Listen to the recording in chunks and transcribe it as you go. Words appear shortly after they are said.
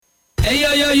Hey, yo,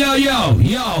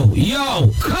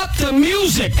 cut the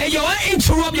music. Hey, yo, I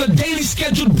interrupt your daily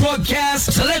scheduled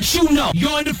broadcast to let you know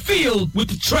you're in the field with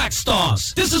the Track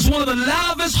Stars. This is one of the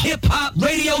loudest hip-hop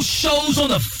radio shows on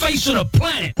the face of the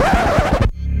planet.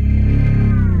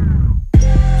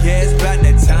 Yeah, it's about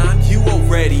that time, you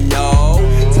already know.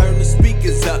 Turn the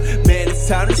speakers up, man, it's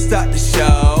time to start the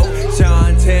show.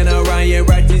 Sean Tanner, Ryan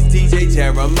Righteous, DJ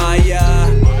Jeremiah.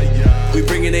 We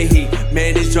bringing the heat,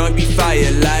 man, this joint be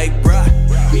fire. Like, bruh,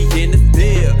 we in the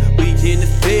field,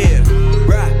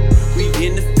 bruh, we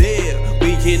in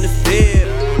the field,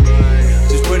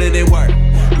 just put it in work,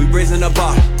 we raising the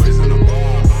bar.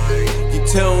 You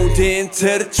tuned in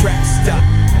to the Track Stars.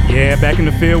 Yeah, back in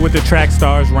the field with the Track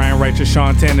Stars, Ryan Righteous,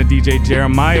 Sean Tanner, DJ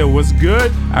Jeremiah. What's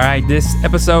good? All right, this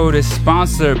episode is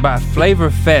sponsored by Flavor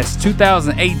Fest.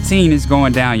 2018 is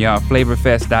going down, y'all.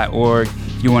 Flavorfest.org.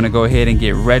 You want to go ahead and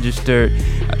get registered.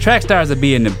 Track Stars will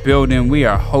be in the building. We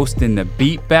are hosting the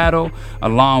Beat Battle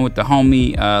along with the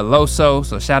homie Loso.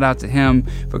 So shout out to him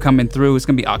for coming through. It's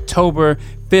going to be October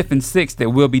 5th and 6th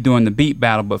that we'll be doing the Beat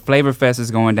Battle, but Flavor Fest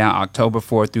is going down October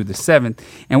 4th through the 7th.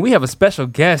 And we have a special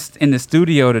guest in the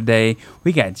studio today.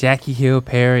 We got Jackie Hill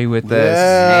Perry with us.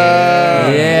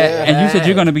 Yeah. And you said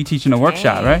you're going to be teaching a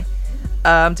workshop, right?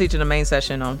 I'm teaching the main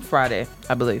session on Friday,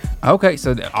 I believe. Okay,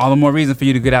 so all the more reason for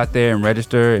you to get out there and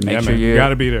register and make sure you're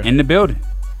gotta be there in the building.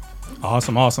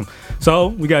 Awesome. So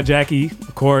we got Jackie,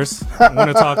 of course. I want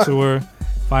to talk to her,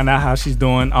 find out how she's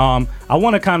doing. I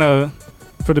want to kind of,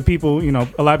 for the people, you know,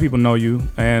 a lot of people know you,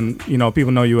 and you know,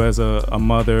 people know you as a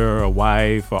mother, or a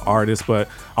wife, or artist. But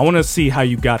I want to see how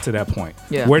you got to that point.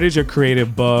 Yeah. Where did your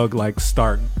creative bug like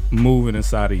start moving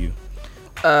inside of you?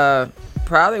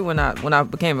 Probably when I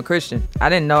became a Christian. I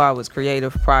didn't know I was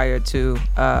creative prior to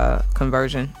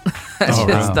conversion.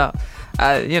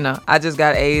 I just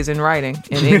got A's in writing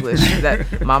in English.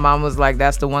 That my mom was like,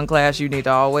 that's the one class you need to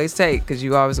always take because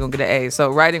you always gonna get an A. So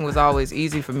writing was always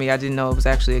easy for me. I didn't know it was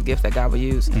actually a gift that God would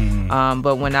use.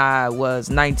 But when I was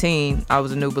 19, I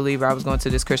was a new believer. I was going to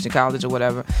this Christian college or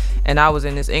whatever, and I was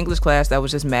in this English class that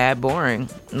was just mad boring.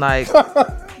 Like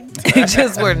it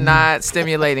just were not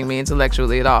stimulating me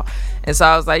intellectually at all. And so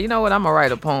I was like, you know what, I'm gonna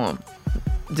write a poem.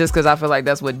 Just because I feel like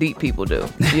that's what deep people do,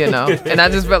 you know? And I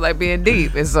just felt like being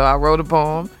deep. And so I wrote a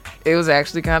poem. It was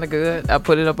actually kind of good. I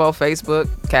put it up on Facebook.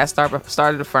 Cass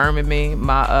started affirming me.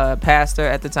 My pastor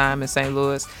at the time in St.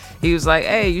 Louis, he was like,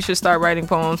 hey, you should start writing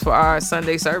poems for our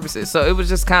Sunday services. So it was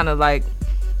just kind of like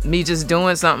me just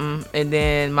doing something, and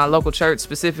then my local church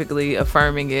specifically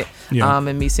affirming it,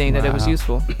 and me seeing that it was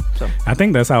useful. So I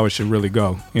think that's how it should really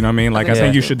go. You know what I mean? Like I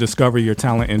think you should discover your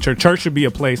talent in church. Church should be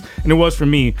a place, and it was for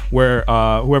me, where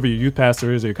whoever your youth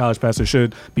pastor is or your college pastor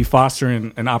should be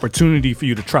fostering an opportunity for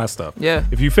you to try stuff. Yeah.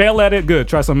 If you fail at it, good,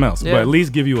 try something else. Yeah. But at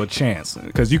least give you a chance,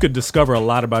 because you could discover a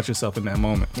lot about yourself in that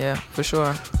moment. Yeah, for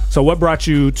sure. So what brought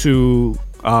you to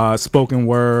spoken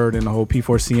word and the whole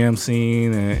P4CM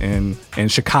scene and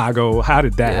Chicago? How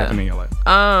did that happen in your life?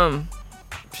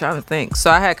 Trying to think.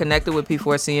 So I had connected with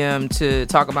P4CM to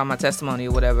talk about my testimony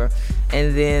or whatever,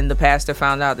 and then the pastor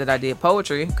found out that I did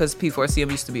poetry because P4CM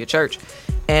used to be a church,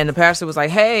 and the pastor was like,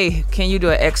 hey, can you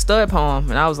do an ex-stud poem?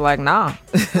 And I was like, nah.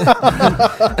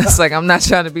 It's like, I'm not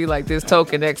trying to be like this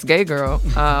token ex-gay girl,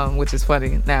 which is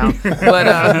funny now, but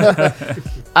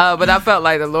I felt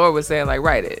like the Lord was saying, like,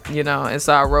 write it, you know. And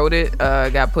so I wrote it,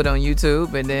 got put on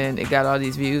YouTube, and then it got all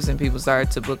these views, and people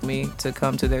started to book me to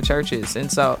come to their churches.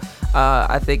 And so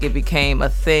I think it became a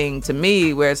thing to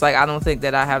me where it's like, I don't think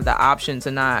that I have the option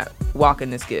to not walk in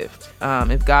this gift.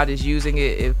 If God is using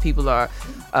it, if people are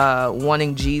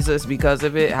wanting Jesus because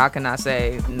of it, how can I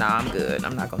say, nah, I'm good,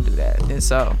 I'm not gonna do that?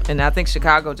 And I think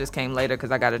Chicago just came later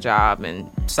because I got a job, and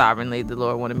sovereignly the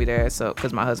Lord wanted me there, so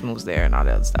because my husband was there and all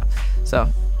that other stuff. So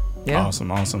yeah.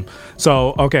 Awesome.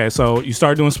 So you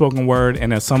started doing spoken word,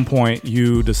 and at some point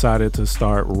you decided to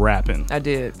start rapping. I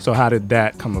did. So how did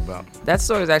that come about? That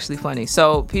story is actually funny.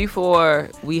 So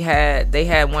P4, they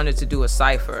had wanted to do a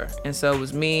cipher, and so it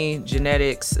was me,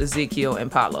 Genetics, Ezekiel,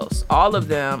 and Palos. All of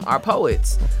them are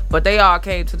poets, but they all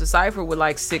came to the cipher with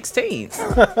like 16s,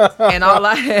 and all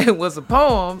I had was a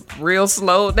poem, real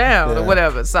slowed down or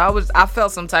whatever. So I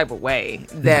felt some type of way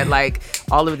that like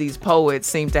all of these poets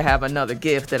seemed to have another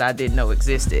gift that I didn't know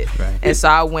existed. Right. And so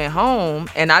I went home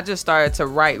and I just started to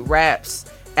write raps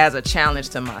as a challenge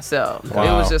to myself. Wow.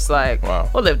 It was just like,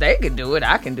 well, if they can do it,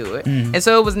 I can do it. And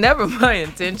so it was never my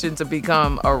intention to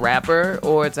become a rapper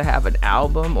or to have an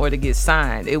album or to get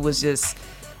signed. It was just,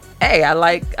 hey, I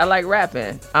like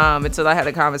rapping. Until I had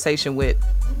a conversation with,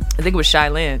 I think it was Shy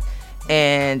Lynn,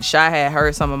 and Shy had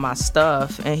heard some of my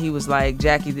stuff, and he was like,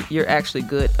 Jackie, you're actually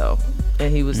good though.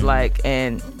 And he was like,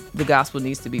 and the gospel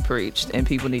needs to be preached and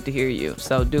people need to hear you,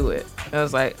 so do it. And I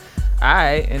was like, all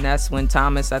right. And that's when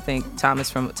Thomas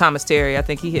Terry, I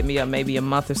think he hit me up maybe a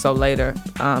month or so later.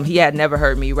 He had never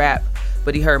heard me rap,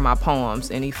 but he heard my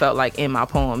poems, and he felt like in my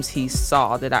poems he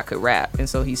saw that I could rap, and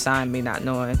so he signed me not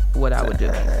knowing what I would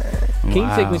do. Can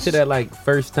you take me to that like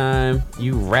first time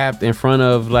you rapped in front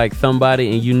of like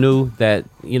somebody and you knew that,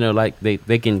 you know, like they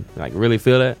can like really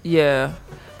feel that? Yeah,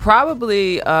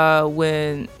 probably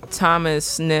when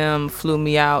Thomas Nim flew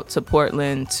me out to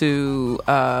Portland to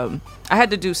I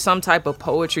had to do some type of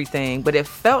poetry thing, but it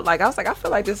felt like I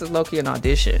feel like this is low-key an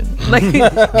audition. Like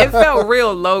it felt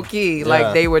real low-key,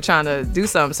 like they were trying to do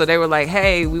something. So they were like,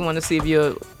 hey, we want to see if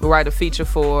you'll write a feature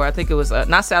for, I think it was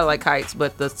not Satellite Kites,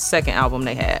 but the second album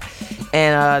they had.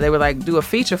 And they were like, do a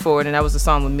feature for it, and that was the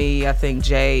song with me, I think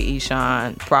Jay,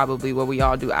 Eshawn, probably, where we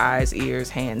all do eyes, ears,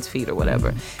 hands, feet, or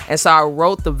whatever. And so I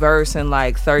wrote the verse in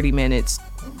like 30 minutes,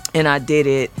 and I did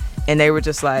it, and they were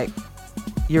just like,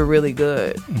 you're really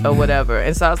good, or whatever.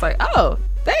 And so I was like, oh,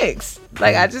 thanks.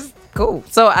 Like, cool.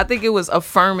 So I think it was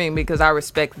affirming because I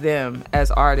respect them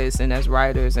as artists and as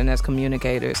writers and as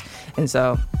communicators. And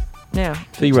so, yeah.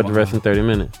 So you wrote the rest in 30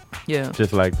 minutes? Yeah.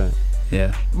 Just like that?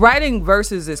 Yeah. Writing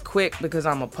verses is quick because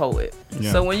I'm a poet.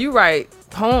 Yeah. So when you write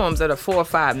poems that are 4 or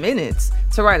 5 minutes,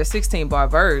 to write a 16-bar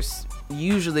verse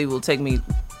usually will take me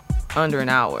under an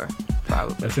hour.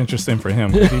 Probably. That's interesting for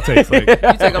him. He takes like You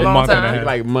take a long month and a time. half.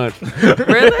 Like months.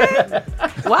 Really?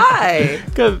 Why?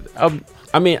 Because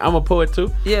I mean, I'm a poet too.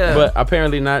 Yeah. But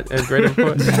apparently not as great a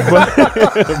poet.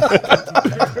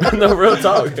 No, real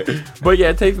talk. But yeah,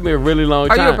 it takes me a really long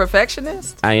Are time. you a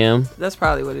perfectionist? I am. That's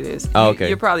probably what it is. Oh, okay.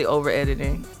 You're probably over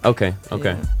editing, Okay.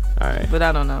 Yeah. All right. but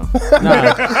I don't know.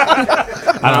 Nah,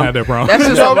 I don't have that problem. That's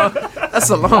just that's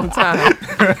a long time.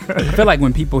 I feel like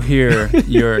when people hear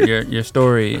your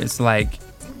story, it's like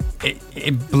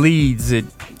it bleeds, it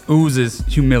oozes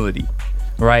humility,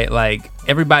 right? Like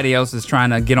everybody else is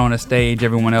trying to get on a stage,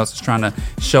 everyone else is trying to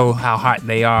show how hot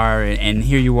they are, and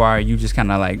here you are, you just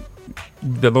kind of like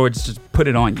the Lord's just put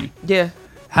it on you. Yeah.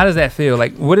 How does that feel?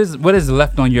 Like what is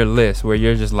left on your list where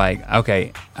you're just like,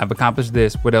 okay, I've accomplished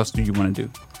this. What else do you want to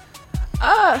do?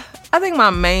 I think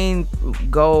my main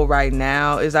goal right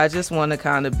now is I just want to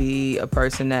kind of be a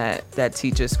person that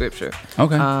teaches scripture.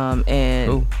 Okay. And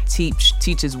Cool.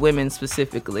 teaches women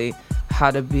specifically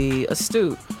how to be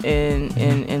astute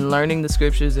in learning the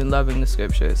scriptures and loving the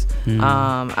scriptures.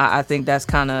 I think that's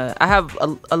kind of, I have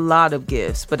a lot of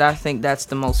gifts, but I think that's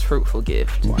the most fruitful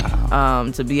gift. Wow.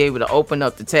 To be able to open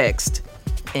up the text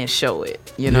and show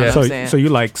it. You know what I'm saying? So you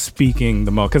like speaking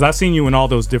the most? Because I've seen you in all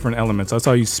those different elements. I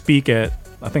saw you speak at,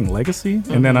 I think, Legacy,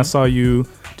 and then I saw you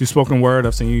do spoken word.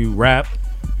 I've seen you rap.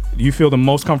 Do you feel the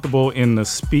most comfortable in the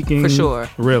speaking? For sure.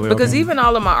 Really? Because Okay. even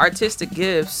all of my artistic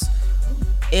gifts,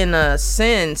 in a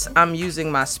sense, I'm using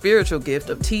my spiritual gift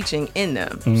of teaching in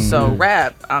them. So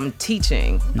rap, I'm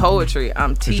teaching. Poetry,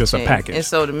 I'm teaching. just a package. And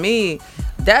so to me,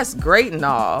 that's great and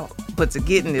all, but to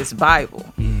get in this Bible,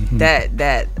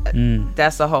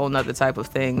 that's a whole nother type of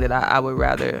thing that I would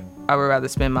rather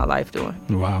spend my life doing.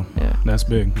 Wow. Yeah. That's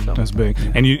big. That's big.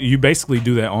 And you basically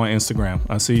do that on Instagram.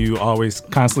 I see you always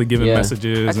constantly giving Yeah.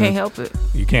 messages. I can't and help it.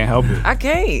 You can't help it. I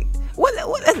can't. What? Wait,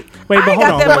 I but ain't hold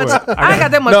got on, that wait, much. wait. I ain't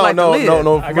got that much life to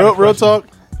live. I got a Real question. talk.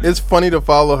 It's funny to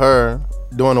follow her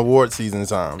during award season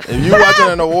time. If you watching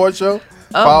an award show,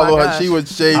 follow my her. gosh. She would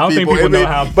shade I don't think people. people know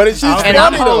how- But she's And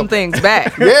I'm funny holding though. things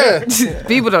back. Yeah.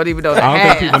 People don't even know the I don't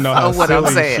half think people know how of what I'm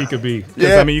silly saying. she could be. 'Cause,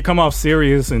 Yeah. I mean, you come off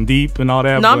serious and deep and all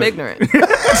that. No, I'm but- ignorant.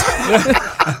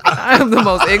 I am the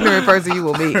most ignorant person you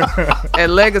will meet. At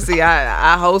Legacy,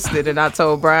 I hosted and I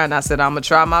told Brian, I said, I'm going to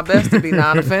try my best to be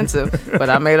non-offensive. But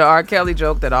I made an R. Kelly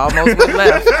joke that almost went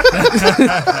left.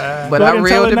 But Go I ahead and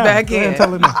tell reeled it now. back Go ahead in. and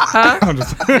tell it now. Huh? I'm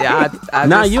just- Yeah, I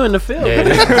now just, you in the field.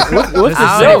 What's the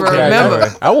I don't joke? even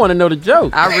remember. I want to know the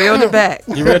joke. I reeled it back.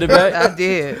 You read it back? I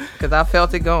did, because I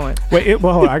felt it going. Wait,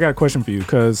 well, hold on. I got a question for you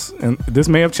because this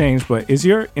may have changed, but is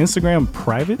your Instagram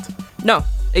private? No,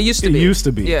 it used to It be. used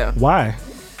to be. Yeah. Why?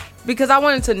 Because I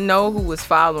wanted to know who was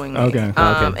following me. Okay.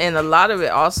 And a lot of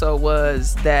it also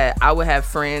was that I would have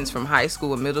friends from high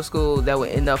school and middle school that would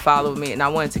end up following me, and I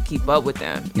wanted to keep up with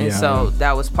them. And Yeah. so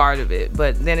that was part of it.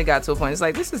 But then it got to a point, it's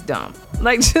like, this is dumb.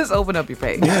 Like, just open up your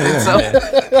page. So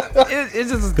it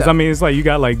just was Because I dumb. mean, it's like you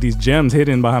got like these gems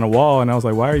hidden behind a wall, and I was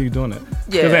like, why are you doing it? 'Cause-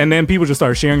 Yeah. And then people just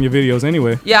started sharing your videos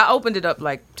anyway. Yeah, I opened it up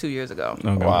like 2 years ago.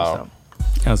 Okay. Wow. So,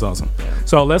 That's awesome.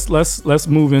 So let's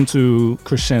move into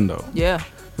Crescendo. yeah.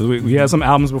 We had some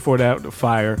albums before that,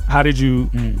 Fire. How did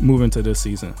you move into this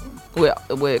season?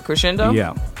 With Crescendo?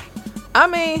 Yeah. I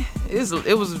mean,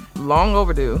 it was long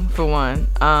overdue for one.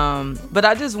 But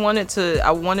I just wanted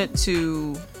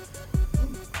to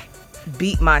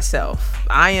beat myself.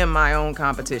 I am my own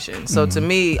competition. So to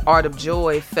me, Art of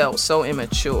Joy felt so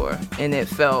immature, and it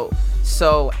felt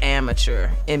so amateur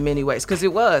in many ways, because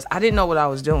I didn't know what I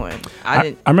was doing.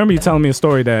 I remember you telling me a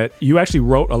story that you actually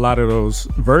wrote a lot of those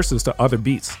verses to other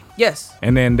beats. Yes.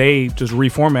 And then they just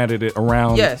reformatted it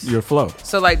around your flow.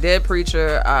 So like Dead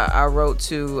Preacher, I wrote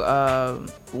to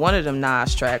one of them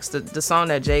Nas tracks, the song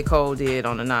that J. Cole did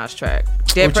on the Nas track.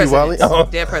 Dead Presidents. Oh.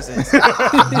 Dead Presidents.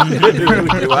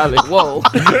 Whoa.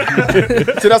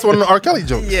 See, that's one of the R. Kelly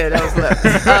jokes. Yeah, that was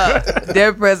left.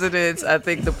 Dead Presidents, I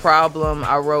think the problem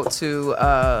I wrote to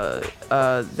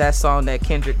that song that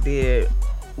Kendrick did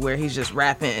where he's just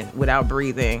rapping without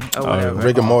breathing or whatever.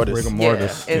 Rigor mortis.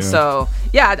 Yeah. And so,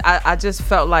 I just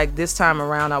felt like this time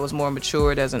around I was more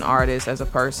matured as an artist, as a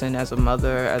person, as a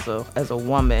mother, as a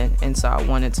woman. And so I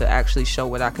wanted to actually show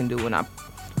what I can do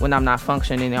when I'm not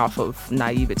functioning off of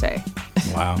naivete.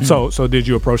 Wow. So did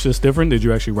you approach this different? Did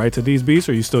you actually write to these beats,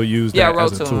 or you still use that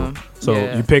as a tool? So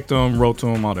you picked them, wrote to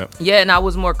them, all that. Yeah, and I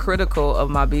was more critical of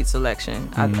my beat selection.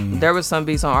 There was some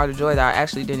beats on Art of Joy that I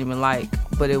actually didn't even like,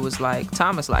 but it was like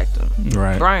Thomas liked them,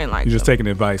 right? Brian liked them. You're just taking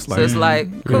advice, so it's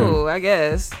like cool, I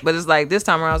guess. But it's like this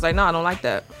time around, I was like, no, I don't like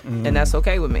that, and that's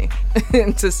okay with me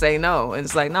to say no. And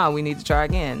it's like, no, we need to try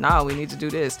again. No, we need to do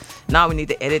this. No, we need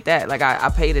to edit that. Like I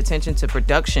paid attention to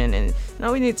production, and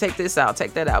no, we need to take this out,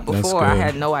 take that out. Before I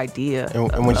had no idea.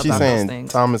 And when she's saying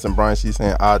Thomas and Brian, she's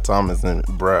saying Thomas and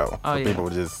Brow. Oh, yeah. People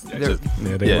just they're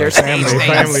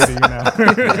family to you now.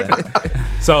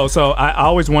 So I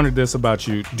always wondered this about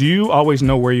you. Do you always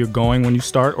know where you're going when you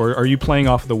start, or are you playing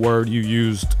off the word you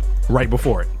used right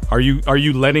before it? Are you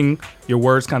letting your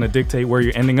words kind of dictate where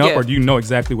you're ending up, or do you know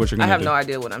exactly what you're going to do? I have no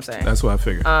idea what I'm saying. That's what I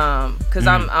figured. Because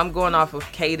I'm going off of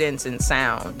cadence and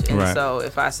sound, and so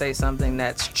if I say something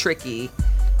that's tricky,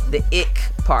 the ick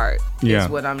part is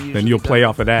what I'm usually then you'll play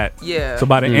off of that. Yeah. So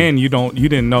by the end, you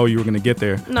didn't know you were going to get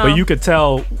there. No. But you could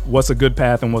tell what's a good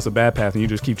path and what's a bad path, and you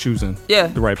just keep choosing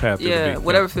the right path. Yeah,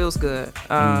 whatever feels good.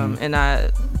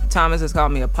 And Thomas has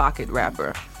called me a pocket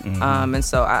rapper. And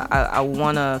so I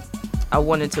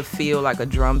wanted to feel like a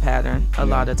drum pattern a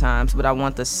lot of times, but I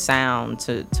want the sound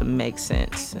to make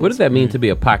sense. What does that mean to be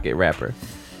a pocket rapper?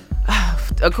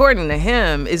 According to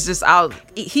him, it's just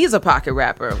he's a pocket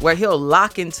rapper where he'll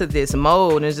lock into this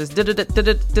mode and it's just and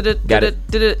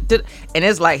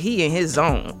it's like he in his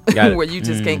zone where you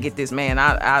just can't get this man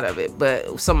out of it.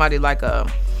 But somebody like a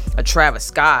Travis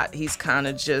Scott, he's kind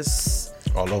of just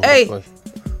all over the place.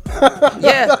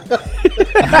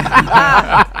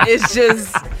 It's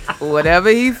just whatever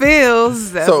he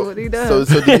feels, that's what he does.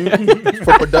 So do you,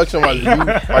 for production wise,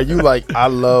 are you like I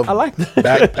like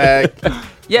backpack?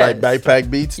 Yes. Like backpack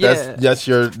beats. That's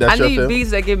your I need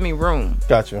beats that give me room.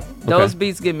 Gotcha. Those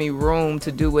beats give me room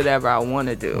to do whatever I want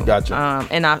to do. Gotcha.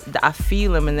 And I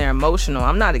feel them and they're emotional.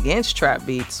 I'm not against trap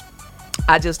beats.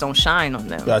 I just don't shine on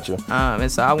them. Gotcha. And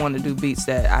so I want to do beats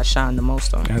that I shine the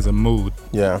most on. It has a mood.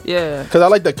 Yeah. Because I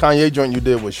like the Kanye joint you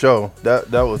did with Show. That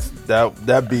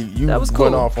beat you went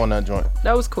cool. Off on that joint.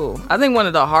 That was cool. I think one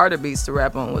of the harder beats to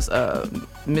rap on was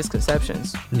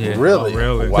Misconceptions. Yeah. Really? Oh,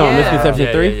 really? Wow. Yeah.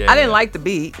 Misconception 3? I didn't like the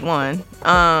beat, one.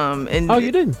 And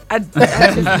you didn't?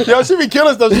 Yo, she be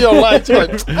killing stuff she don't like. She's like,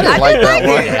 I didn't like that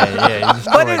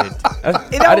one.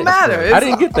 But it don't matter. I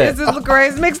didn't get that. It's just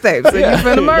Lecrae's mixtape, so you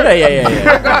finna murder. Yeah.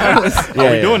 Regardless.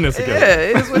 Are we doing this again? Yeah,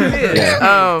 it is what it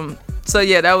is. So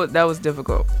yeah, that was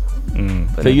difficult.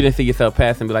 So you didn't see yourself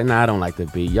pass and be like, nah, I don't like the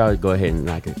beat. Y'all go ahead and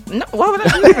knock it. No, why would I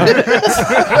do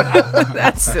that?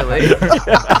 That's silly.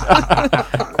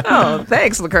 Oh,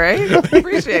 thanks, Lecrae.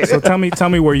 Appreciate it. So tell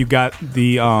me where you got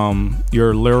the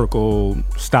your lyrical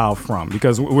style from,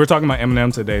 because we're talking about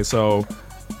Eminem today. So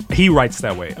he writes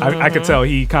that way. I could tell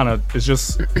he kind of is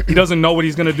just, he doesn't know what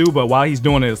he's gonna do, but while he's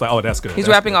doing it, it's like, oh, that's good. He's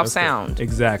that's rapping good, off that's sound. Good.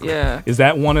 Exactly. Yeah. Is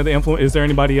that one of the influence? Is there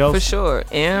anybody else? For sure.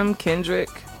 Kendrick,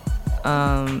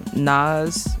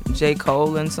 Nas, J.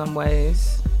 Cole in some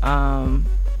ways.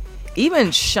 Even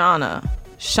Shauna.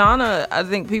 Shauna, I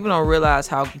think people don't realize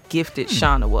how gifted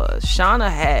Shauna was. Shauna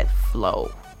had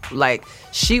flow. Like,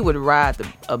 she would ride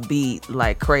a beat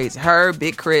like crazy. Her,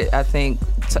 Big Crit, I think,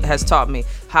 has taught me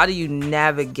how do you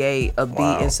navigate a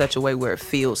beat in such a way where it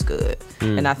feels good.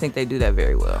 And I think they do that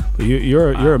very well.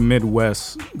 You're a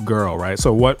Midwest girl, right?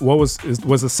 So what was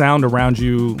the sound around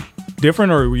you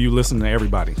different, or were you listening to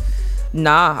everybody?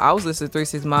 Nah, I was listening to 3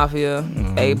 6 Mafia,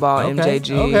 8Ball,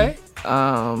 MJG. Okay.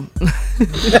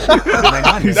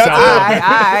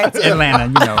 Atlanta,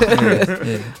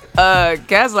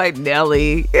 guys like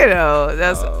Nelly,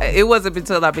 it wasn't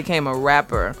until I became a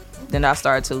rapper then I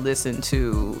started to listen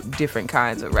to different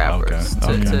kinds of rappers.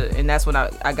 And that's when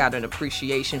I got an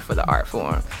appreciation for the art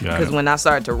form. Because when I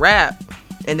started to rap,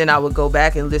 And then I would go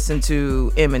back and listen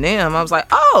to Eminem. I was like,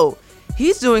 oh,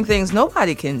 he's doing things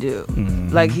nobody can do.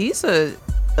 Like, he's a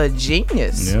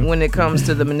genius when it comes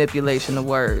to the manipulation of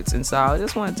words. And so I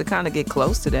just wanted to kind of get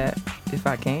close to that if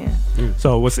I can.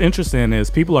 So what's interesting is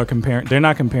people are they're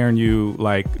not comparing you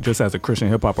like just as a Christian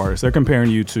hip hop artist. They're comparing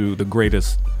you to the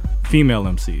greatest female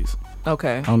MCs.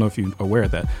 Okay. I don't know if you're aware of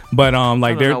that, but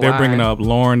like they're bringing up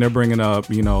Lauren, they're bringing up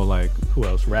like who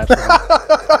else? Rhapsody.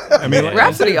 I mean,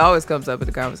 Rhapsody always comes up in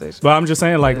the conversation. But I'm just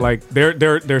saying, like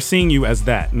they're seeing you as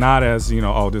that, not as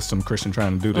this some Christian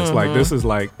trying to do this. Like this is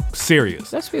like serious.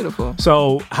 That's beautiful.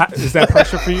 So is that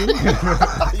pressure for you?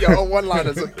 Yo,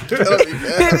 one-liners are killing me,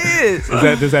 man. It is.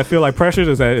 Does that feel like pressure?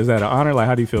 Is that an honor? Like,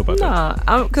 how do you feel about that?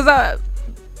 Nah, because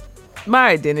my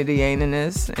identity ain't in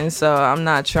this, and so I'm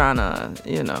not trying to,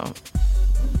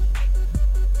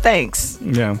 thanks.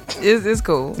 Yeah. It's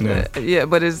cool. Yeah.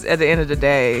 But it's at the end of the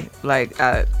day, like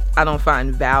I don't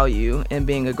find value in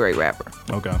being a great rapper.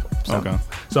 Okay. Okay.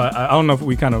 So I don't know if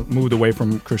we kind of moved away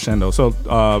from crescendo. So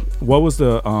what was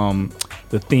the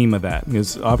theme of that?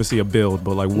 It's obviously a build,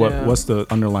 but like what's the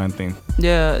underlying theme?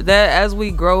 Yeah, that as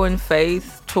we grow in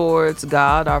faith towards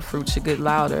God, our fruit should get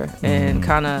louder, and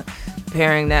kind of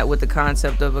pairing that with the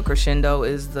concept of a crescendo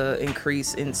is the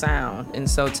increase in sound. And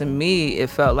so to me, it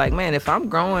felt like, man, if I'm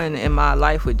growing in my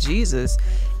life with Jesus,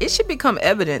 it should become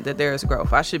evident that there is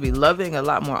growth. I should be loving a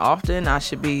lot more often. I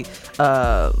should be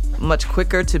much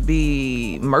quicker to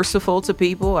be merciful to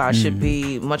people. I should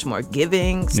be much more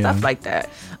giving, stuff like that.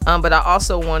 But I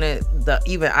also wanted the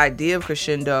even idea of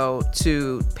crescendo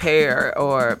to pair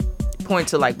or point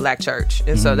to like Black church.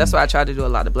 And so that's why I try to do a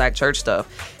lot of Black church stuff,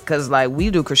 because like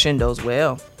we do crescendos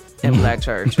well in Black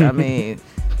church. I mean,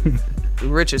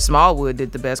 Richard Smallwood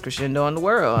did the best crescendo in the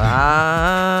world.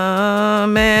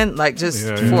 Man, like just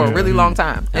for a really long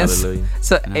time. Hallelujah.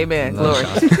 So amen, glory.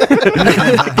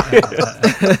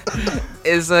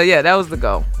 That was the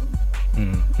goal.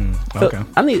 So Okay.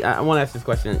 I want to ask this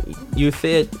question. You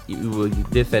said you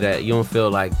did say that you don't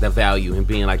feel like the value in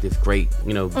being like this great,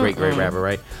 great rapper,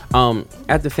 right?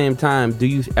 At the same time, do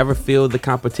you ever feel the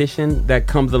competition that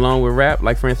comes along with rap?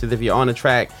 Like, for instance, if you're on a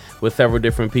track with several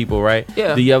different people, right?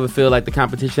 Yeah. Do you ever feel like the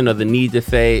competition or the need to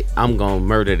say, I'm gonna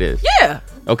murder this? Yeah.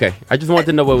 Okay. I just wanted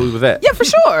to know where we was at. Yeah, for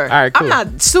sure. All right, cool. I'm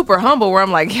not super humble where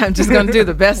I'm like, I'm just gonna do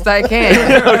the best I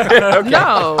can. Okay.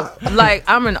 No, like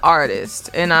I'm an artist,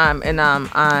 and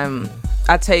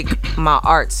I take my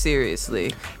art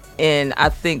seriously, and I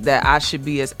think that I should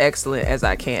be as excellent as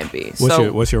I can be.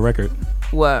 What's your record?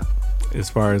 What? As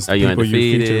far as Are you people you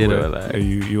feature undefeated with? or like- Are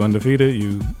you undefeated?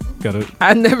 You gotta.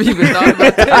 I never even thought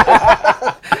about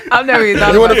that. I've never even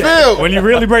thought You about want to that. feel? When you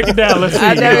really break it down, let's see.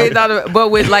 I never even thought of it. But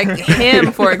with like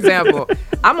him, for example,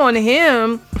 I'm on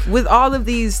him with all of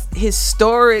these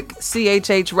historic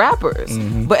CHH rappers.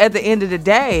 But at the end of the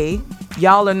day,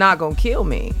 y'all are not gonna kill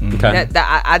me. Okay.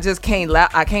 I just can't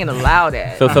allow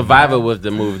that. So Survivor was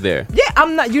the move there. Yeah,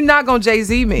 I'm not. You're not gonna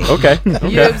Jay-Z me. Okay. You know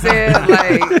what I'm saying?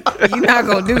 Like, you're not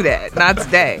gonna do that. Not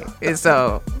today. And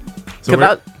so, So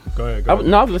Cause go ahead. I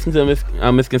was listening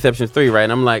to Misconceptions 3, right?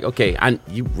 And I'm like, okay,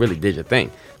 you really did your thing.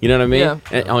 You know what I mean? Yeah.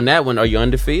 And on that one, are you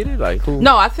undefeated? Like, who?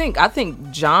 no, I think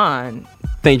John.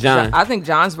 St. John. I think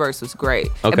John's verse was great.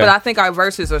 Okay. But I think our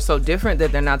verses are so different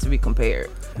that they're not to be compared.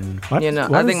 I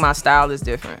think my style is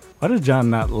different. Why does John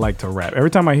not like to rap? Every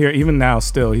time I hear, even now,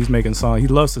 still he's making songs. He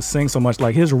loves to sing so much.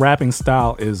 Like his rapping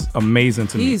style is amazing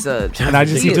to me. He's and I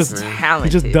just he he is just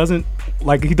talented. he just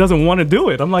doesn't want to do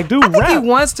it. I'm like, dude, I think rap. he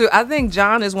wants to. I think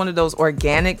John is one of those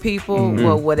organic people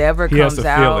where whatever He has comes to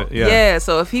feel out. it, yeah.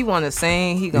 So if he want to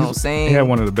sing, he gonna sing. He had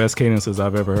one of the best cadences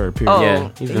I've ever heard. Period. Oh, Yeah,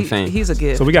 he's insane. He's a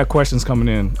gift. So we got questions coming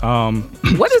in.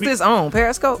 What is this on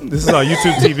Periscope? This is our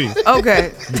YouTube TV.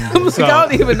 Okay, I'm like, So- I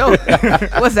don't even know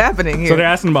what's happening here. So they're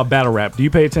asking about battle rap. Do you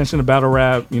pay attention to battle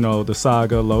rap? The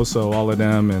Saga, Loso, all of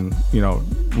them, and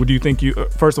would you think you?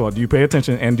 First of all, do you pay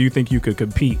attention, and do you think you could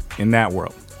compete in that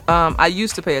world? I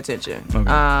used to pay attention.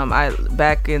 Okay. I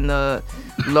back in the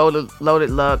Loaded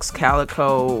Lux,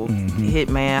 Calico,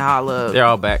 Hitman, Holla. They're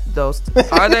all back. Those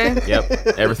are they?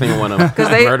 Yep. Every single one of them. Because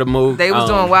Murder Move. they was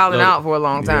doing Wild and Loaded- Out for a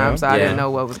long time, Yeah. so I Yeah. didn't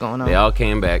know what was going on. They all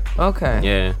came back. Okay.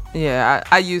 Yeah. Yeah,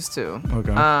 I used to.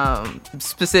 Okay.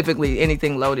 Specifically,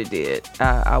 anything Loaded did,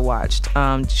 I watched.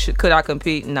 Could I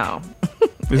compete? No.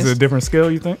 Is it a different skill?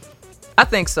 You think? I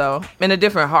think so. In a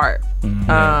different heart.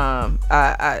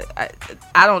 I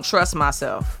don't trust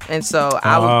myself, and so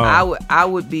I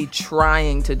would be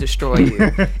trying to destroy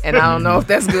you, and I don't know if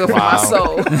that's good for my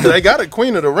soul. They got a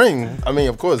Queen of the Ring. I mean,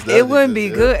 of course. It wouldn't be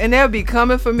good, and they'll be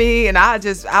coming for me, and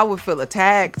I would feel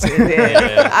attacked, and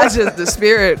then the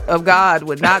spirit of God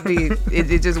would not be.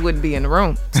 It just wouldn't be in the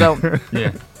room. So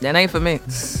Yeah. That ain't for me.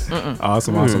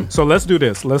 Awesome. So let's do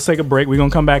this. Let's take a break. We're going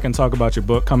to come back and talk about your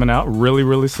book coming out really,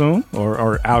 really soon,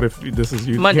 or out if this is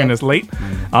you hearing this late.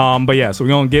 But yeah, so we're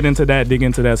going to get into that, dig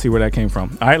into that, see where that came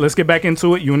from. All right, let's get back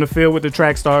into it. You in the field with the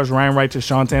track stars, Ryan Righteous,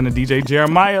 Shantana, DJ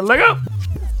Jeremiah. Let go.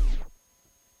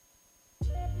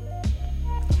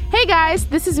 Hey guys,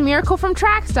 this is Miracle from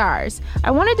Trackstars.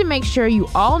 I wanted to make sure you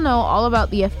all know all about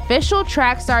the official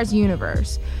Trackstars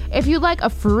universe. If you'd like a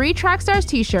free Trackstars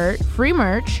t-shirt, free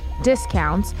merch,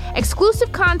 discounts,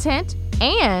 exclusive content,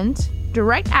 and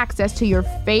direct access to your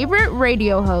favorite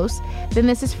radio hosts, then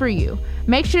this is for you.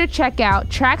 Make sure to check out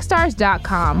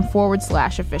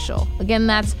trackstars.com/official. Again,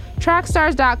 that's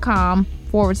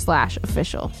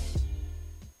trackstars.com/official.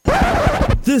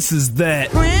 This is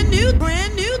that brand new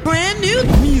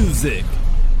music.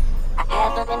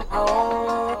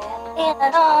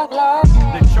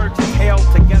 The church is held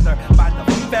together by the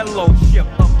fellowship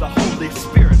of the Holy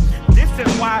Spirit. This is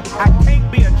why I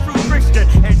can't be a true Christian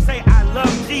and say I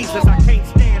love Jesus. I can't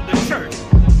stand the church.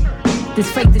 This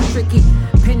faith is tricky.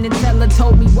 Penn and Teller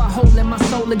told me while holding my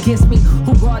soul against me.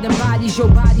 Who brought embodies your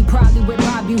body? Probably with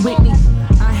Bobby Whitney.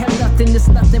 I have nothing, it's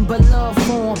nothing but love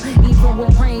for him. Even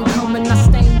with rain coming, I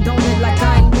stained on it like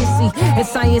I ain't missy. And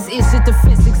science is it, the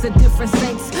physics of different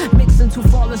saints. Mixing two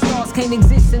fallen stars can't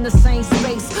exist in the same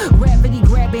space. Gravity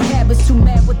grabbing habits, too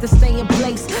mad with the stay in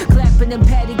place. Clapping and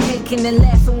patty caking and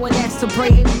laughing when asked to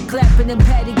pray. Clapping and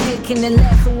patty caking and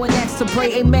laughing when asked to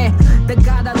pray. Amen. The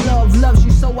God I love loves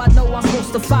you, so I know I'm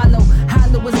supposed to follow.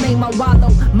 Hollow is name I wallow.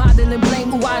 Model and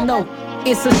blame who I know.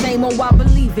 It's a shame, oh I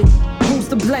believe it. Who's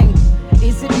to blame?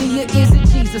 Is it me or is it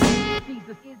Jesus?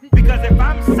 Because if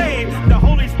I'm saved, the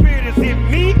Holy Spirit is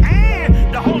in me and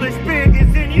the Holy Spirit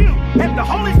is in you. If the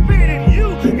Holy Spirit in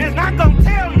you is not going to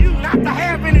tell you not to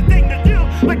have anything to do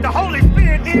with the Holy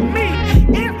Spirit in me,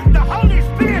 if the Holy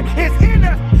Spirit is in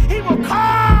us, He will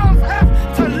cause us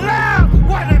to love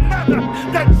one another.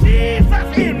 The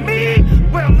Jesus in me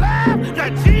will love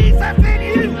the Jesus in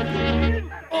you.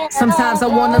 Sometimes I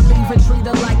wanna leave and treat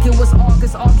her like it was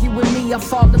August. Argue with me, I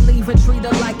fall to leave and treat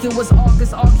her like it was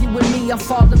August. Argue with me, I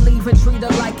fall to leave and treat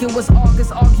her like it was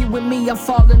August. Argue with me, I'm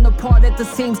falling apart at the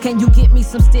seams. Can you get me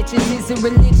some stitches? Is it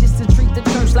religious to treat the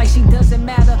church like she doesn't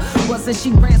matter? Wasn't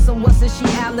she Ransom? Wasn't she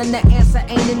Allen? The answer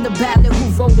ain't in the ballot. Who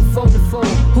voted for?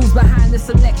 Who's behind this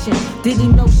election? Did he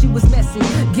know she was messy?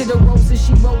 Get her roses,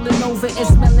 she rolling over and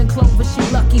smelling clover. She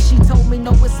lucky, she told me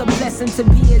no, it's a blessing to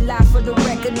be alive. For the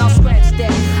record, I'll scratch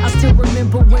that. I still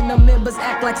remember when the members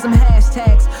act like some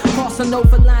hashtags. Crossing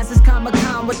over lines is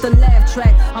Comic-Con with the laugh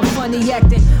track. I'm funny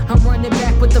acting, I'm running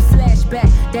back with the flashback.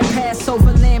 That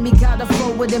Passover lamb, he got a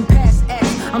forward and pass act.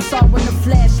 I'm sorry when the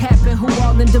flash happened. Who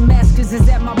all in Damascus? Is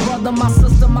that my brother, my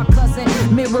sister, my cousin?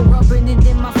 Mirror rubbing it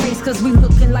in my face cause we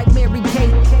looking like Mary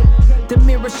Kate. The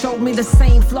mirror showed me the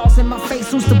same flaws in my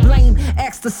face. Who's to blame?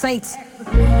 Ask the saints.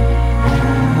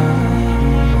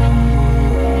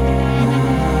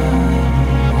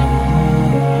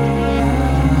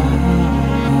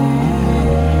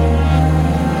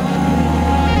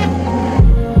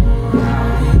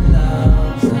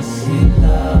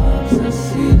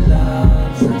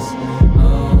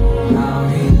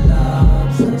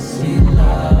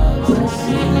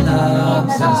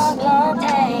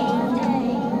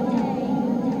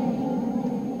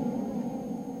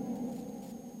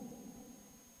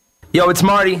 Yo, it's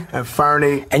Marty and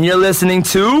Fernie, and you're listening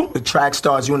to the Track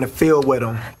Stars. You in the field with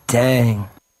them. Dang.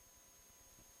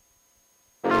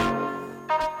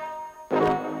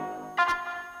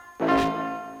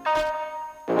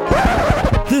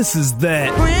 This is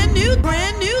that brand new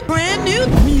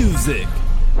music.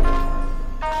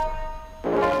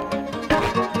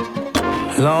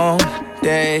 Long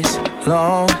days,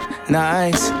 long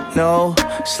nights, no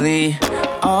sleep,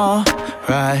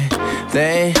 alright.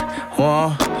 They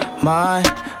want my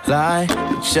life,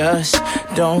 just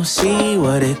don't see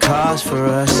what it costs for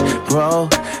us.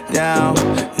 Broke down,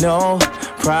 no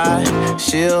pride,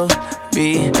 she'll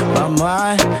be by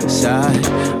my side.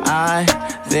 I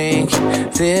think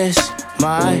this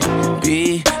might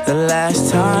be the last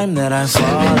time that I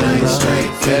fall in love.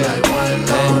 Straight, feel like one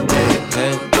long day,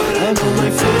 but I know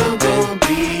my feel gon'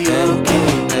 be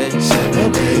okay.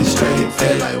 7 days straight,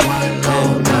 feel like one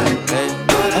long night,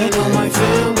 but I know my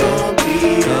feel gon'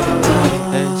 be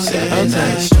alright. 7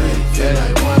 days straight, feel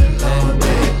like one long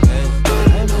day,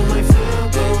 but I know my feel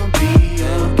gon' be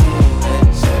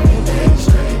okay. 7 days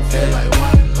straight, feel like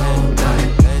one long night,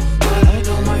 but I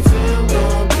know my feel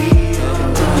gon' be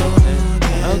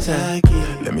alright.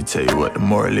 Let me tell you what the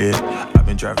moral is. I've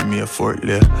been driving me a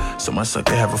forklift. So my son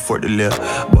can have a fort to live.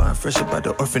 Boy, I'm fresh up out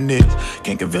the orphanage.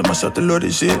 Can't convince myself the Lord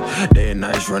is shit. Day and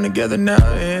nights run together now,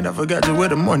 and I forgot to where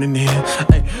the morning is.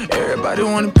 Ay, everybody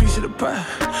want a piece of the pie.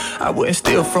 I wouldn't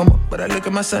steal from him, but I look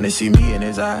at my son and see me in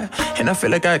his eye. And I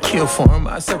feel like I'd kill for him.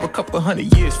 I serve a couple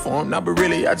 100 years for him. Now, but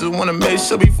really, I just wanna make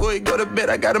sure before he go to bed,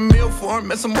 I got a meal for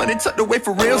him. And some money tucked away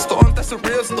for real storms. That's a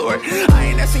real story. I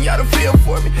ain't asking y'all to feel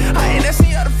for me. I ain't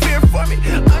asking y'all to fear for me.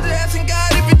 I'm just asking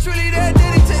God if it's truly that,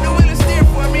 did he take the wheel and steer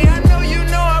for me? I know you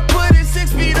know I put it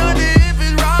 6 feet under if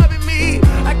it's robbing me.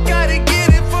 I gotta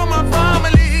get it for my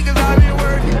family, cause I've been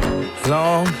working.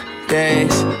 Long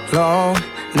days, long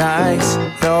nights,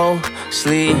 no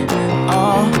sleep,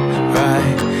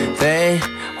 alright. They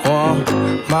want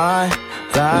my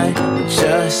life,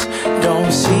 just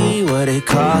don't see what it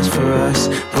costs for us.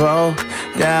 Broke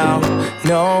down,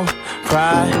 no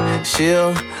pride,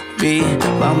 she'll be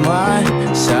by my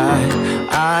side.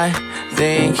 I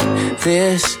think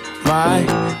this might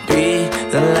be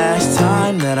the last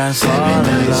time that I fall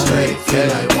in love. Straight, feel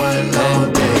like one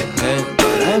long day,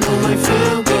 but I know my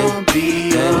feel gon'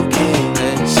 be okay.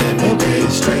 7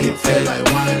 days straight, feel like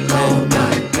one long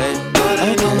night, but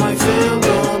I know my feel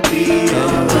gon' be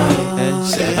alright.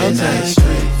 7 nights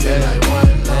straight, feel like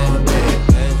one long day,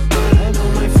 but I know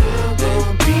my feel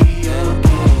gon' be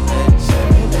okay.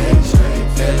 7 days straight,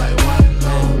 feel like one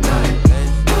long night,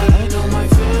 but I know my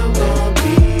feel gon'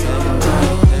 be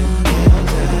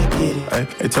alright.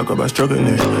 They talk about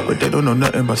struggling, but they don't know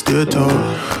nothing about still told.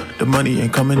 The money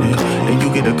ain't coming in, and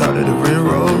you get a car to the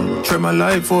railroad. Trade my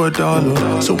life for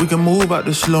 $1, so we can move out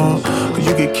the slum. Cause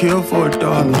you get killed for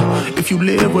 $1 if you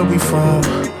live where we from.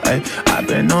 Ay, I've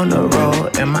been on the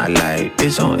road, and my life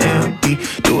is on empty.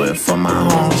 Do it for my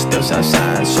home, steps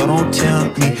outside, so don't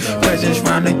tempt me. Presents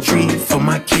round the tree for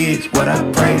my kids, what I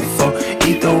pray for.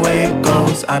 Either way it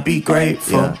goes, I be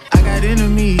grateful. Yeah. I got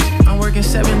enemies, I'm working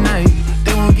 7 nights.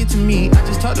 They won't get to me, I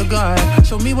just talk to God.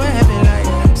 Show me what heaven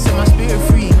like, set my spirit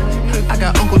free. I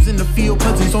got uncles in the field,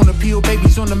 cousins on the peel,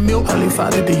 babies on the milk. Holy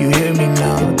Father, do you hear me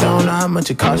now? Don't know how much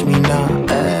it cost me now.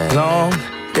 Long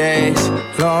days,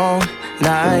 long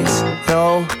nights,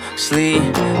 no sleep,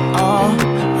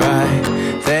 alright.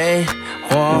 They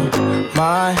want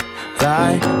my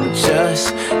life,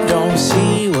 just don't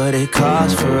see what it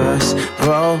costs for us.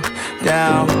 Broke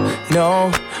down,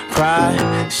 no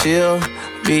pride, she'll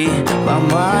be by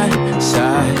my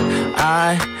side.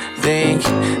 I think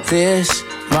this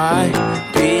might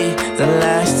be the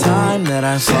last time that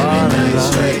I fall in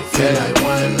love. Straight, feel like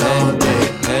one long day,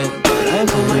 but I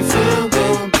know my feel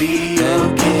gon' be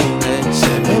okay.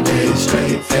 7 days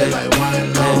straight, feel like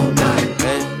one long night,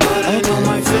 but I know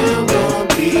my feel gon'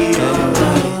 be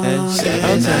alright.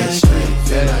 7 nights straight,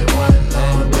 feel like one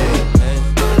long day,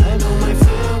 but I know my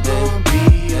feel gon' be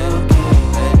okay.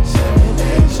 7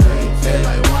 days straight, feel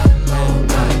like one long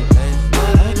night,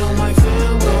 but I know my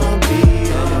feel gon' be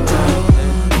alright.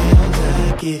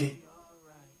 Get it.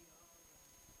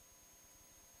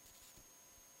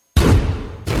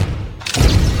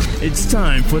 It's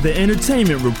time for the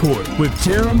Entertainment Report with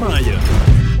Jeremiah.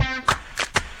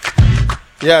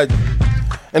 Yeah,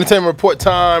 Entertainment Report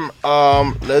time.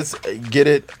 Let's get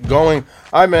it going.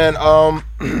 All right, man.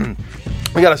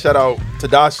 We got to shout out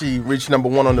Tadashi, reached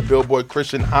 #1 on the Billboard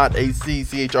Christian Hot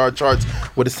ACCHR charts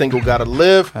with a single "Gotta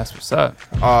Live." That's what's up.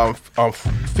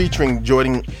 Featuring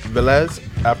Jordan Velez.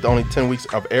 After only 10 weeks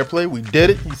of airplay, we did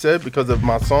it. He said because of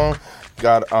my song.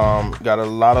 Got a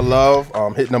lot of love.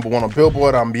 Hit #1 on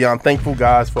Billboard. I'm beyond thankful,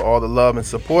 guys, for all the love and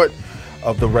support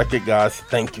of the record, guys.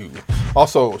 Thank you.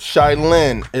 Also, Shai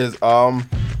Lynn is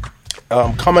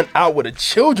coming out with a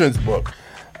children's book.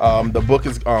 The book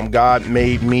is God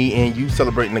Made Me and You,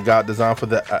 celebrating the God design for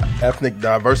the ethnic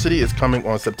diversity. Is coming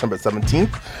on September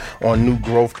 17th on New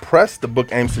Growth Press. The book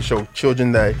aims to show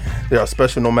children that they are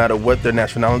special no matter what their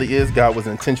nationality is. God was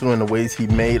intentional in the ways he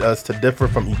made us to differ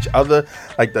from each other.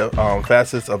 Like the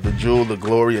facets of the jewel, the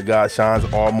glory of God shines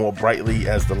all more brightly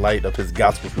as the light of his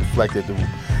gospel is reflected through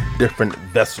different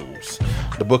vessels.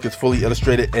 The book is fully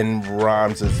illustrated and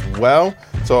rhymes as well.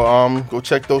 So go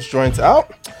check those joints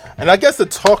out. And I guess the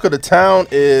talk of the town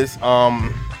is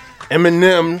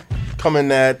Eminem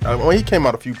coming at, well, he came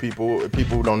out a few people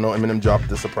who don't know, Eminem dropped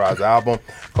the surprise album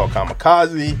called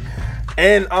Kamikaze.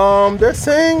 And they're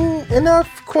saying, and I've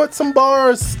caught some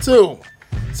bars too.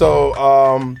 So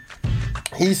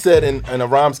he said in a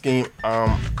rhyme scheme,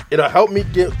 it'll help me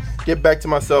get back to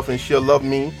myself and she'll love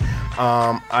me.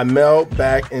 I mailed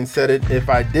back and said it, if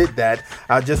I did that,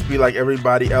 I'd just be like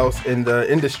everybody else in the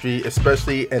industry,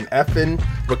 especially an effing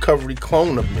recovery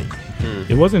clone of me.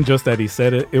 It wasn't just that he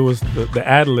said it, it was the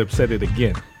ad-lib said it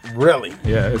again. Really?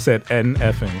 Yeah, it said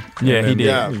NFing. Yeah, And he then did.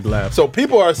 Yeah. He laughed. So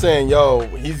people are saying, yo,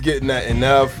 he's getting that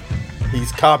NF.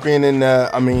 He's copying in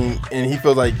that. I mean, and he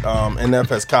feels like NF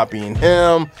has copying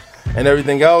him and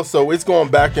everything else. So it's going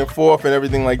back and forth and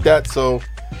everything like that. So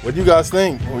what do you guys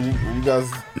think? What you guys?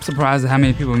 I'm surprised at how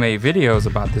many people made videos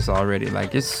about this already.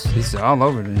 Like it's all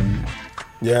over the internet.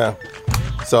 Yeah.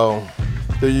 So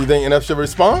do you think NF should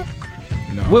respond?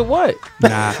 No. With what?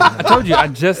 Nah, I told you. I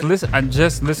just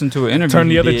listened to an interview. Turn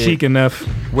the he other did cheek, NF.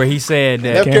 where he said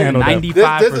that Can't handle that.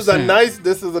 95%.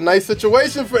 This is a nice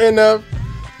situation for NF.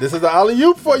 This is an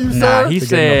alley-oop for you, Nah, sir. he To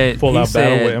get in a said full-out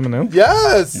battle with Eminem.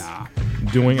 Yes. Nah,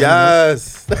 Doing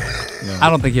Yes. I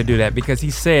don't think he'll do that because he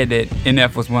said that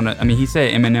NF was one of. I mean, he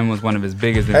said Eminem was one of his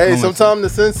biggest Hey, influences. sometimes the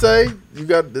sensei, you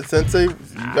got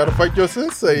to fight your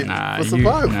sensei Nah, for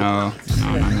survival. no.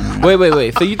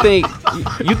 Wait. So you think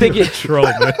it? Troll,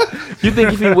 man. You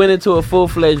think if he went into a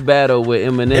full-fledged battle with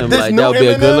Eminem, If this like new that would be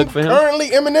a good Eminem, look for him? currently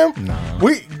Eminem,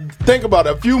 we think about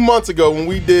it. A few months ago when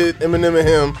we did Eminem and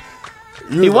him,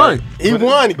 He won. He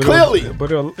won clearly.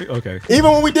 Okay.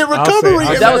 Even when we did I'll say- Recovery,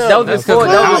 I'll say- That was before.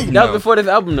 Clearly. That was before this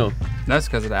album, though. That's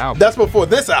because of the album. That's before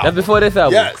this album. That's before this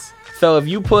album. Yes. So if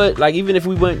you put even if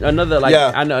we went another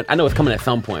Yeah. I know it's coming at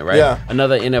some point, right? Yeah.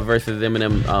 Another NF versus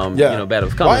Eminem Yeah.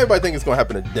 battle's Why coming. everybody think it's gonna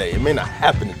happen today? It may not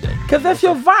happen today. Because that's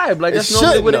your vibe. Like It that's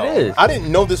normally should what know. it is. I didn't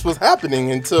know this was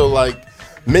happening until like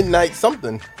midnight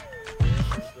something.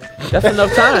 That's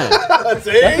enough time.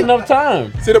 See? That's enough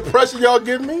time. See the pressure y'all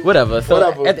give me? Whatever. So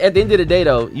Whatever. At the end of the day,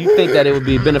 though, you think that it would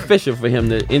be beneficial for him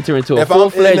to enter into a If I'm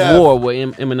full-fledged NF war with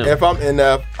Eminem? If I'm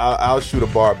NF, I'll shoot a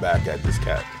bar back at this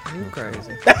cat. You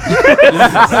crazy.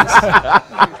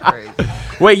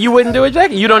 Wait, you wouldn't do it,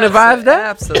 Jackie? You don't advise that?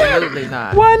 Absolutely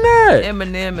not. Why not?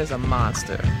 Eminem is a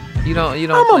monster. You don't. I'm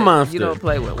play, a monster. You don't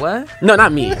play with what? No,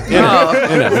 not me.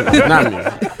 Not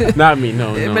me. Not me.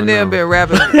 No. Eminem been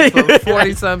rapping for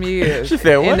 40 some years. She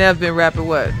said what? NF been rapping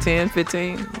what? 10,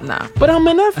 15? Nah. But I'm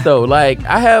NF though. Like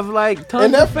I have like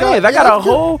tons NF of fans. got-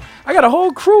 I got a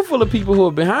whole crew full of people who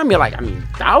are behind me. Like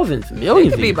thousands, They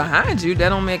millions. could be even. behind you. That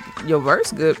don't make your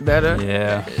verse good better.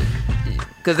 Yeah.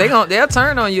 Cause they'll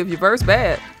turn on you if your verse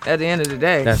bad. At the end of the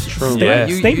day. That's true. Yeah.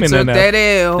 You Statement took in that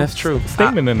L. That's true.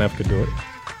 Statement NF could do it.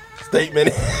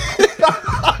 Statement. Did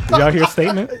y'all hear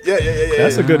Statement? Yeah.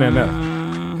 That's a good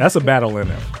NF. That's a battle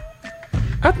NF.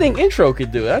 I think intro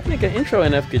could do it. I think an intro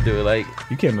NF could do it. Like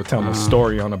You can't tell a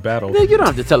story on a battle. you don't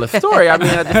have to tell a story. I mean,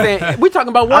 at the same, we're talking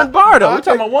about one bar though. We're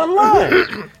talking about one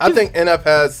line. I think NF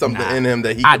has something in him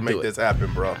that he I'd can do make it. this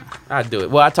happen, bro. I'd do it.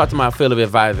 Well, I talked to my field of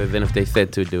advisors, and if they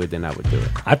said to do it, then I would do it.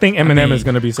 I think Eminem is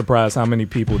going to be surprised how many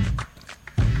people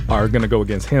are going to go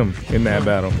against him in that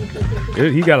battle.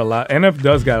 He got a lot. NF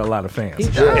does got a lot of fans.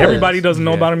 does. Everybody doesn't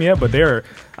know about him yet, but they're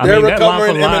They're that line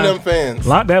recovering for line, Eminem fans.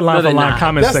 That line No, for they're line not.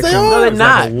 comment Yes, they section are. No, they're is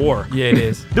not. like a war. Yeah, it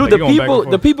is. Dude, They going back and forth.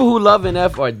 the people who love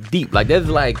NF are deep. Like there's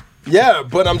like Yeah,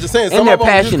 but I'm just saying, And some they're of them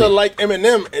used to passionate. like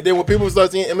Eminem, and then when people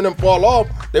start seeing Eminem fall off,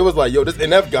 they was like, yo, this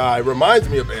NF guy reminds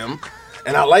me of him,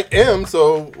 and I like him,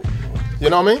 so, you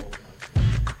know what I mean?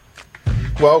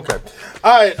 Well, okay.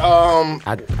 All right,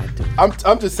 I do.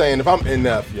 I'm just saying, if I'm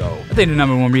NF, yo, I think the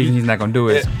number one reason he's not gonna do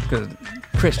it is because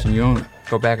Christian, you don't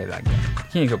go back at like that.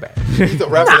 You can't go back. he's a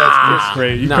rapper that's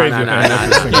Crazy. You No, crazy no, with no, that.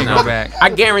 no, You can't go back. I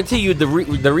guarantee you the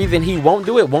reason he won't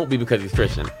do it won't be because he's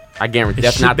Christian. I guarantee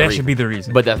that's not the That reason. should be the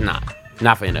reason. But that's not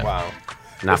for NF. wow.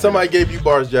 Not If somebody gave you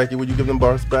bars, Jackie, would you give them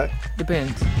bars back?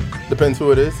 Depends. Depends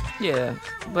who it is. Yeah,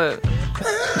 but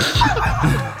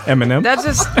Eminem. that's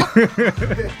just.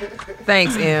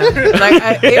 Thanks, Em.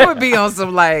 Like it would be on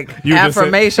some like You just said-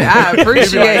 affirmation. I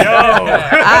appreciate it.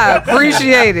 I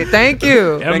appreciate it. Thank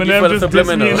you. Eminem for the just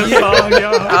dissed me in the subliminal. song,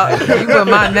 y'all. You put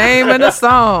my name in the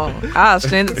song. I'll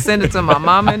send it to my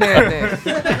mom and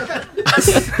everything.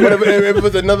 What if it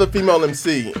was another female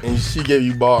MC and she gave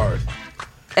you bars?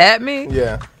 At me?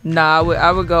 Yeah. Nah, I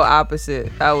would go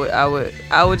opposite. I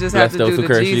would just have Bless to those do who the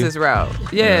curse you. Jesus route.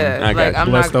 Yeah, I got like you. I'm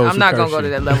Bless not those I'm who not gonna curse go to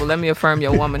you. that level. Let me affirm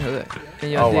your womanhood and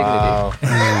your Oh dignity,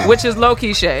 wow. which is low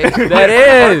key shade. That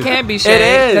Or is. it can be It shade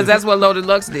is. because that's what Loaded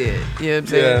Lux did. You know what I'm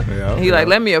saying? Yeah. He like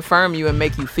let me affirm you and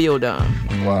make you feel dumb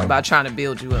Wow. by trying to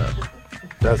build you up.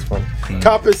 That's funny.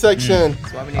 Copper section.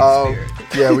 why we need a spirit.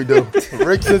 Yeah, we do.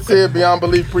 Rick Sincere, Beyond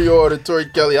Belief pre-order. Tori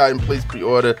Kelly, Hiding Place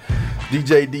pre-order.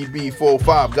 DJ DB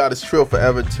 405, God is Trill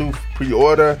Forever 2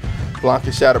 pre-order.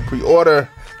 Blanca Shadow pre-order.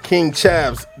 King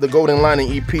Chavs, The Golden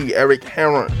Lining EP. Eric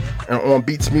Heron and On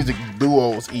Beats Music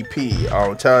Duos EP.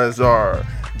 Charizard,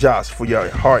 Josh for Your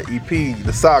Heart EP.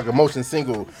 The Saga Motion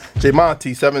single. J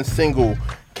Monty 7 single.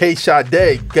 K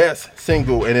Sade guest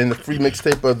single. And then the free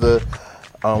mixtape of the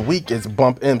week is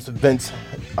Bump M's Vince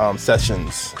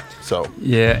Sessions. So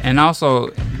yeah, and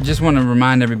also just want to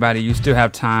remind everybody, you still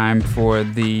have time for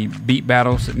the beat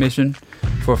battle submission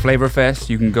for Flavor Fest.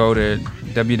 You can go to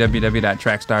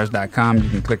www.trackstars.com. You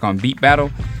can click on beat battle.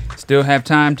 Still have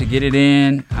time to get it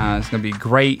in. It's gonna be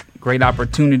great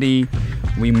opportunity.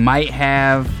 We might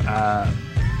have. I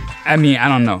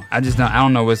don't know. I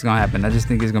don't know what's gonna happen. I just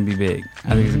think it's gonna be big.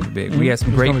 We got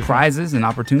some great prizes and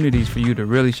opportunities for you to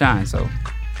really shine. So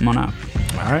come on out.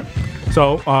 All right.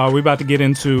 So we're about to get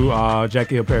into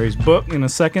Jackie Hill Perry's book in a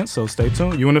second. So stay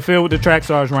tuned. You in the field with the track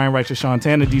stars: Ryan Righteous, Sean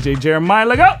Tanner, DJ Jeremiah.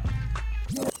 Let go.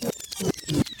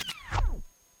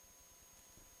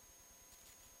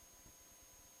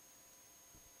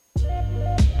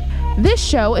 This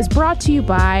show is brought to you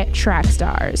by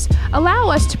Trackstars. Allow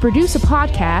us to produce a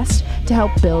podcast to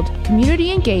help build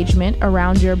community engagement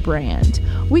around your brand.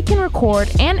 We can record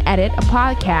and edit a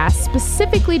podcast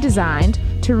specifically designed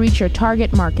to reach your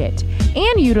target market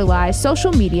and utilize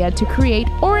social media to create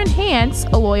or enhance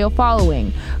a loyal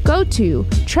following. Go to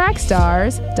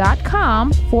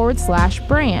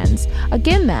trackstars.com/brands.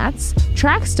 Again, that's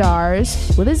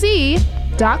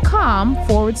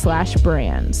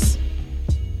trackstars.com/brands.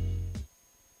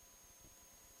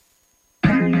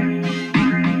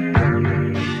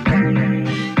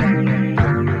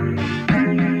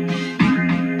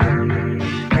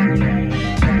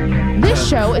 This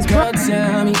show is Girl,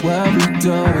 tell me what we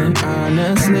doing,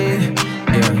 honestly.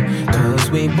 Yeah, cause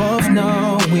we both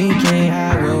know we can't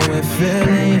hide what we're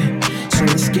feeling. So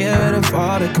we're scared of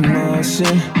all the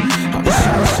commotion.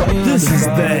 This is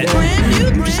that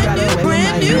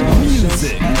brand new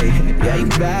music. Hey, yeah, you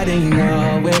bad and you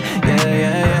know it.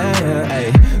 Yeah.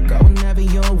 Hey, go whenever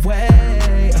your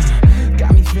way.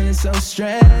 Got me feeling so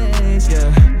strange.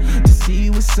 Yeah, to see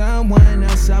you with someone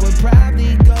else, I would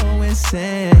probably go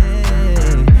insane.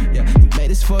 Yeah, we made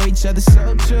this for each other,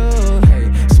 so true. Hey,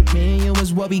 so me and you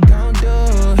is what we gon' do.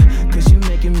 Cause you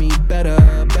making me better.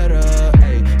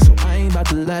 Hey, so I ain't about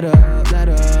to let up.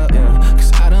 Yeah,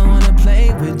 cause I don't wanna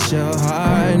play with your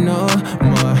heart no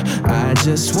more. I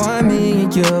just want me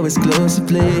and you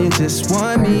exclusively. Just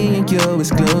want me and you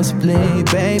exclusively,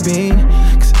 baby.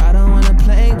 Cause I don't wanna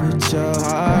play with your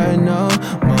heart no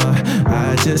more.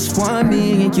 I just want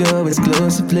me and you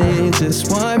exclusively.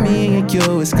 Just want me and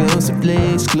you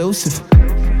exclusively. Exclusive.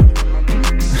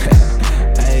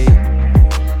 Hey,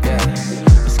 yeah,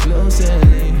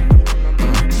 exclusively.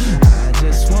 I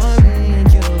just want me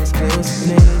and you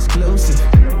exclusively. Exclusive.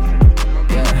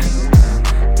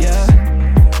 Yeah.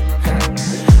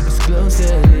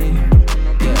 Exclusively.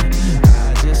 Yeah,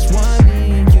 I just want me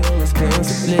and you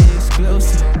exclusively.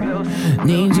 Exclusive.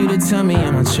 Need you to tell me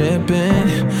I'm not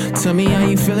tripping. Tell me how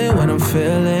you feeling, what I'm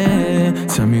feeling.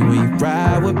 Tell me will you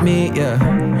ride with me, yeah.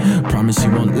 Promise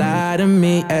you won't lie to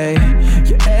me, ayy.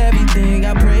 You're everything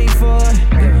I pray for,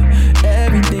 yeah.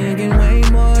 Everything and way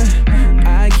more.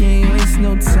 I can't waste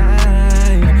no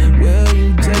time. Will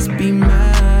you just be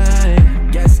mine?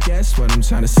 Guess what I'm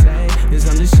trying to say is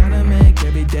I'm just trying to make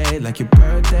every day like your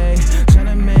birthday. Trying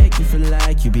to make you feel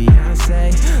like you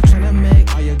Beyonce. Trying to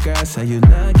make all your girls say you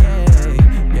look hey.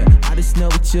 Yeah, I just know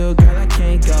with you, girl, I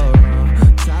can't go wrong.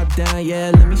 Top down,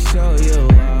 yeah, let me show you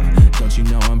off. Don't you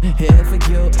know I'm here for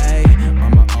you, ayy.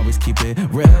 I'ma always keep it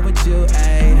real with you,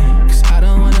 ayy. Cause I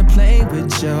don't wanna play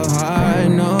with your heart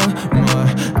no more.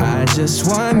 I just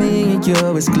want me and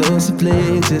you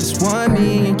exclusively. Just want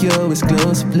me and you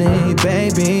exclusively,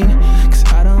 baby. Cause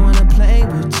I don't wanna play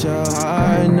with your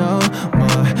heart no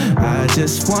more. I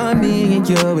just want me and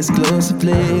you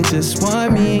exclusively. Just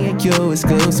want me and you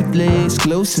exclusively.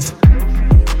 Exclusive.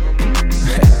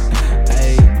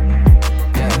 Hey,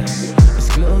 yeah,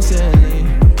 exclusively.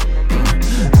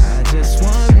 I just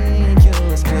want me and you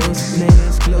exclusively.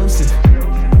 Exclusive.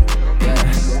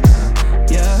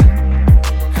 Yeah.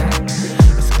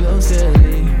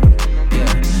 Exclusively.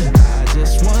 Yeah, I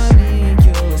just want me and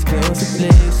you exclusively.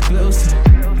 Exclusive.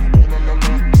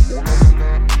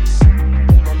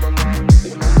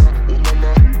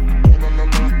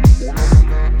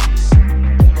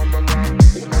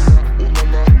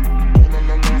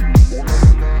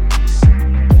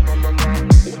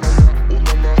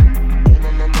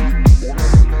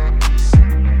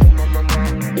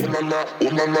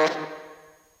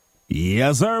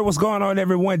 Yes, sir. What's going on,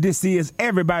 everyone? This is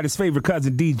everybody's favorite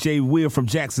cousin, DJ Will from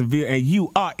Jacksonville, and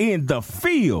you are in the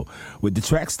field with the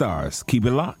Track Stars. Keep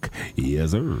it locked.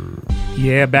 Yes, sir.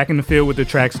 Yeah, back in the field with the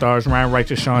Track Stars. Ryan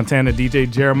Righteous, Sean Tanner, DJ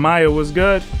Jeremiah. Was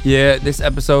good. Yeah, this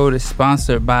episode is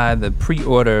sponsored by the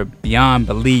pre-order Beyond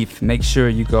Belief. Make sure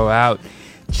you go out,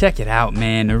 check it out,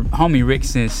 man. The homie Rick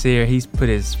Sincere, he's put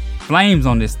his flames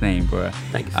on this thing, bro.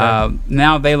 Thank you, sir.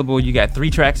 Now available, you got 3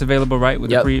 tracks available, right, with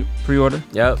the pre-order?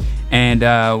 Yep.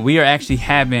 And we are actually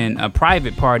having a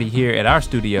private party here at our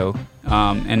studio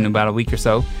in about a week or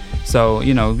so. So,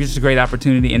 you know, it's just a great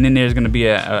opportunity. And then there's going to be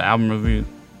a album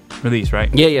release, right?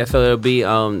 Yeah. So it'll be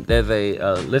there's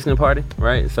a listening party,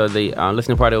 right? So the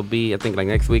listening party will be, I think, like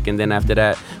next week, and then after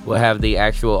that we'll have the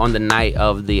actual, on the night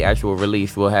of the actual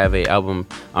release, we'll have a album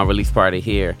release party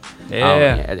here.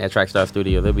 At Trackstar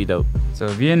Studio. That'll be dope. So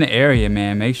if you're in the area,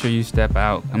 man, make sure you step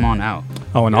out. Come on out.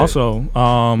 Oh, and also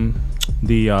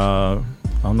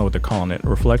I don't know what they're calling it.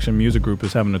 Reflection Music Group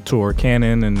is having a tour.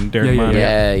 Cannon and Derek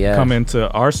Minor come into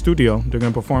our studio. They're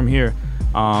going to perform here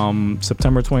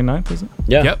September 29th, is it?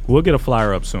 Yeah. Yep. We'll get a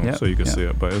flyer up soon so you can see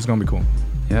it, but it's going to be cool.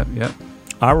 Yep.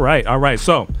 All right.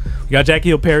 So we got Jackie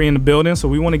Hill Perry in the building, so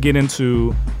we want to get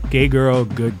into Gay Girl,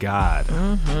 Good God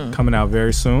coming out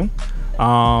very soon.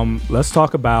 Let's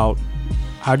talk about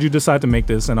how'd you decide to make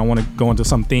this, and I want to go into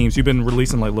some themes. You've been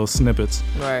releasing like little snippets.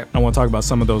 Right. I want to talk about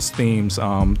some of those themes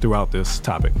throughout this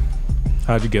topic.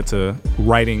 How'd you get to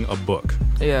writing a book?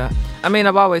 Yeah. I mean,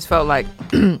 I've always felt like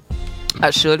I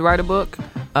should write a book.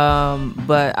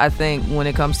 But I think when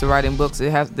it comes to writing books,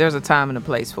 there's a time and a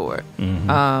place for it.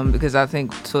 Because I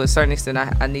think to a certain extent,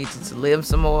 I needed to live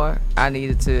some more. I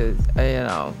needed to,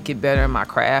 get better in my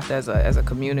craft as a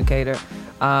communicator.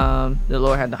 The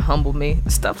Lord had to humble me,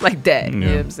 stuff like that. You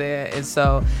know what I'm saying? And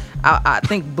so I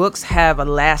think books have a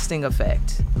lasting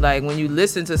effect. Like when you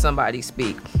listen to somebody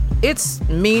speak, it's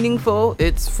meaningful,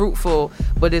 it's fruitful,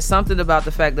 but it's something about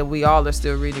the fact that we all are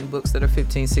still reading books that are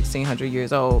 1600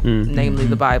 years old, namely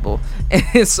the Bible.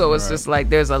 And so it's just like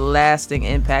there's a lasting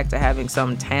impact to having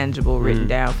something tangible written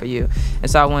down for you. And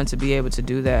so I wanted to be able to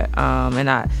do that. And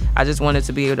I just wanted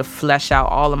to be able to flesh out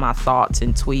all of my thoughts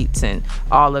and tweets and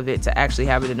all of it to actually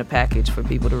have it in a package for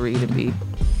people to read and be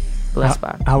blessed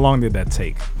by. How long did that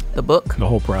take? The book? The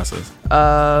whole process?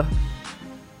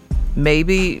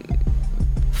 Maybe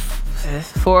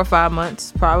 4 or 5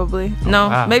 months, probably.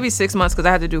 Maybe 6 months, because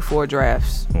I had to do 4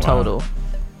 drafts total.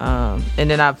 And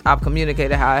then I've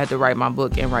communicated how I had to write my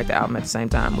book and write the album at the same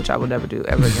time, which I would never do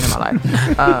ever again in my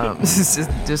life. It's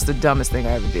just the dumbest thing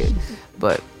I ever did.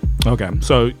 But okay,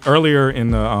 so earlier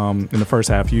in the first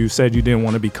half, you said you didn't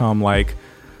want to become like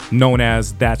known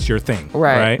as that's your thing,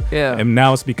 right? Yeah. And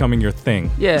now it's becoming your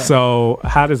thing. Yeah. So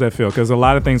how does that feel? Because a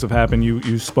lot of things have happened.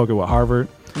 You spoke at Harvard.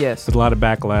 Yes. There's a lot of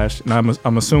backlash, and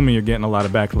I'm assuming you're getting a lot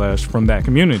of backlash from that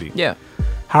community. Yeah.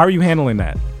 How are you handling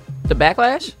that? The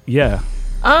backlash? Yeah.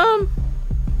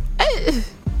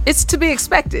 It's to be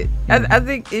expected. I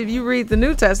think if you read the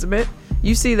New Testament,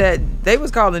 you see that they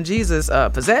was calling Jesus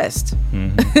possessed.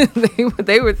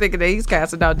 They were thinking that he's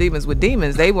casting out demons with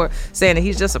demons. They were saying that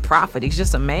he's just a prophet. He's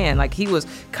just a man. Like he was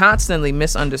constantly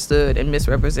misunderstood and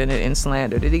misrepresented and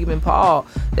slandered. And even Paul,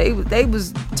 they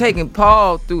was taking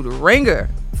Paul through the ringer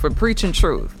for preaching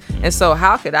truth. And so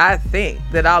how could I think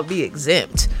that I'll be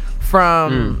exempt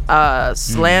from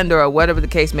slander or whatever the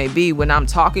case may be when I'm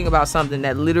talking about something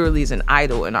that literally is an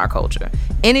idol in our culture?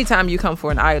 Anytime you come for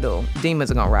an idol,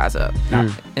 demons are gonna rise up.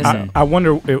 I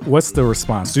wonder what's the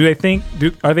response.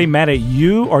 Are they mad at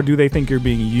you, or do they think you're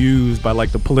being used by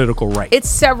like the political right? It's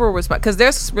several responses,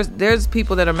 because there's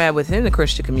people that are mad within the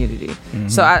Christian community.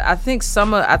 So I think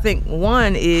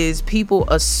one is people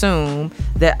assume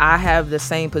that I have the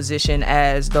same position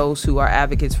as those who are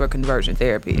advocates for conversion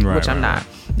therapy, which I'm not.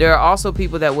 There are also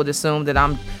people that would assume that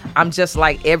I'm just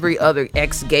like every other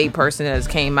ex-gay person that has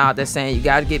came out that's saying you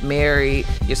got to get married,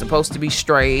 you're supposed to be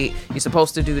straight, you're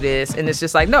supposed to do this. And it's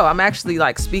just like, no, I'm actually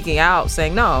like speaking out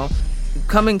saying, no,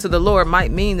 coming to the Lord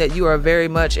might mean that you are very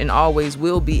much and always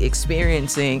will be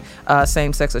experiencing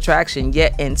same-sex attraction,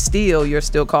 yet and still you're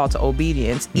still called to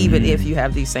obedience, even if you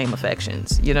have these same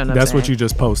affections. You know what I'm saying? That's what you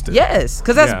just posted. Yes,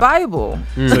 because that's Bible.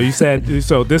 So you said,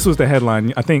 so this was the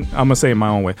headline. I think I'm going to say it my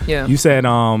own way. Yeah. You said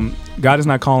God is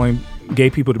not calling gay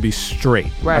people to be straight.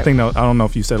 Right. I don't know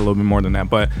if you said a little bit more than that,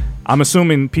 but I'm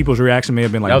assuming people's reaction may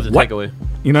have been like, that was the what? takeaway.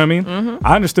 You know what I mean?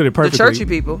 I understood it perfectly. The churchy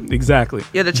people. Exactly.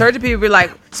 Yeah, the churchy people be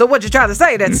like, so what you trying to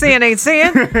say? That sin ain't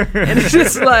sin? And it's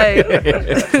just like,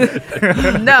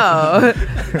 no.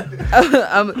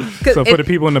 So for the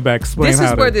people in the back, explain this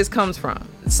how is where this comes from.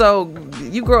 So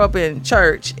you grow up in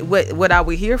church. What I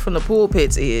would hear from the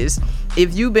pulpits is,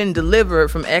 if you've been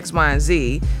delivered from X, Y, and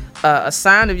Z, a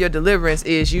sign of your deliverance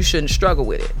is you shouldn't struggle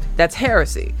with it. That's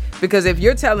heresy. Because if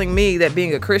you're telling me that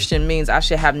being a Christian means I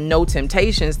should have no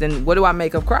temptations, then what do I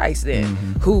make of Christ then,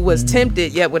 who was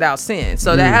tempted yet without sin?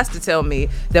 So that has to tell me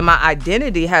that my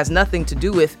identity has nothing to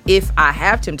do with if I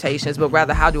have temptations, but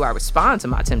rather how do I respond to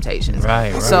my temptations.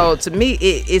 Right. So to me,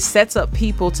 it sets up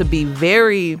people to be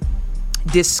very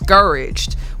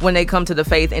discouraged when they come to the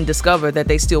faith and discover that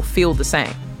they still feel the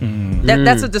same.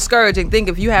 That's a discouraging thing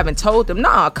if you haven't told them,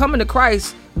 nah, coming to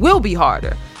Christ will be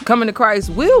harder. Coming to Christ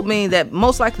will mean that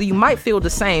most likely you might feel the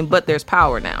same, but there's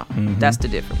power now. That's the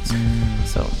difference.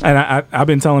 So, and I've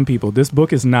been telling people, this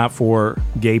book is not for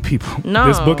gay people. No.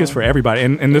 This book is for everybody.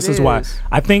 And this is why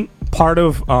I think part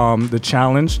of the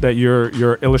challenge that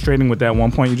you're illustrating with that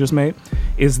one point you just made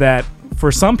is that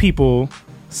for some people,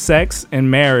 sex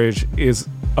and marriage is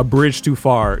a bridge too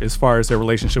far as their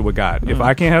relationship with God. If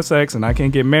I can't have sex and I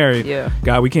can't get married,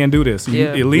 God, we can't do this. You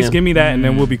at least give me that and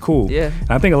then we'll be cool. And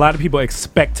I think a lot of people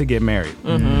expect to get married.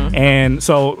 And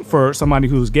so for somebody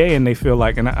who's gay and they feel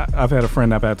like, and I've had a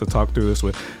friend I've had to talk through this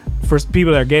with, for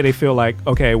people that are gay, they feel like,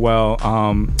 okay, well,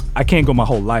 I can't go my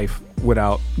whole life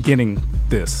without getting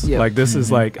this. Like this is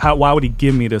like, why would he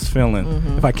give me this feeling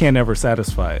if I can't ever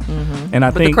satisfy it? And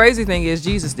I think the crazy thing is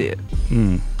Jesus did.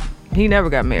 He never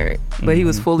got married, but he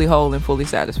was fully whole and fully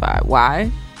satisfied. Why?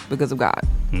 Because of God.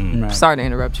 Sorry to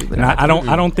interrupt you, but I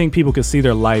don't think people could see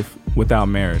their life without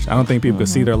marriage. I don't think people could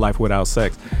see their life without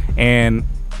sex, and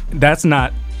that's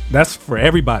for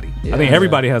everybody. I think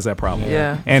everybody has that problem.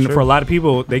 And for a lot of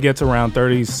people, they get to around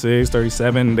 36,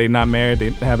 37, they're not married,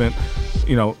 they haven't,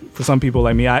 for some people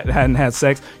like me, I hadn't had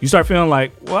sex. You start feeling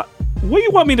like, what do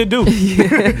you want me to do?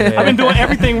 I've been doing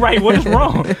everything right. What is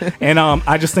wrong? And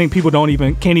I just think people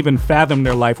can't even fathom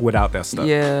their life without that stuff.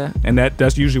 And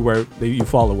that's usually where you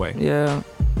fall away.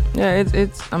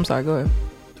 It's I'm sorry, go ahead.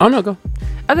 Oh no, go.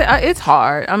 It's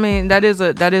hard. I mean, that is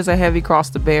a heavy cross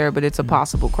to bear, but it's a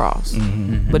possible cross.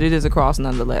 But it is a cross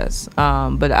nonetheless.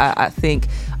 But I think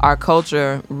our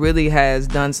culture really has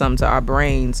done something to our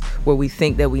brains where we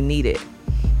think that we need it.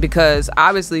 Because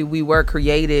obviously we were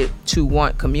created to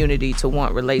want community, to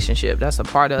want relationship. That's a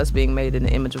part of us being made in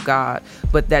the image of God.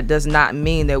 But that does not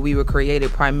mean that we were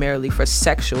created primarily for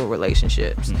sexual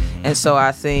relationships. And so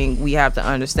I think we have to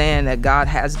understand that God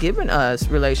has given us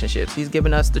relationships. He's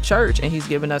given us the church and he's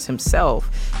given us himself.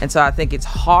 And so I think it's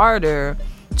harder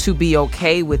to be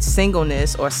okay with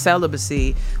singleness or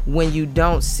celibacy when you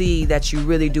don't see that you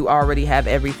really do already have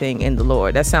everything in the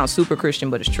Lord. That sounds super Christian,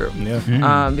 but it's true.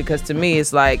 Because to me,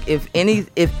 it's like if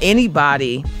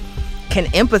anybody can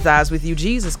empathize with you,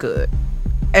 Jesus could.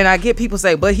 And I get people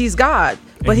say, but he's God.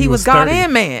 But he was God 30.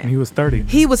 and man. He was 30.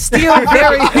 He was still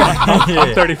very...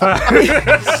 I'm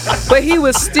 35. But he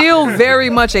was still very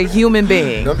much a human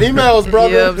being. Them emails, brother.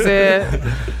 You know what I'm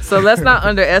saying? So let's not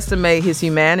underestimate his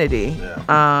humanity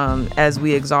as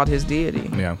we exalt his deity.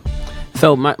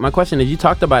 So my question is, you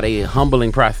talked about a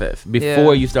humbling process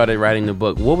before you started writing the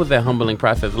book. What was that humbling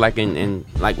process like, and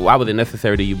like why was it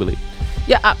necessary, do you believe?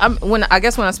 Yeah, when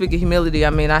I speak of humility,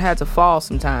 I mean I had to fall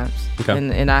sometimes,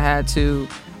 and I had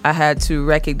to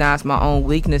recognize my own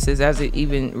weaknesses as it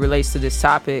even relates to this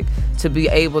topic to be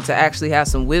able to actually have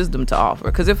some wisdom to offer.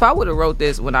 Because if I would have wrote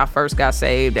this when I first got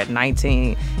saved at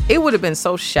 19, it would have been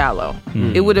so shallow.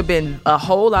 It would have been a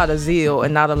whole lot of zeal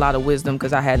and not a lot of wisdom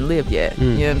because I hadn't lived yet. You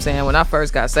know what I'm saying? When I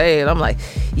first got saved, I'm like,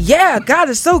 yeah, God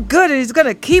is so good and he's going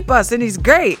to keep us and he's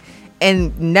great.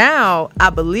 And now I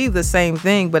believe the same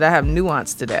thing, but I have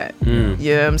nuance to that. You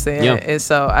know what I'm saying? And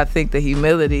so I think the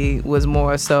humility was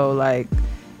more so like,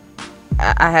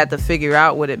 I had to figure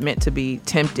out what it meant to be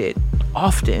tempted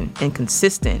often and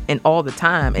consistent and all the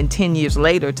time, and 10 years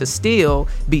later to still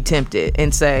be tempted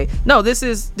and say, no, this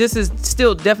is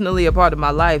still definitely a part of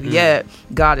my life, yet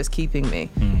God is keeping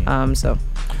me.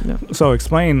 So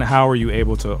explain, how are you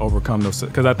able to overcome those?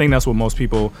 Because I think that's what most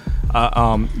people,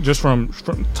 just from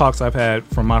talks I've had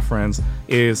from my friends,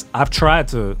 is I've tried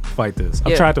to fight this.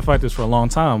 I've tried to fight this for a long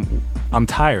time. I'm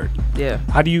tired.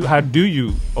 How do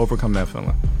you overcome that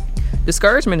feeling?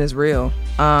 Discouragement is real.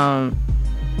 I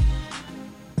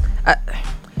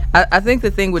think the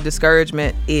thing with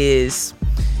discouragement is,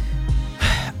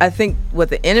 I think what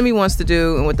the enemy wants to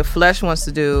do and what the flesh wants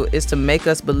to do is to make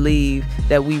us believe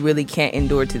that we really can't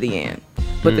endure to the end.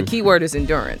 But the key word is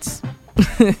endurance.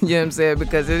 You know what I'm saying?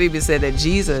 Because it even said that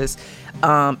Jesus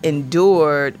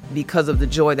endured because of the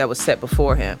joy that was set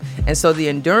before him. And so the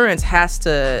endurance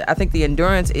I think the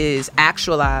endurance is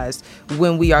actualized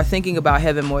when we are thinking about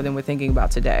heaven more than we're thinking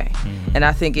about today. And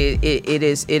I think it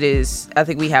is, I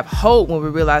think we have hope when we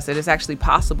realize that it's actually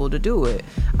possible to do it.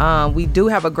 We do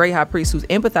have a great high priest who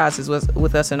empathizes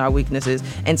with us in our weaknesses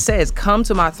and says, come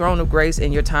to my throne of grace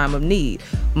in your time of need.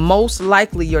 Most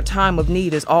likely your time of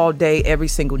need is all day, every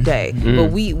single day.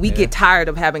 But we get tired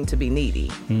of having to be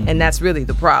needy. And that's really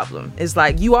the problem. It's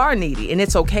like, you are needy and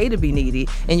it's okay to be needy.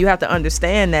 And you have to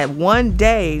understand that one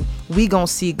day we gonna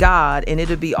see God and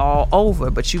it'll be all over.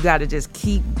 But you gotta just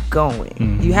keep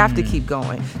going. You have to keep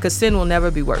going, because sin will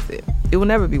never be worth it. It will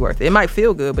never be worth it. It might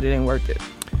feel good, but it ain't worth it.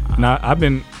 Now,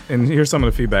 and here's some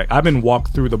of the feedback. I've been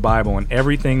walked through the Bible, and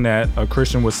everything that a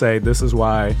Christian would say, this is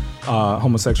why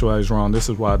homosexuality is wrong, this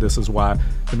is why.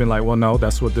 They've been like, well, no,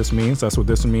 that's what this means, that's what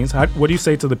this means. What do you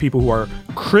say to the people who are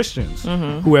Christians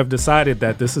who have decided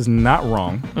that this is not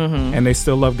wrong, and they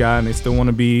still love God, and they still want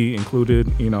to be included,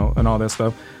 and all that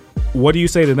stuff? What do you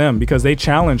say to them? Because they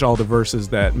challenge all the verses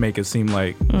that make it seem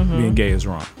like being gay is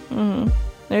wrong.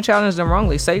 They challenged them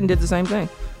wrongly. Satan did the same thing.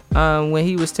 When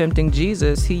he was tempting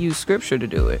Jesus, he used scripture to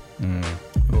do it.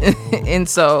 And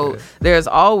so there's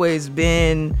always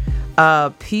been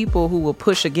people who will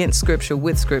push against scripture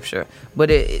with scripture. But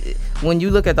when you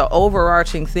look at the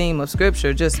overarching theme of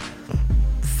scripture, just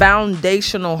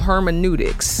foundational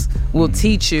hermeneutics will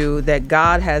teach you that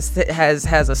God has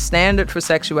a standard for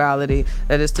sexuality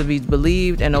that is to be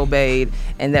believed and obeyed,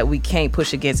 and that we can't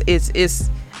push against. It's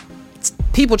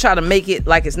people try to make it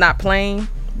like it's not plain,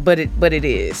 but it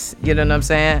is. You know what I'm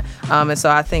saying? And so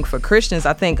I think for Christians,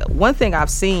 I think one thing I've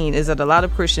seen is that a lot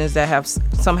of Christians that have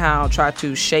somehow tried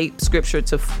to shape scripture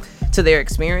to their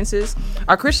experiences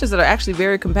are Christians that are actually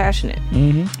very compassionate.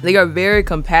 They are very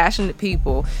compassionate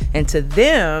people, and to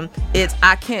them, it's,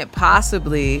 I can't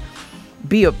possibly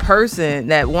be a person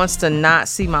that wants to not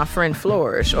see my friend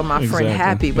flourish or my friend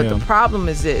happy. But the problem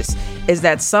is is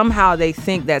that somehow they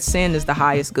think that sin is the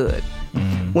highest good.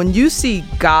 When you see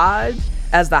God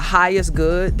as the highest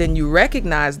good, then you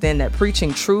recognize then that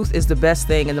preaching truth is the best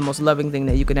thing and the most loving thing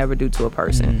that you can ever do to a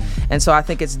person. And so I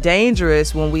think it's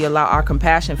dangerous when we allow our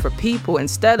compassion for people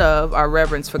instead of our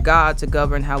reverence for God to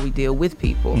govern how we deal with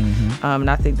people. And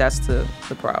I think that's the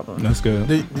problem. That's good.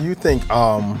 Do you think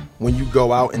when you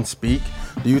go out and speak,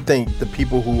 do you think the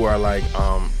people who are like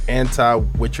anti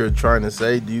what you're trying to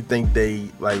say, do you think they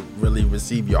like really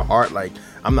receive your heart? Like,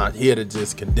 I'm not here to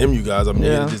just condemn you guys, I'm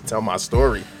here to just tell my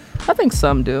story. I think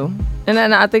some do. And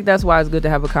then I think that's why it's good to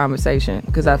have a conversation,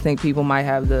 because I think people might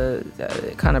have the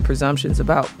kind of presumptions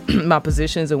about my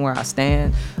positions and where I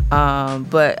stand.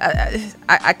 But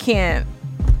I can't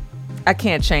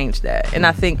change that. And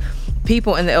I think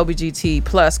people in the LGBT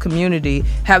plus community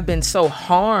have been so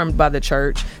harmed by the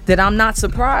church that I'm not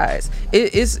surprised.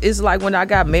 It's like when I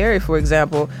got married, for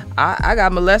example, I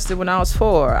got molested when I was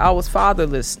 4. I was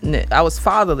fatherless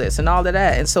and all of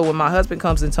that. And so when my husband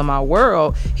comes into my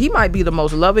world, he might be the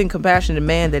most loving, compassionate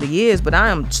man that he is, but I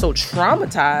am so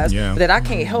traumatized that I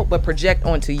can't help but project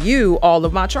onto you all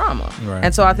of my trauma. Right.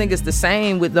 And so I think it's the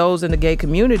same with those in the gay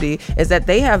community, is that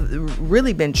they have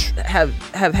really been have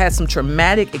had some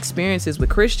traumatic experiences with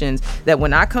Christians, that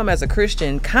when I come as a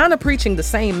Christian kind of preaching the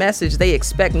same message, they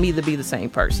expect me to be the same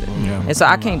person. And so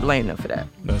I can't blame them for that.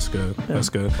 That's good. That's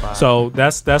good. Wow. So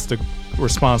that's the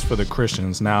response for the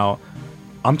Christians. Now,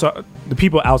 I'm talking the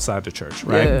people outside the church,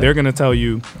 right? They're going to tell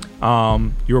you,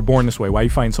 you were born this way. Why are you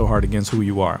fighting so hard against who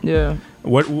you are?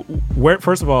 Where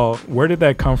first of all, where did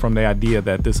that come from? The idea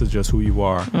that this is just who you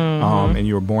are, and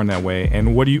you were born that way.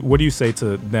 And what do you say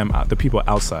to them, the people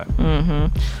outside?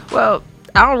 Well,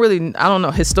 I don't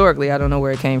know. Historically, I don't know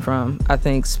where it came from. I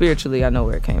think spiritually, I know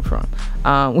where it came from,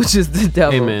 which is the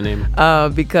devil.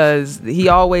 Amen. Because he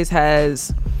always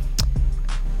has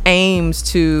aims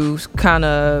to kind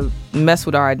of mess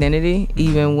with our identity.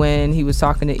 Even when he was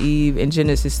talking to Eve in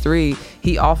Genesis 3,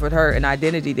 he offered her an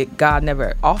identity that God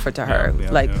never offered to her.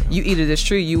 You eat of this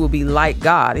tree, you will be like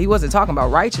God. He wasn't talking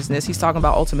about righteousness. He's talking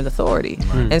about ultimate authority.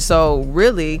 And so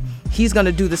really, he's going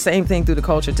to do the same thing through the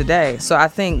culture today. So I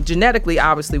think genetically,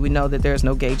 obviously, we know that there's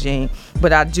no gay gene,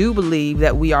 but I do believe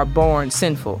that we are born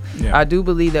sinful. I do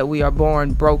believe that we are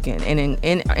born broken, and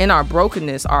in our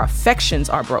brokenness, our affections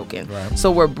are broken. So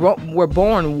we're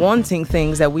born wanting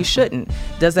things that we shouldn't.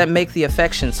 Does that make the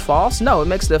affections false? No, it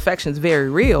makes the affections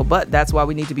very real, but that's why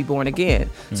we need to be born again,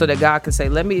 so that God can say,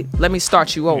 let me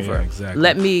start you over.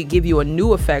 Let me give you a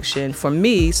new affection for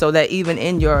me, so that even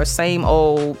in your same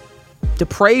old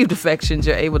depraved affections,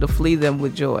 you're able to flee them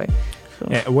with joy.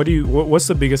 What's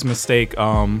the biggest mistake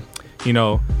you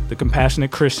know, the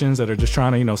compassionate Christians that are just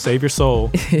trying to, you know, save your soul.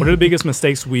 What are the biggest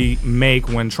mistakes we make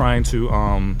when trying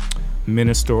to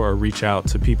minister or reach out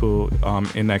to people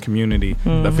in that community?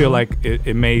 I feel like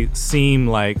it may seem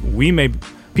like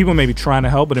people may be trying to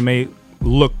help, but it may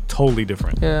look totally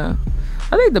different. Yeah.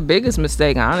 I think the biggest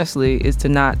mistake, honestly, is to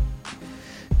not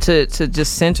to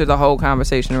just center the whole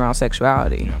conversation around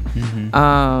sexuality,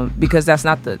 because that's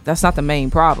not the main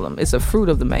problem. It's a fruit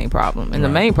of the main problem, and the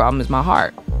main problem is my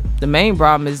heart. The main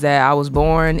problem is that I was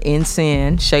born in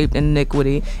sin, shaped in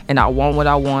iniquity, and I want what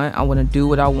I want. I want to do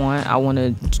what I want. I want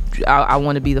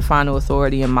to be the final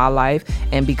authority in my life,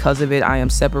 and because of it, I am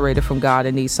separated from God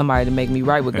and need somebody to make me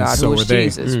right with God, who is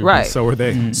Jesus. Right. So are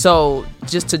they. So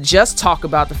just talk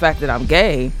about the fact that I'm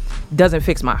gay doesn't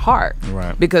fix my heart,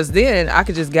 right? Because then I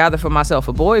could just gather for myself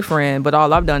a boyfriend, but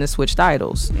all I've done is switch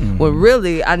titles. When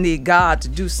really I need God to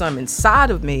do something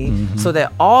inside of me, so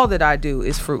that all that I do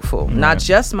is fruitful, not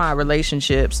just my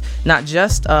relationships, not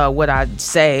just what I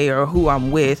say or who I'm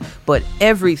with, but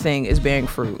everything is bearing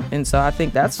fruit. And so I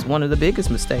think that's one of the biggest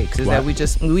mistakes, is that we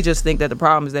just think that the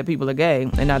problem is that people are gay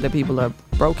and not that people are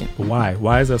broken.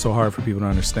 Why is that so hard for people to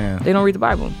understand? They don't read the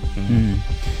Bible.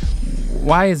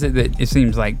 Why is it that it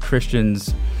seems like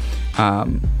Christians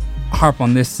harp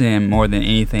on this sin more than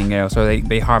anything else, or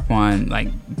they harp on like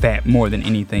that more than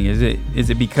anything? Is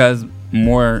it because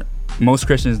most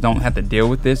Christians don't have to deal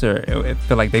with this, or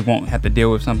feel like they won't have to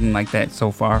deal with something like that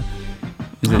so far?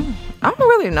 Is it? I don't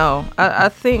really know. I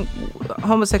think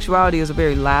homosexuality is a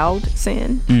very loud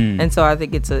sin, and so I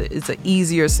think it's an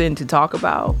easier sin to talk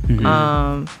about,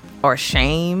 or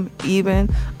shame even.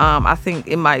 I think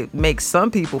it might make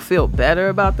some people feel better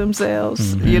about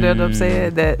themselves. You know what I'm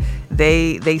saying? That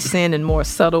they sin in more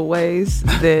subtle ways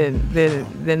than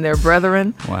their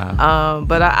brethren. Wow.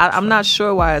 But I'm not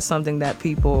sure why it's something that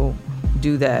people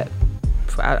do that.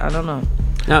 I don't know.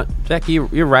 Now, Jackie,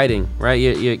 you're writing, right?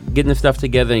 You're getting the stuff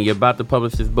together, and you're about to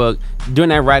publish this book. During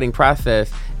that writing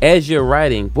process, as you're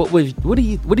writing, what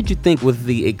did you think was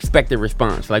the expected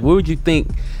response? Like, what would you think?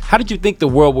 How did you think the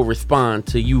world will respond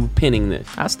to you penning this?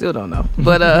 I still don't know,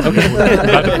 but okay.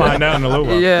 About to find out in a little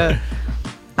while. Yeah,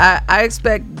 I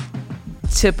expect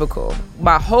typical.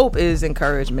 My hope is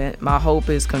encouragement. My hope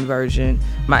is conversion.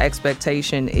 My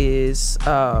expectation is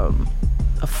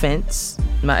offense.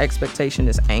 My expectation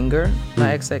is anger.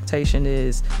 My expectation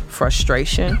is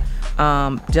frustration,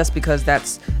 just because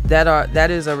that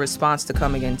is a response to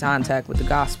coming in contact with the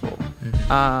gospel.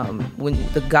 When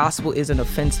the gospel is an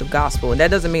offensive gospel, and that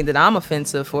doesn't mean that I'm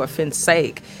offensive for offense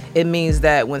sake. It means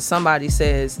that when somebody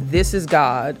says, "This is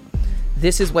God,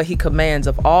 this is what He commands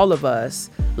of all of us.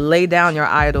 Lay down your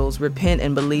idols, repent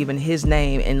and believe in His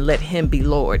name, and let Him be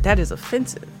Lord," that is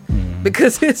offensive,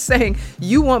 because it's saying,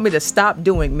 "You want me to stop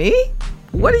doing me?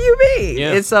 What do you mean?"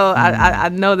 Yeah. And so I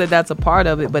know that that's a part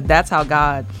of it, but that's how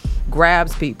God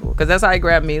grabs people, because that's how He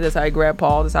grabbed me, that's how He grabbed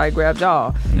Paul, that's how He grabbed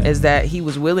y'all, is that He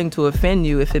was willing to offend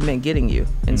you if it meant getting you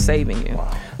and saving you.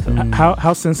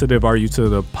 How sensitive are you to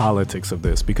the politics of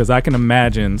this? Because I can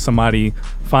imagine somebody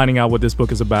finding out what this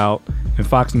book is about and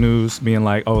Fox News being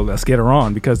like, "Oh, let's get her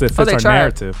on," because it fits our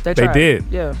narrative. They did.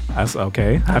 Yeah. That's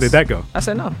okay. How did that go? I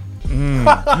said no.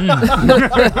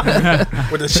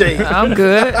 With a shade. I'm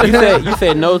good. You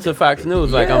said no to Fox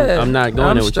News. Like, I'm not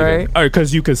going there with straight. you. All right,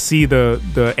 because you could see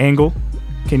the angle.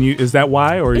 Is that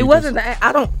why, or it wasn't?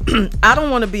 I don't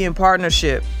want to be in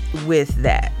partnership with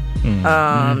that.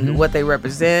 What they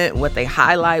represent, what they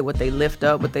highlight, what they lift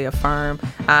up, what they affirm.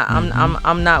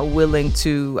 I'm not willing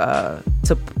to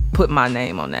put my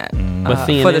name on that. But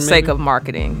CNN, for the sake maybe? of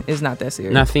marketing, it's not that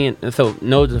serious. Not seeing. So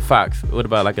no to Fox. What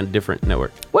about like a different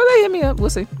network? Well, they hit me up. We'll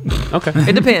see. Okay.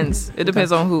 It depends. It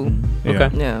depends on who. Yeah.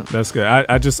 Okay. Yeah. That's good.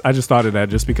 I just thought of that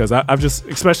just because I've just,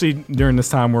 especially during this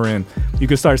time we're in, you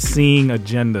can start seeing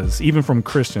agendas, even from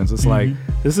Christians. It's like,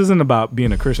 this isn't about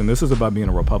being a Christian. This is about being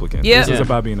a Republican. Yeah. This is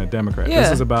about being a Democrat. Yeah.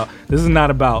 This is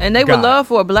not about And they God. would love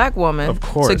for a black woman Of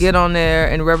course. to get on there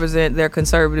and represent their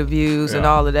conservative views and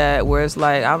Yeah. all of that, where it's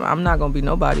like, I'm not going to be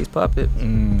nobody's puppet.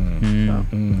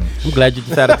 I'm glad you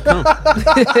decided to come.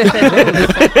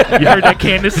 You heard that,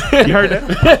 Candace? You heard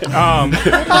that?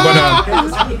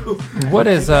 What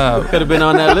is Could have been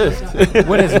on that list.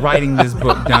 what has writing this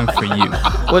book done for you?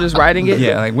 What is writing it?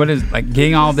 Yeah, like what is like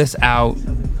getting all this out,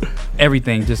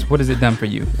 everything. Just what has it done for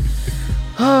you?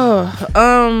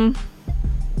 I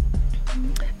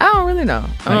don't really know.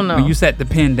 I don't know. When you set the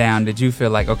pen down, did you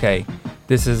feel like, okay,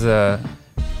 this is a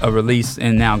release,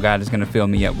 and now God is going to fill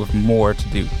me up with more to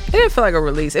do? It didn't feel like a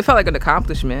release. It felt like an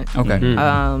accomplishment. Okay.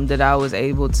 That I was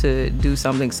able to do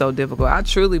something so difficult. I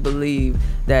truly believe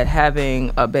that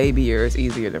having a baby year is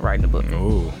easier than writing a book.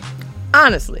 Ooh.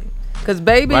 Honestly. Because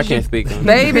babies, Well, I can't speak.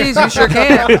 Babies, you sure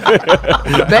can.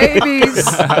 Babies,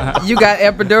 you got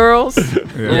epidurals.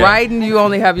 Yeah. Writing, you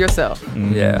only have yourself.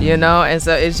 Yeah. You know, and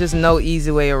so it's just no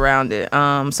easy way around it.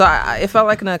 So it felt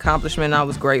like an accomplishment. I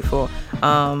was grateful.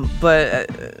 But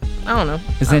I don't know.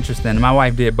 It's interesting. My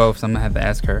wife did both, so I'm gonna have to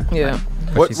ask her. Yeah.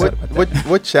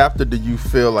 What chapter do you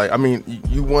feel like? I mean,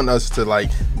 you want us to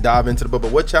like dive into the book,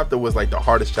 but what chapter was like the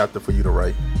hardest chapter for you to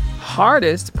write?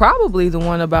 Hardest, probably the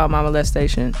one about my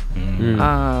molestation,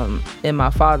 and my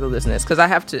fatherlessness, because I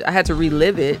had to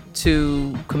relive it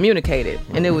to communicate it,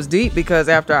 and it was deep because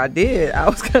after I did, I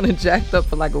was kind of jacked up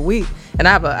for like a week, and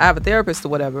I have a therapist or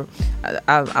whatever.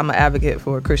 I'm an advocate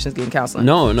for Christians getting counseling.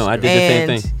 No, I did the same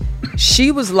thing.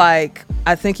 She was like,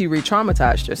 I think you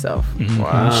re-traumatized yourself.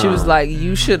 Wow. She was like,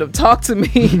 you should have talked to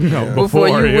me before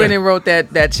you went and wrote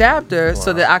that chapter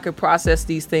so that I could process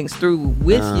these things through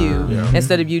with you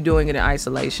instead of you doing it in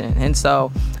isolation. And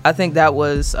so I think that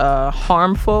was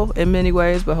harmful in many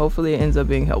ways, but hopefully it ends up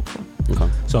being helpful. Okay.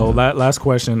 So last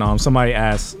question. Somebody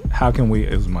asked, how can we,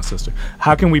 it was my sister,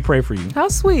 how can we pray for you? How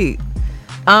sweet.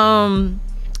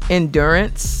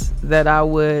 Endurance, that I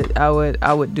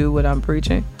would do what I'm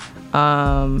preaching.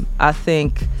 I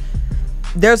think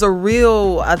there's a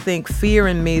real, fear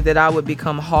in me that I would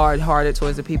become hard-hearted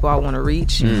towards the people I want to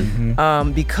reach,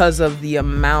 because of the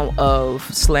amount of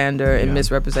slander and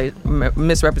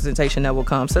misrepresentation that will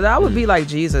come. So that I would be like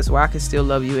Jesus, where I can still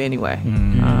love you anyway,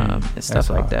 and stuff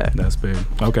like that. That's big.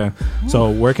 Okay. So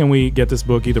where can we get this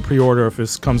book? Either pre-order, or if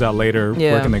it comes out later,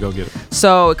 where can they go get it?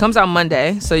 So it comes out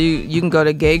Monday. So you can go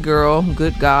to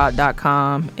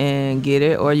gaygirlgoodgod.com and get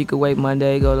it, or you could wait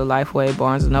Monday, go to Lifeway,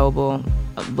 Barnes & Noble,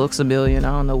 Books A Million. I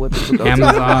don't know what people go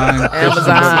Amazon, to.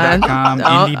 Amazon,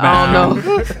 I don't know.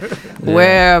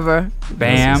 Wherever.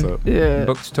 Bam. Yeah.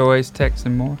 Books, toys, texts,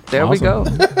 and more. There we go.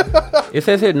 It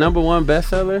says here #1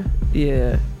 bestseller.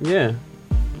 Yeah. Yeah.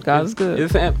 God is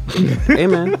good.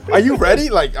 Amen. Are you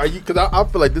ready? Like, are you? Because I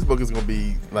feel like this book is gonna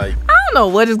be like. I don't know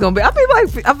what it's gonna be. I feel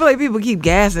like people keep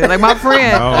gassing. Like my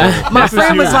friend, was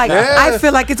like, I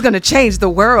feel like it's gonna change the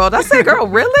world. I said, girl,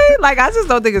 really? Like, I just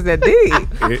don't think it's that deep.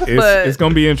 It's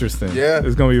gonna be interesting. Yeah,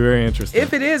 it's gonna be very interesting.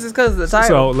 If it is, it's because of the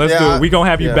title. So let's do it. We gonna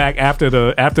have you back after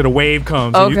the wave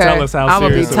comes. Okay. And you tell us how serious.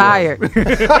 I'm gonna be tired.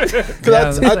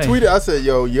 Because I tweeted. I said,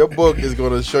 yo, your book is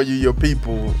gonna show you your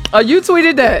people. Oh, you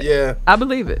tweeted that? Yeah, I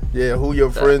believe it. Yeah, who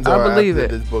your friends are. I believe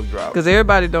after it. This book drops. Because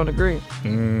everybody don't agree.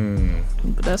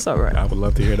 But that's all right. I would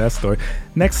love to hear that story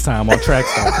next time on Track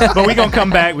Stars. But we're going to come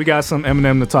back. We got some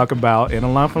Eminem to talk about and a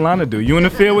line for line to do. You in the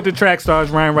field with the Track Stars,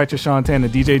 Ryan Righteous, Sean Tan,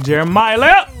 and DJ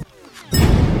Jeremiah.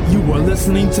 You are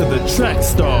listening to the Track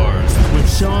Stars with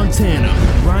Sean Tanner,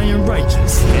 Ryan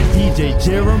Righteous, and DJ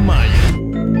Jeremiah.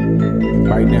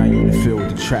 Right now, you're in the field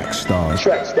with the Track Stars.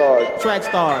 Track Stars. Track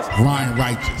Stars. Ryan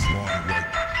Righteous,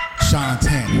 Sean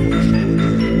Tanner, and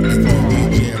DJ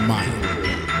Jeremiah.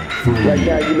 Right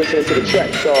now, you listening to the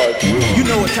Track Stars. You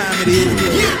know what time it is.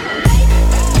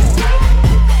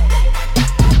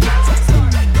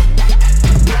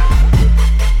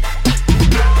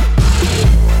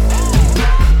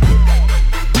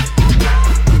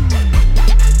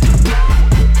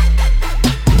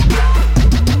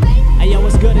 Hey yo,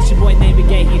 what's good? It's your boy Navy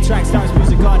Gay, he Track Stars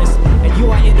music artist, and you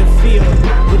are in the field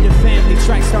with the family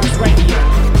Track Stars Radio.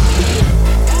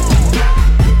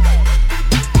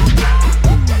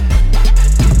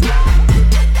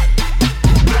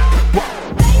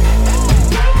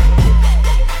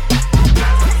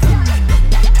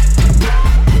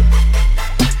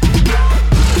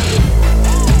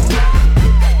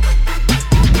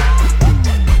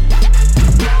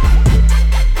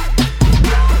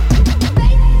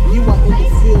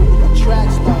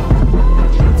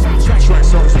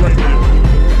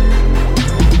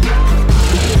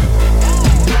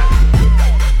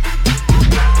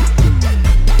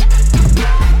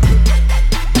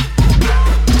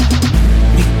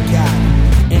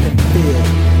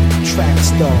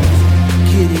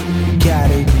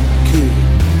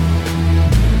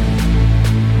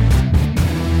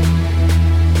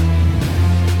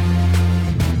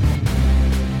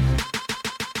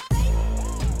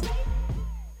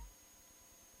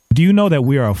 Do you know that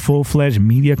we are a full-fledged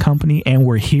media company and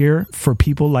we're here for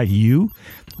people like you?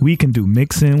 We can do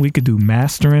mixing, we can do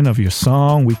mastering of your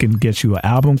song, we can get you an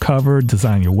album cover,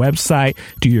 design your website,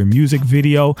 do your music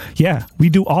video. Yeah, we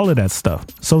do all of that stuff.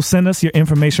 So send us your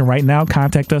information right now.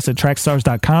 Contact us at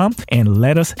trackstars.com and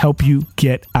let us help you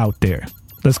get out there.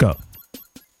 Let's go.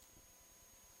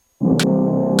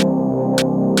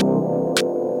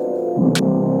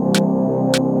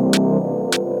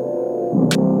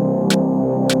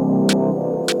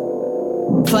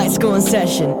 Flight school in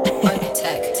session.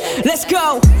 Let's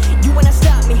go. You wanna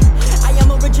stop me? I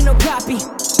am original copy.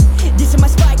 This is my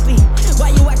Spike Lee. Why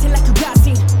you acting like you got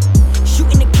seen?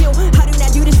 Shooting to kill. How do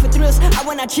not do this for thrills? I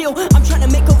wanna chill. I'm trying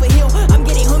to make over hill. I'm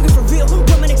getting hungry for real.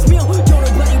 What my next meal? Don't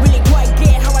nobody really quite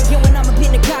get how I get when I'm up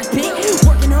in the cockpit.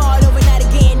 Working hard overnight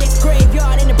again. This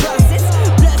graveyard in the process.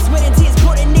 Blood, sweat, and tears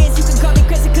pouring this. You can call me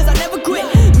crazy cause I never quit.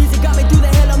 Music got me through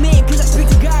the hell I'm in. Cause I speak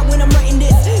to God when I'm writing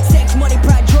this. Sex, money,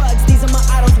 pride, drugs. These are my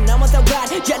idols. And I'm without God.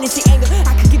 Jealousy, anger.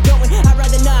 I could keep going. I'd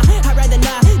rather not. I'd rather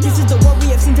not. This is the world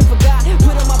we have seen to forgot.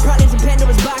 Put all my problems in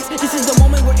Pandora's box. This is the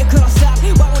moment where it could all stop.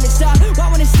 Why won't it stop? Why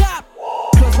won't it stop?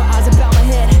 Close my eyes and bow my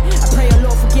head. I pray, oh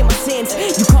Lord, forgive my sins.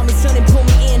 You call me son and pull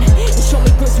me in. And show me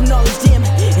grace when all is dim.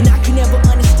 And I can never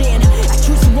understand. I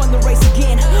choose to run the race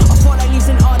again. Our fall I leaves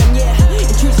in autumn, yeah.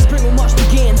 And choose to spring when March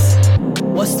begins.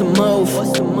 What's the move?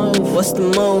 What's the move? What's the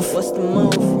move? What's the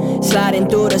move? Sliding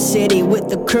through the city with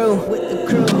the crew.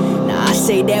 Now I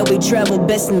say that we travel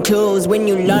best in twos. When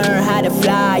you learn how to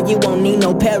fly, you won't need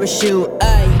no parachute.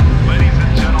 Ay. Ladies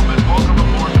and gentlemen, welcome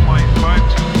aboard flight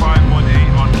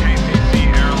 52518 on KCC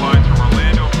Airlines from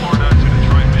Orlando, Florida to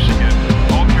Detroit, Michigan.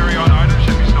 All carry-on items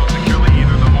should be stowed securely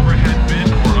either the overhead bin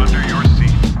or under your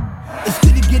seat. It's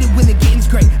good to get it when the getting's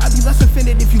great. I'd be less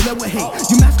offended if you led with hate.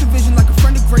 You master vision like a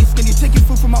friend of grace. Then you're taking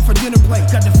food from off our dinner plate.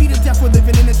 Got the feet of death, we're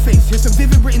living in his face. Here's some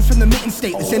vivid written from the mitten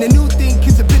state. This ain't a new thing,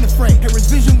 kids have been afraid. Here is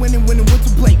vision winning with a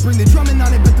Blake. Bring the drumming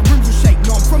on it, but the rims will shake.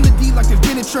 No, I'm from the D like there's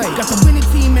been a trade. Got the winning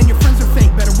team and your friends are fake.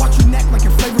 Better watch your neck like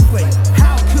your flavor flake.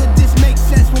 How could this make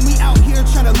sense when we out here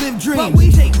trying to live dreams? But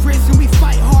we take risks and we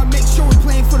fight hard, make sure we're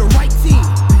playing for the right team.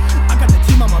 I got the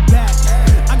team on my back,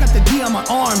 I got the D on my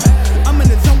arm. I'm in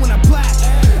the zone when I'm black,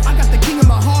 I got the king in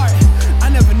my heart. I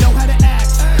never know how to act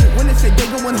when they say they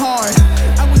going hard.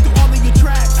 I went through all of your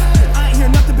tracks, I ain't hear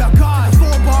nothing about God. 4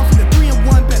 bar for the 3 and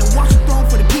 1, better watch the throne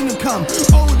for the kingdom come.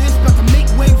 Oh, this about to make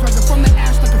waves rising from the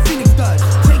ash like a phoenix does.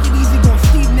 Take it easy, going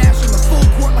Steve Nash in the full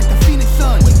court like the Phoenix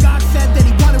Suns. When God said that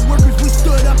he wanted workers, we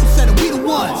stood up and said that we the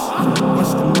ones.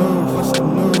 What's the move? What's the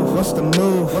move? What's the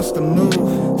move? What's the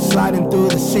move? Sliding through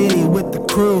the city with the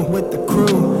crew.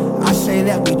 I say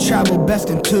that we travel best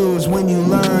in twos. When you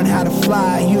learn how to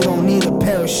fly, you don't need a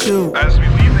parachute. As we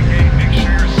leave the gate, make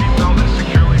sure your seatbelt is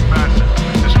securely fastened.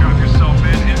 To strap yourself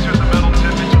in, insert the metal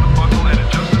tip into the buckle and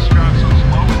adjust the strap so it's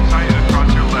low and tight across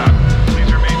your lap.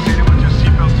 Please remain seated with your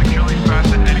seatbelt securely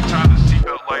fastened anytime the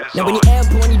seatbelt light is Now on. when you're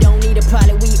airborne, you don't need a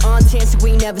pilot. We on 10, so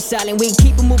we never silent. We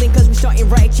keep it moving cause we starting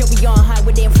right. Yo, we on high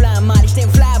with them flying modest. Them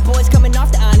fly boys coming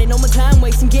off the island. No more time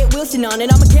wasting, get Wilson on it.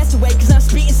 I'm a castaway cause I'm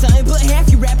spitting something. But half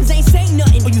you rappers ain't saying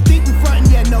nothing. Oh, you think we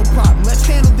frontin'? Yeah, no problem. Let's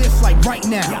handle this like right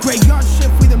now. Graveyard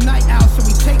shift, we them night owls, so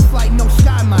we take flight, no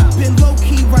sky mile. Been low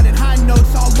key, running high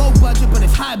notes, all low budget, but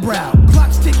it's highbrow.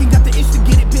 Clock's ticking, got the itch to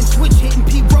get it. Been switch hitting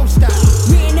P-Bro style.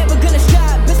 We ain't never gonna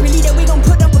stop. Best believe that we gon'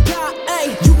 put up a cop.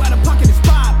 Ayy, you out of pocket is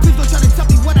 5. Please don't try to tell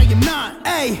me what I am not.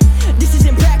 Ayy, this is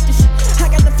in practice. I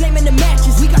got the flame and the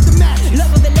matches. We got the matches.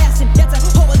 Love of the lesson, that's a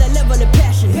whole other level of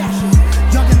passion.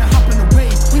 Y'all gonna hop in the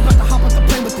wave. We bout to hop off the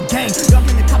plane with the gang. Y'all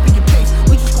gonna copy your pace.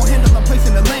 We just gon' handle our place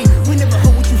in the lane. We never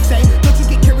heard what you say. Don't you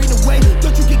get carried away.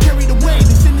 Don't you get carried away.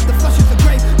 The sin of the flesh is a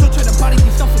grave. Don't try to body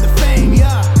yourself for the fame.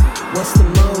 Yeah. What's the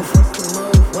move? What's the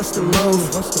move? What's the move?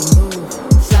 What's the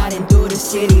move? Sliding through the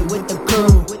city with the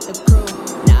crew.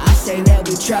 Now I say that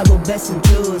we travel best in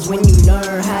twos. When you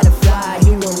learn how to fly,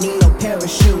 you don't need no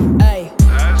parachute. Ay.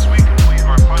 As we complete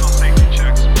our final safety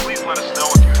checks, please let us know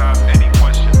if you have any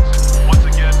questions. Once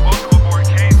again, welcome aboard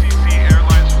KCC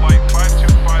Airlines Flight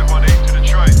 52518 to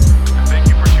Detroit, and thank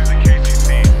you for choosing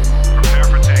KCC. Prepare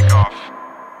for takeoff.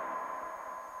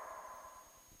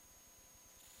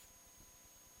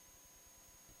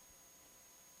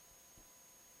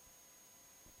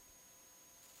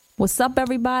 What's up,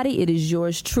 everybody? It is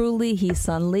yours truly,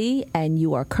 Heesun Lee, and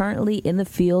you are currently in the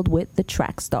field with the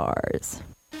Track Stars.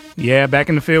 Yeah, back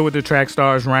in the field with the Track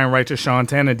Stars, Ryan Righteous, Sean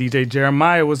Tanner, DJ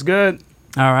Jeremiah. What's good?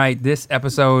 All right, this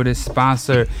episode is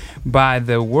sponsored by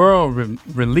the world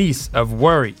release of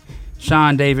Worry.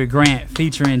 Sean David Grant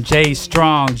featuring Jay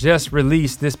Strong just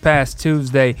released this past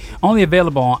Tuesday. Only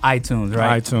available on iTunes,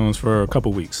 right? iTunes for a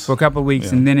couple weeks. For a couple weeks,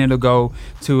 yeah. And then it'll go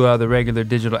to the regular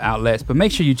digital outlets. But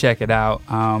make sure you check it out.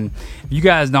 If you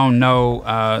guys don't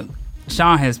know,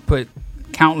 Sean has put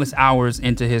countless hours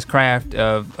into his craft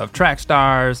of Track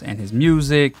Stars and his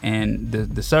music and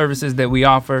the services that we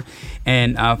offer.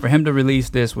 And for him to release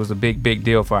this was a big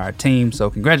deal for our team.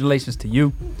 So congratulations to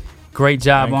you. Great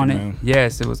job on it. Man.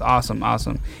 Yes, it was awesome.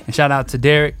 And shout out to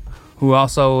Derek, who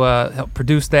also helped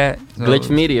produce that. So Glitch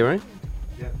Media, right?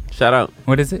 Yeah. Shout out.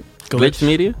 What is it? Glitch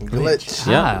Media? Glitch.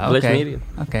 Yeah, Glitch okay. Media.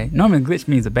 Okay. Normally, glitch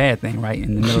means a bad thing, right?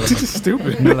 In the middle of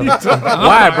stupid.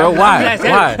 Why, bro? Why? I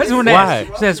just want to Why?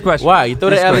 ask a question. Why? You throw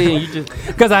the alley and you just...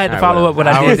 Because I had to follow up what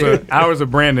I did. Hours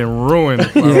of Brandon ruined.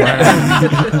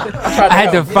 I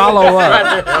had to follow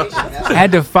up. I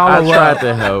had to follow I up. tried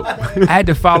to help. I had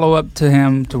to follow up to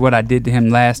him to what I did to him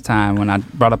last time when I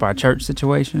brought up our church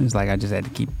situation. It's like I just had to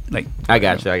keep like I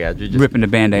got you. Just ripping the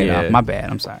Band-Aid off. My bad.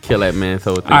 I'm sorry. Kill that man's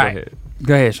whole thing. All right.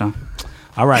 Go ahead, Sean.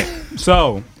 All right.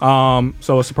 So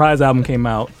a surprise album came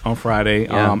out on Friday.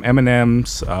 Yeah.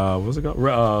 Eminem's what's it called?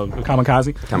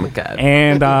 Kamikaze. Kamikaze.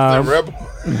 And Rebel.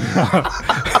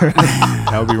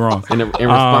 that would be wrong. In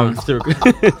response to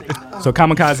So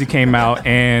Kamikaze came out,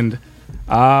 and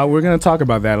we're gonna talk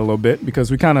about that a little bit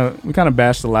because we kind of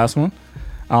bashed the last one.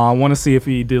 I want to see if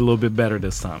he did a little bit better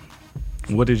this time.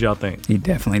 What did y'all think? He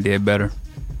definitely did better.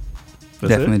 That's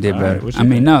definitely it? did All better. right, what you I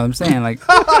mean, think? no, I'm saying like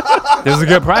this is a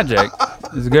good project.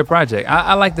 It's a good project.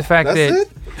 I like the fact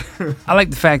I like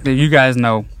the fact that you guys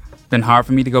know it's been hard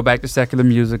for me to go back to secular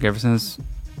music ever since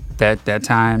that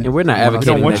time. And we're not We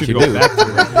don't advocating want that you you to do. go back to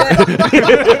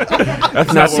it.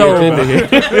 That's not So- what we're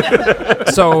intending here.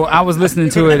 So I was listening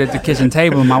to it at the kitchen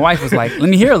table, and my wife was like, "Let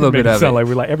me hear a little bit of Sound it." like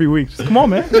we're like every week. Just, come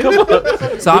on, man. Come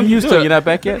on. So I'm used to. You're not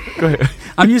back yet? Go ahead.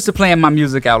 I'm used to playing my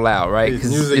music out loud, right?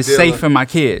 Because Music it's dealer. safe for my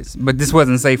kids. But this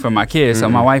wasn't safe for my kids. So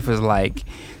my wife was like,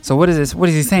 "So what is this? What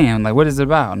is he saying? Like, what is it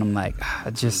about?" And I'm like,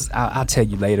 I'll tell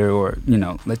you later, or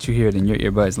let you hear it in your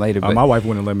earbuds later." But My wife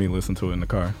wouldn't let me listen to it in the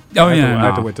car. oh I yeah,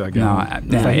 had to wait till I get home.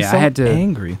 He's I so had to.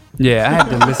 angry. Yeah, I had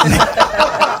to listen.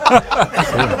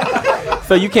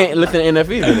 So you can't listen to NF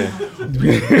either then?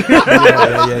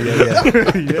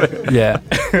 Yeah,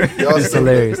 it's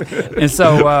hilarious. And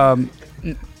so,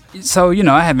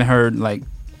 I haven't heard like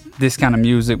this kind of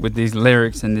music with these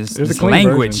lyrics and There's this a clean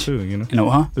language. version too,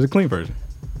 huh? There's a clean version.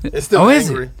 It's still Oh, is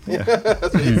angry. Yeah,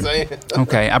 that's what he's saying.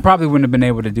 Okay, I probably wouldn't have been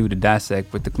able to do the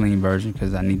dissect with the clean version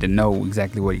because I need to know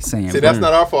exactly what he's saying. See, that's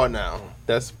not our fault now.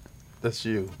 That's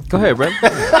you. Go ahead, bro.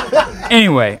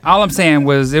 Anyway, all I'm saying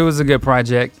was it was a good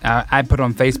project. I put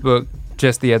on Facebook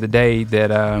just the other day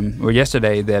or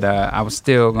yesterday that I was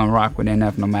still gonna rock with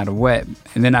NF no matter what.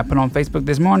 And then I put on Facebook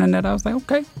this morning that I was like,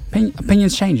 okay,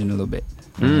 opinions changing a little bit.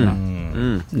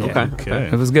 Yeah. Okay.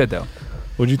 It was good though.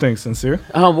 What'd you think, Sincere?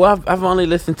 Well, I've only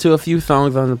listened to a few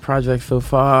songs on the project so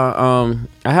far.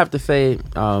 I have to say,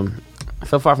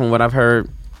 so far from what I've heard,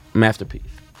 masterpiece.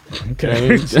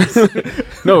 Okay.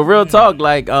 No, real talk.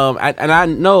 Like, I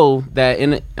know that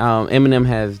Eminem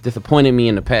has disappointed me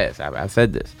in the past. I've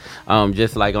said this.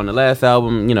 Just like on the last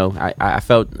album, I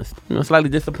felt slightly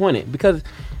disappointed because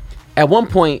at one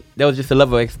point there was just a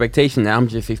level of expectation that I'm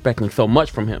just expecting so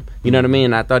much from him. You know what I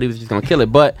mean? I thought he was just gonna kill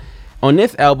it, but on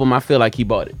this album, I feel like he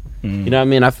bought it. You know what I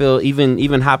mean? I feel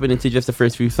even hopping into just the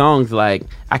first few songs, like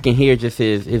I can hear just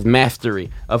his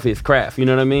mastery of his craft. You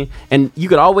know what I mean? And you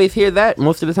could always hear that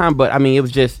most of the time, but I mean it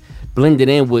was just blended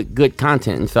in with good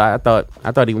content. And so I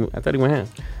thought he went ham.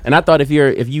 And I thought if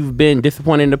you've been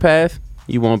disappointed in the past,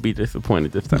 you won't be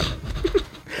disappointed this time.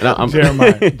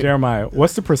 And Jeremiah,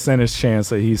 what's the percentage chance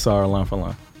that he saw her line for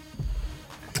line?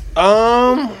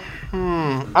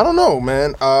 I don't know,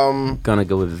 man. Gonna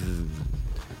go with.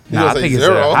 No, I think it's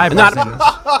a high percentage.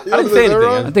 I didn't say anything.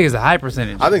 I think it's a high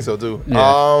percentage. I think so too.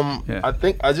 Yeah.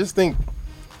 I just think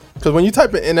because when you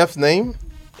type in NF's name,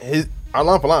 our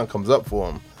line for line comes up for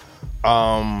him.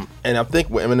 And I think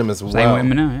with Eminem as well. Same with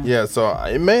Eminem, yeah. So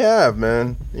it may have,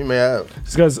 man. He may have.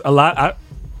 It's because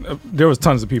there was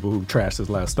tons of people who trashed his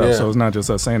last stuff, so it's not just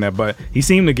us saying that. But he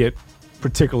seemed to get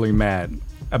particularly mad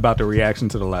about the reaction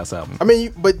to the last album. I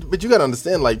mean, but you gotta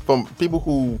understand, like from people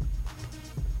who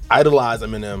idolize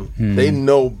Eminem, they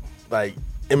know like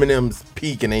Eminem's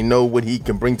peak and they know what he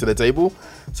can bring to the table.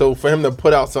 So for him to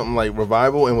put out something like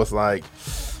Revival and was like,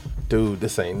 dude,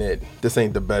 this ain't it. This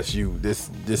ain't the best you. This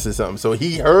is something. So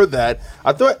he heard that.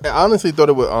 I honestly thought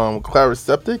it was Claris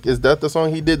Septic. Is that the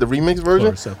song he did, the remix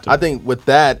version? I think with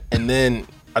that, and then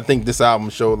I think this album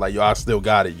showed like, yo, I still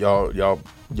got it.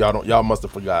 Y'all must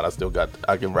have forgot.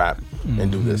 I can rap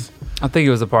and do this. I think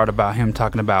it was a part about him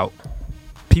talking about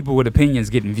people with opinions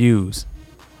getting views.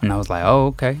 And I was like, oh,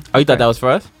 okay. Oh, you thought that was for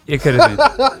us? It could have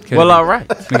been. Well, all right.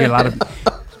 We get a lot of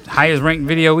highest ranked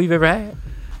video we've ever had.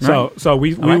 Right? So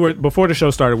we were before the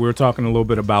show started, we were talking a little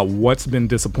bit about what's been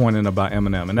disappointing about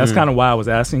Eminem, and that's kind of why I was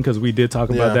asking, because we did talk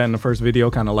about that in the first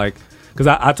video, kind of like, because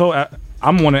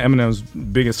I'm one of Eminem's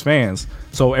biggest fans,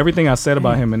 so everything I said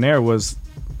about him in there was,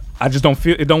 I just don't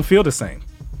feel the same.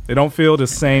 It don't feel the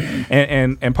same,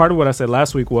 and part of what I said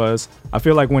last week was, I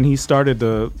feel like when he started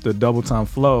the Double Time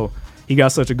Flow, he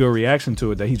got such a good reaction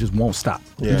to it that he just won't stop.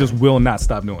 Yeah. He just will not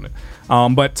stop doing it.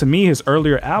 But to me, his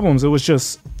earlier albums, it was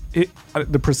just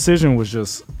the precision was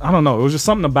just, I don't know, it was just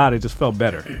something about it just felt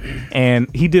better.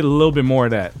 And he did a little bit more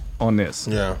of that on this.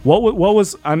 Yeah. What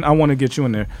was I want to get you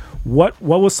in there. What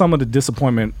was some of the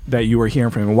disappointment that you were hearing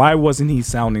from him? Why wasn't he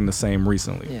sounding the same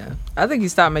recently? Yeah, I think he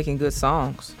stopped making good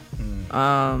songs.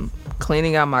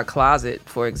 Cleaning Out My Closet,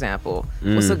 for example,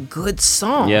 was a good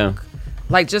song. Yeah.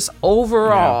 Like just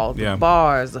overall, Yeah. the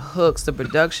bars, the hooks, the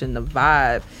production, the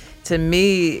vibe. To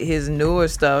me, his newer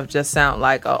stuff just sound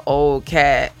like an old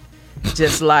cat.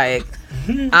 Just like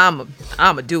I'ma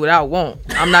do what I want.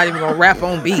 I'm not even gonna rap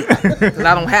on beat because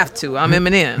I don't have to. I'm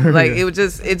Eminem. Like it was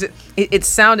just it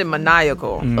sounded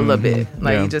maniacal a little bit.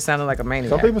 Like he just sounded like a maniac.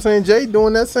 Some people saying Jay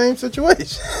doing that same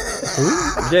situation.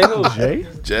 Jay who?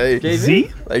 Jay? Jay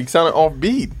Z? Like sounding off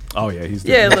beat. Oh yeah, he's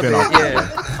Yeah, a definitely little been bit.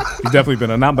 off. Yeah, He's definitely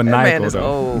been not maniacal is though,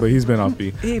 old. but he's been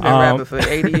offbeat. he been rapping for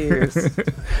 80 years.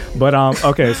 But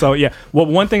okay, so yeah. Well,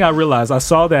 one thing I realized, I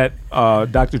saw that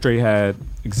Dr. Dre had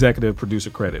executive producer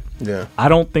credit. Yeah. I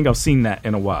don't think I've seen that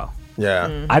in a while.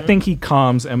 Yeah. I think he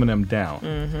calms Eminem down,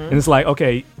 and it's like,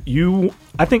 okay,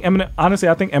 I think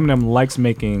Eminem likes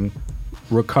making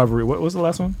recovery. What was the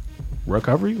last one?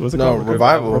 Recovery? Was it No, called?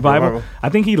 Revival. I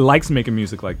think he likes making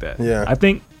music like that. Yeah. I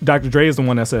think Dr. Dre is the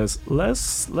one that says,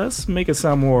 let's make it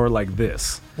sound more like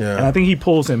this. Yeah. And I think he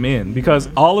pulls him in because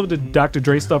all of the Dr.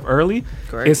 Dre stuff early,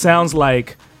 Great. it sounds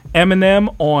like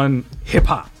Eminem on hip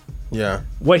hop. Yeah.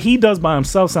 What he does by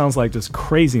himself sounds like just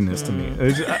craziness to me.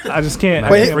 I just can't.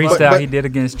 Like I the can't freestyle but- he did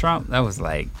against Trump, that was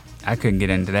like, I couldn't get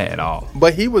into that at all.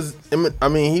 But he was, I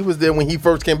mean, he was there when he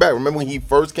first came back. Remember when he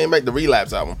first came back, the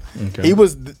Relapse album? Okay. He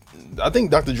was, I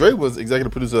think Dr. Dre was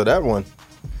executive producer of that one.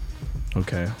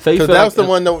 Okay. So you Because feel that like was the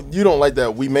one that you don't like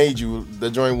that We Made You,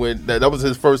 the joint with, that was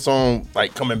his first song,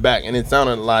 like coming back. And it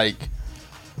sounded like,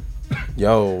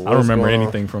 yo. I don't remember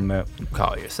anything from that.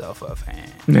 Call yourself a fan.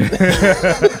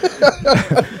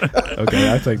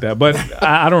 Okay, I take that, but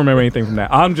I don't remember anything from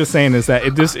that. I'm just saying is that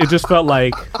it just felt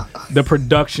like the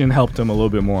production helped him a little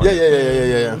bit more.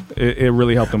 Yeah. It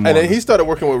really helped him more. And then he started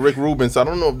working with Rick Rubin, so I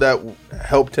don't know if that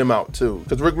helped him out too.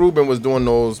 Because Rick Rubin was doing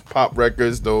those pop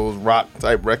records, those rock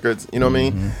type records, you know what I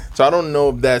mean? So I don't know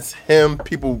if that's him.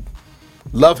 People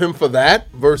love him for that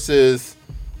versus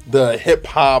the hip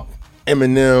hop,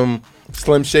 Eminem,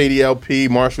 Slim Shady LP,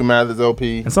 Marshall Mathers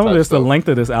LP. And some of type this, the stuff. length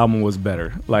of this album was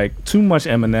better. Like too much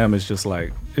Eminem is just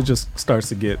like it just starts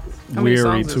to get How many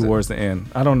weary songs is it? towards the end.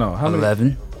 I don't know how many.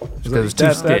 11. Because it was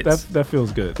two skits. That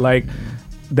feels good. Like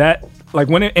that. Like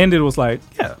when it ended, it was like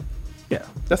yeah.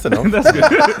 That's enough. That's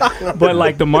good. But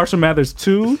like the Marshall Mathers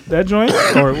 2, that joint,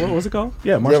 or what was it called?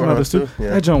 Yeah, Marshall Mathers 2.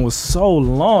 yeah. That joint was so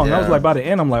long. I was Yeah. like, by the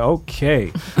end, I'm like,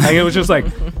 okay. Like it was just like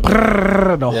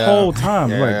the Yeah. whole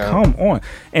time. Yeah. Like, come on.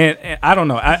 And I don't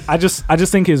know. I just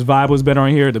think his vibe was better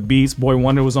on here. The beats, Boy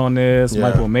Wonder was on this. Yeah.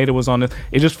 Michael Maida was on this.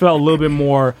 It just felt a little bit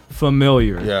more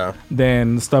familiar Yeah.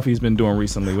 than the stuff he's been doing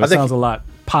recently. It think sounds a lot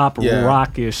pop Yeah.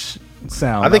 rockish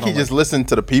sound. I think don't he just like listened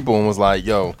to the people and was like,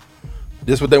 yo,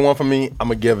 this what they want from me, I'm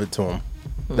going to give it to them.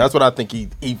 That's what I think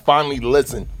he finally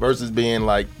listened versus being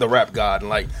like the rap god and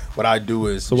like what I do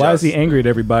is. So why is he angry at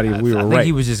everybody if we were I think right?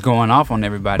 he was just going off on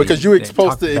everybody. Because you're that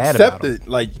supposed talked to bad accept about him. it.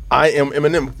 Like I am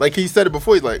Eminem. Like he said it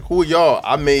before. He's like, "Who are y'all?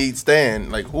 I made Stan."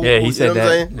 Like who? Yeah, who he you said know what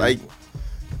that. I'm saying?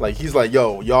 Like he's like,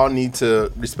 "Yo, y'all need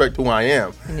to respect who I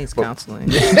am." He needs But-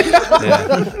 counseling. All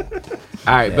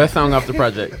right, best song off the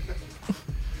project.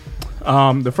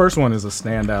 The first one is a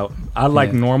standout. I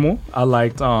like Normal. I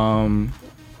liked Fall.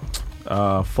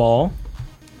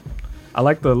 I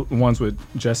like the ones with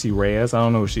Jessie Reyes. I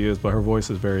don't know who she is, but her voice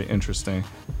is very interesting.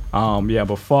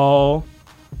 But Fall,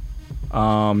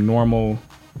 Normal,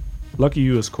 Lucky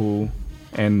You is cool,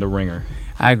 and The Ringer.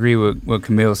 I agree with what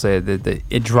Camille said that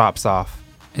it drops off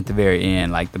at the very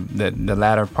end. Like the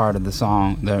latter part of the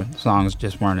songs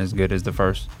just weren't as good as the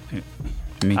first.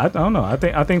 To me. I don't know. I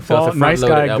think So it's Fall, a Nice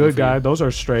front-loaded Guy, album Good for you. Guy. Those are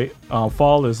straight.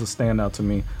 Fall is a standout to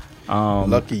me.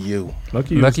 Lucky You.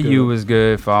 Lucky You was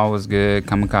good. Fall was good.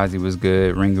 Kamikaze was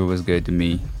good. Ringer was good to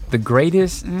me. The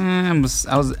Greatest, I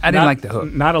didn't like the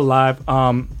hook. Not Alive.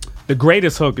 The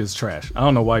Greatest hook is trash. I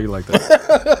don't know why you like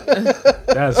that.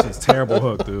 That's just terrible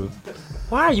hook, dude.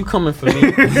 Why are you coming for me?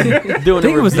 Doing a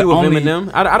think it was review the of only-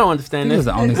 Eminem? I don't understand It this. was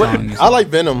the only What- song. You I like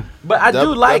Venom. But I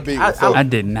do like. beat was so- I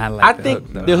did not like I the think hook,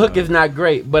 though. the hook is not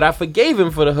great, but I forgave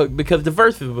him for the hook because the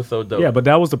verses were so dope. Yeah, but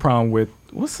that was the problem with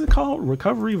what's it called?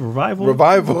 Recovery, Revival.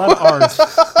 Revival. A lot of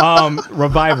artists.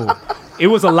 Revival. it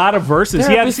was a lot of verses.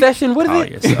 Therapy session. What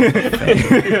is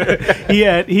it?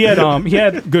 he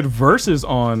had good verses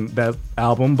on that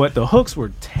album, but the hooks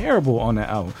were terrible on that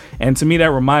album. And to me,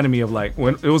 that reminded me of like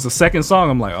when it was the second song.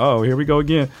 I'm like, oh, here we go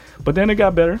again. But then it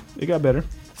got better.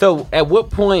 So at what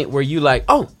point were you like,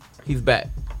 oh, he's back?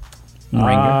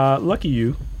 Lucky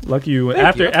you.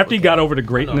 After he got over the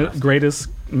greatest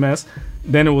mess,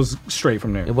 then it was straight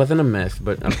from there. It wasn't a mess,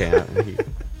 but okay.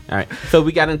 All right. So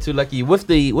we got into Lucky You. What's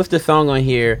the song on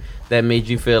here that made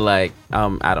you feel like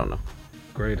I don't know?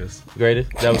 Greatest.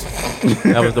 That was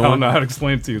the one. I don't know how to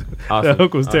explain it to you. Awesome. That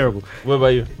hook was terrible. What about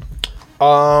you?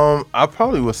 I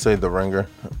probably would say The Ringer.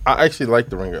 I actually like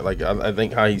The Ringer. Like I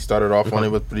think how he started off on it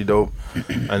was pretty dope,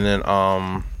 and then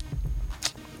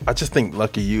I just think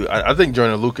Lucky You. I think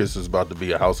Joyner Lucas is about to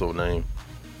be a household name.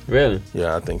 Really?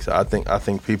 Yeah, I think so. I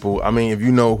think people. I mean, if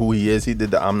you know who he is, he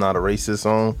did the "I'm Not a Racist"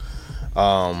 song.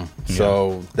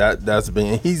 So that's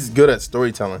been. He's good at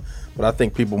storytelling, but I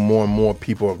think more and more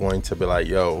people are going to be like,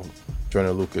 "Yo,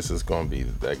 Joyner Lucas is going to be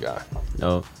that guy."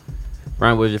 No,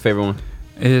 Ryan, what's your favorite one?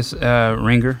 It's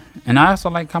Ringer, and I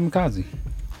also like Kamikaze.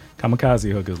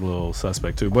 Kamikaze hook is a little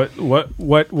suspect too. But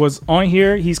what was on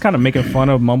here? He's kind of making fun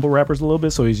of mumble rappers a little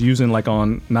bit. So he's using like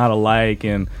on Not Alike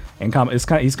and he's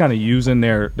kind of using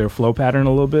their flow pattern a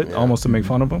little bit, almost to make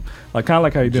fun of them. Like kind of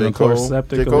like how you did in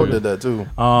Chloroseptic. J. Cole did that too.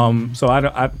 So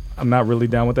I'm not really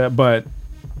down with that. But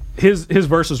his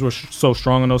verses were so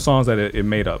strong in those songs that it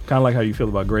made up. Kind of like how you feel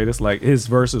about Greatest. Like his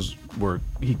verses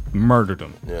he murdered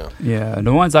them. Yeah. Yeah.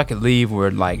 The ones I could leave were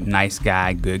like Nice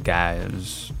Guy, Good Guy.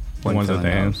 The ones at the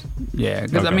ends. Yeah,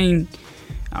 because Okay. I mean,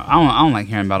 I don't like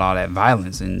hearing about all that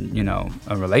violence and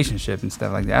a relationship and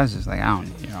stuff like that. I was just like, I don't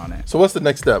need to hear all that. So what's the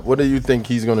next step? What do you think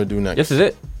he's going to do next? This is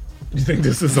it. You think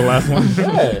this is the last one?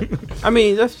 Yeah. I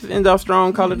mean, let's end off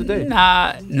strong. Call it a day.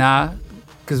 Nah.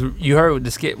 Because you heard what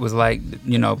the skit was like.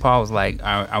 Paul was like,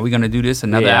 "Are we gonna do this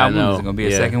another album? Is it gonna be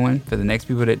a second one for the next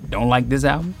people that don't like this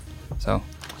album?" So.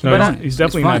 No, he's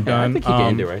definitely not done. I think he can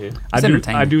end it right here.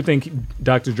 I do think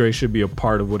Dr. Dre should be a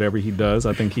part of whatever he does.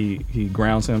 I think he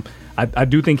grounds him. I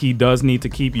do think he does need to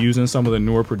keep using some of the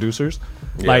newer producers.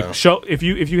 Yeah. Like if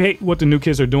you hate what the new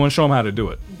kids are doing, show them how to do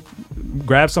it.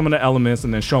 Grab some of the elements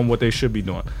and then show them what they should be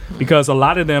doing. Because a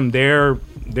lot of them, their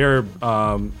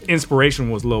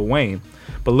inspiration was Lil Wayne,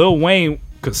 but Lil Wayne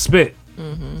could spit.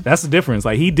 Mm-hmm. That's the difference.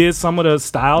 Like he did some of the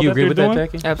style. You that agree they're with doing.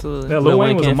 that, Jackie? Absolutely. Yeah, Lil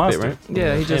Wayne was a monster. Right?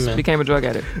 Yeah, he just became a drug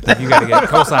addict. You gotta get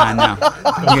cosign now.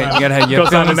 You gotta have your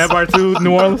Co-sign in feelings. that part too,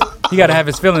 New Orleans. You gotta have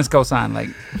his feelings cosign. Like,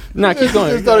 nah, keep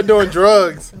going. He started doing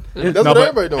drugs. That's what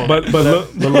everybody doing. But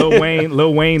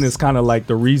Lil Wayne is kind of like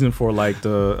the reason for like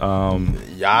the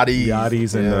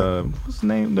Yachty's and the what's his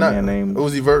name? The man name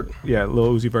Uzi Vert. Yeah,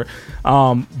 Lil Uzi Vert.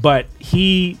 But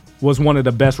he was one of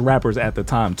the best rappers at the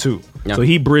time too. Yeah. So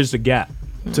he bridged the gap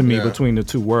to me between the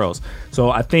two worlds.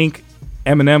 So I think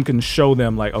Eminem can show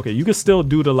them like, okay, you can still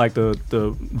do the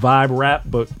vibe rap,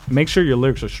 but make sure your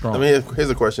lyrics are strong. I mean, here's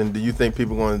a question: do you think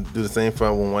people going to do the same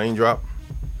for when Wayne drop?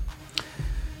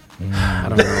 I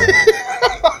don't know.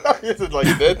 Is it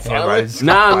like dead silence?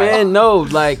 Nah, man, no.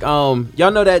 Like, y'all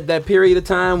know that period of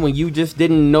time when you just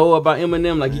didn't know about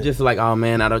Eminem. Like, you just like, oh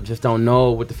man, I just don't know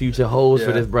what the future holds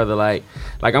for this brother. Like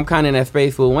I'm kind of in that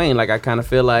space with Wayne. Like, I kind of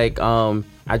feel like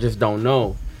I just don't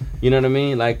know. You know what I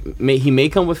mean? Like, he may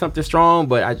come with something strong,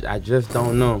 but I just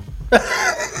don't know.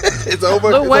 It's over.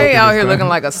 Lil Wayne out here looking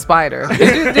like a spider.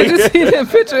 Did you see that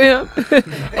picture of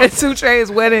him at 2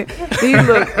 Chainz's wedding?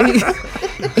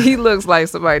 He looks like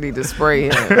somebody need to spray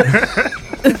him.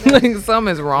 Like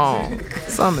something is wrong.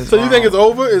 So you think it's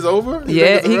over? It's over?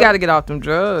 Yeah, he got to get off them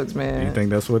drugs, man. You think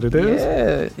that's what it is?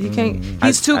 Yeah, he can't.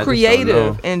 He's too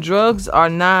creative, and drugs are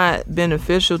not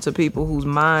beneficial to people whose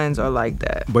minds are like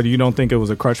that. But you don't think it was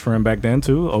a crutch for him back then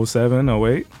too? 07,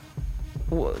 08?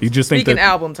 You just think Speaking that,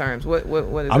 album terms, what is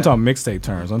I'm that? talking mixtape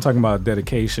terms. I'm talking about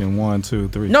Dedication 1, 2,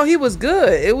 3. No, he was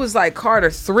good. It was like Carter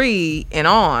 3 and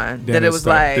on Then that it was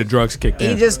like the drugs kicked in.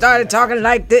 he just started talking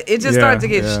like this. It just started to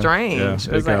get strange.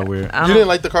 Yeah, it got weird. You didn't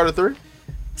like the Carter 3?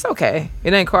 It's okay.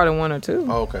 It ain't Carter 1 or 2.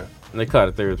 Oh, okay. The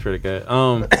Carter 3 was pretty good.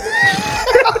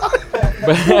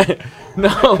 But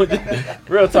no,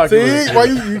 real talk. See, why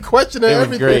you questioning it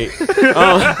was everything?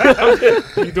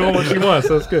 Great. You doing what she wants,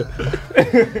 so it's good.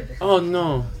 Oh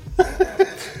no.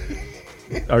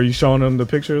 Are you showing them the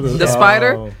picture? The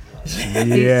spider?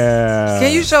 Yeah.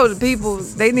 Can you show the people?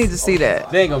 They need to see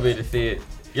that. They ain't gonna be able to see it.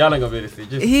 Y'all ain't gonna be able to see it.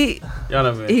 Just, y'all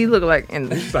know, man. He look like a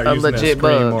legit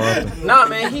bug. Nah,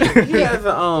 man, he has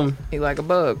a He like a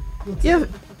bug. Yeah.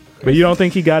 But you don't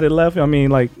think he got it left? I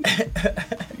mean, like,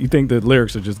 you think the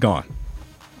lyrics are just gone?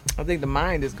 I think the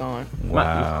mind is gone.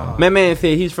 Wow. My man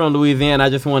said he's from Louisiana. I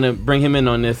just want to bring him in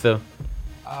on this. So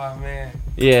Oh man.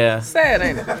 Yeah. Sad,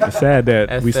 ain't it? It's sad that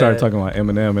That's we started sad. talking about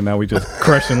Eminem and now we just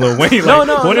crushing Lil Wayne. Like,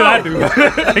 No, what did I do? No.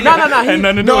 Had nothing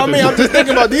to do No, I with mean, this. I'm just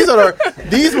thinking about these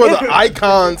were the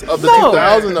icons of the No.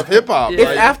 2000s of hip hop. It's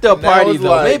after a now party it's though.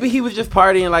 like- maybe he was just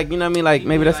partying, like, you know what I mean? Like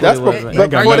maybe that's That's what it was.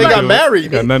 before they got married.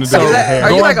 Got nothing to do So- with hair.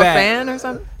 Are you like a back- fan or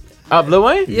something? Of Lil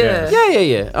Wayne? Yeah.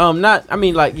 Yeah. Not. I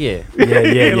mean, like, yeah.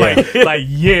 like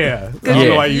yeah. I don't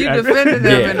know why You act- defended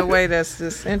them Yeah. in a way that's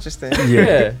just interesting.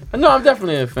 Yeah. No, I'm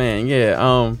definitely a fan.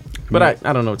 Yeah. But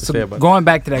I don't know what to say about Going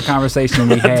back to that conversation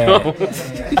we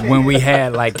had when we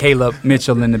had like Caleb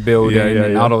Mitchell in the building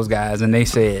and all those guys, and they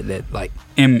said that like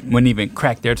M wouldn't even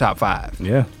crack their top 5.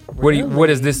 Yeah. What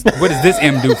does this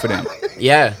M do for them?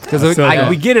 Yeah. Because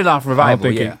we get it off Revival.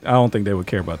 I don't think they would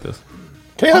care about this.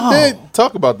 Caleb did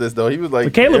talk about this though. He was like,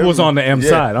 But Caleb was on the M yeah.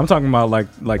 side. I'm talking about like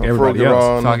everybody Froggy else.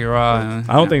 Ron. Foggy Raw.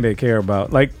 I don't think they care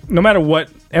about like no matter what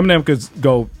Eminem could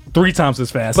go 3 times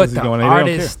as fast But as he's the going. They don't care.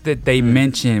 artists that they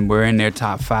mentioned were in their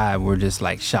top 5 were just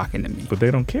like shocking to me. But they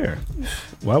don't care.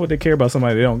 Why would they care about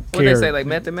somebody they don't What care? they say, like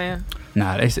Method Man?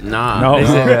 Nah, they said Nah. They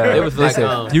said, It was they like,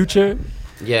 said Future.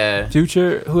 Yeah.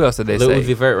 Future. Who else did they Lil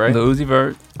say? Uzi Vert, right? Lil Uzi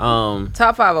Vert.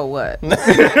 Top 5 of what?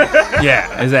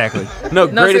 Yeah, exactly. No,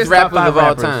 No, greatest seriously, top rappers 5 of all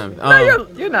rappers. time. No,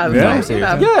 you're not. Yeah. You're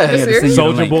not. Yeah. You're serious?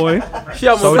 Soldier Boy. She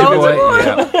almost Soulja said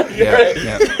Boy. it.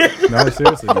 Yeah. No,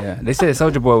 seriously. Yeah. They said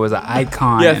Soulja Boy was an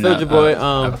icon. Yeah, and Soulja Boy.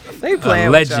 They playing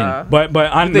a with legend. y'all. But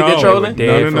I You think know. they're trolling?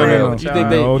 No. You think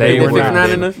they No, they were were not. 69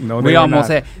 in us? No, we they were almost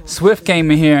not. had Swift came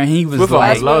in here and he was Swift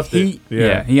like almost lost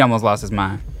it. he almost lost his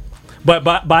mind. But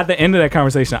by the end of that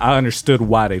conversation, I understood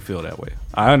why they feel that way.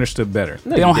 I understood better.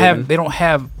 They don't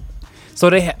have. So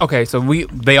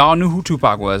they all knew who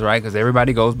Tupac was, right? Because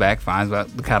everybody goes back, finds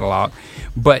out the catalog,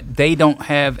 but they don't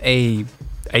have a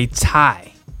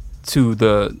tie to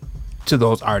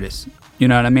those artists. You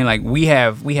know what I mean? Like we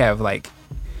have like,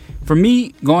 for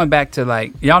me, going back to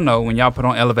like y'all know when y'all put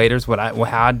on elevators, how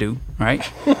I do, right?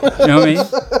 You know what I mean?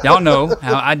 Y'all know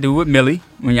how I do with Millie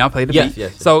when y'all play the beat.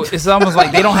 Yes. So it's almost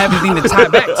like they don't have anything to tie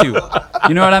back to.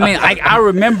 You know what I mean? I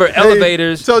remember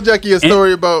elevators. Tell Jackie a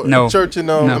story about No. church in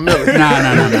No. Miller.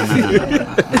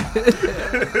 No.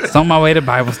 It's on my way to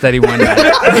Bible study one night.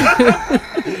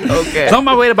 Okay. It's on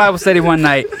my way to Bible study one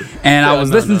night, and I was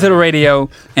listening to the radio,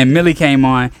 and Millie came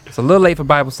on. It's a little late for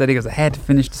Bible study because I had to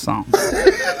finish the song.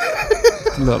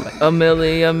 It's a little late. A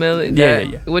milli.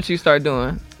 Yeah. What you start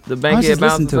doing? The I was bankhead just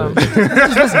bounce listening or to it. something?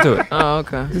 Just listen to it. Oh,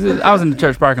 okay. I was in the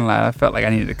church parking lot. I felt like I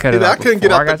needed to cut it I off. couldn't get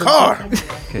before out the I car. got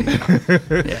to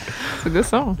Okay. It's a good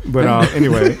song. But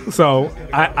anyway, so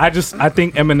I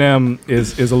think Eminem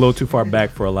is a little too far back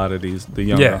for a lot of the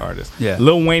younger artists. Yeah.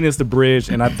 Lil Wayne is the bridge,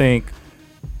 and I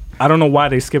don't know why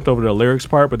they skipped over the lyrics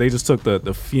part, but they just took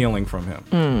the feeling from him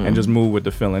and just moved with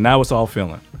the feeling. Now it's all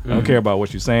feeling. I don't care about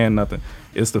what you're saying, nothing.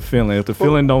 It's the feeling. If the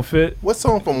feeling don't fit, What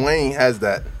song from Wayne has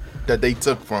that they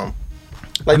took from?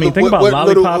 I mean, think about what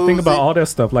Lollipop. Lil Think about Uzi- all that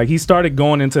stuff. Like he started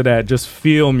going into that just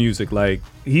feel music. Like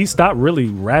he stopped really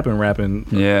rapping.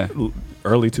 Yeah.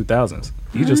 Early 2000s.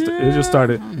 It just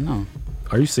started. No.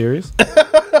 Are you serious?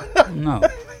 No.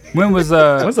 When was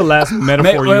When's the last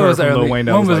metaphor you heard from Lil Wayne?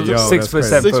 That When was was like, yo, 6 that's foot, crazy.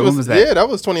 7 foot? When was that? Yeah, that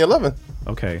was 2011.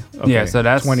 Okay. Yeah, so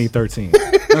that's 2013.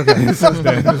 Okay. So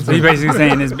you're basically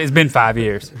saying it's been 5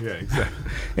 years. Yeah, exactly.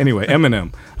 Anyway,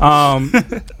 Eminem.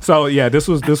 So yeah, this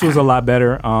was a lot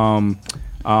better. I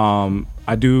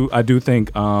do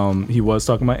think he was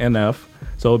talking about NF.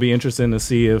 So it'll be interesting to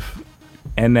see if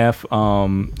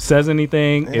NF says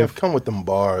anything. Man, If come with them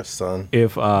bars, son.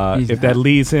 if that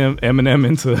leads Eminem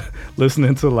into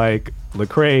listening to like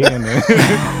Lecrae and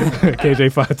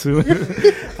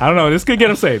KJ52. I don't know. This could get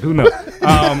him saved. Who knows?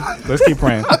 Let's keep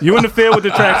praying. You in the field with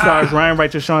the track stars, Ryan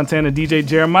Righteous, Sean Tanner, DJ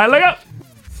Jeremiah. Look up.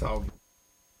 So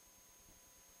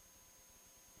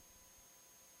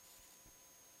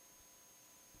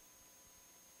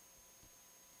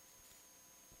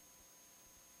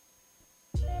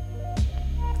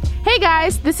Hey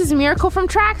guys, this is Miracle from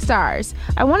Trackstars.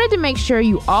 I wanted to make sure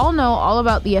you all know all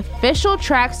about the official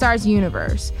Trackstars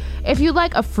universe. If you'd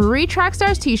like a free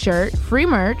Trackstars t-shirt, free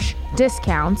merch,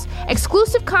 discounts,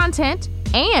 exclusive content,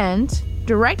 and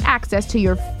direct access to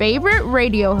your favorite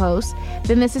radio hosts,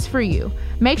 then this is for you.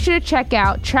 Make sure to check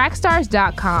out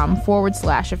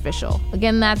trackstars.com/official.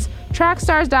 Again, that's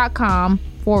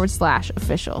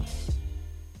trackstars.com/official.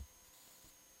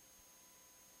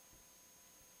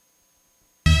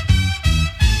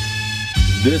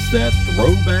 This that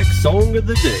throwback song of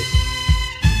the day.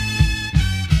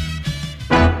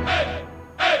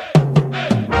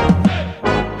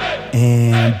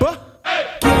 And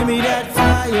give me that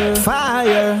fire,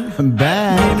 fire,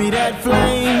 back. Give me that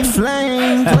flame,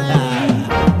 flame, flame.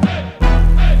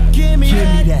 Give me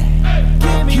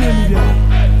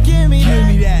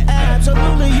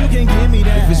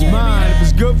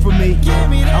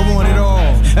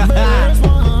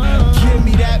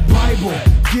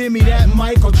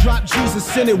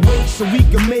Jesus sent it wait so we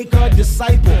can make her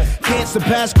disciple. Can't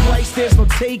surpass Christ, there's no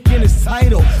taking his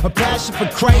title. A passion for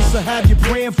Christ, I have you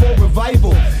praying for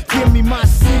revival. Give me my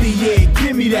city, yeah,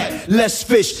 give me that. Less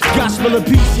fish, gospel of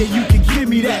peace, yeah, you can give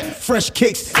me that. Fresh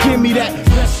kicks, give me that.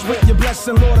 Rest with your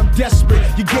blessing, Lord, I'm desperate.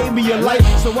 You gave me your life,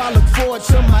 so I look forward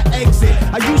to my exit.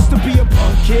 I used to be a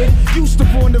punk kid, used to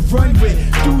want to run with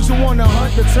dudes who wanna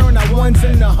hunt to turn our ones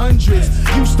into hundreds.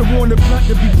 Used to want the blunt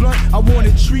to be blunt, I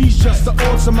wanted trees just to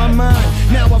alter my mind.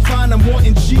 Now I find I'm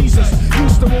wanting Jesus.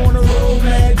 Used to wanna roll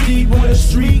mad deep with a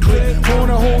street clip,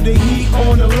 wanna hold the heat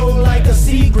on the low like a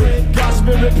secret. God's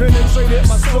spirit penetrated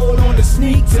my soul on the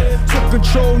sneak tip. Took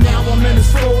control, now I'm in the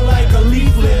soul like a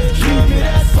leaflet. Give me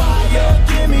that fire,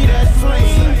 give me that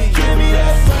flame, give me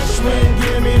that fresh wind,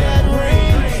 give me that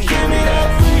rain, give me that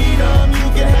freedom, you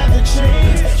can have the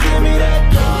chains. Give me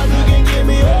that God, you can give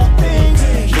me all things.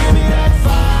 Give me that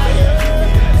fire,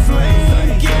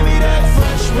 flame, give me that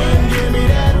fresh wind, give me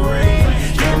that rain,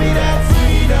 give me that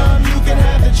freedom, you can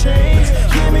have the chains.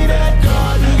 Give me that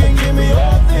God, you can give me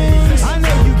all things. I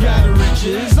know you got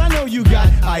riches, I know you got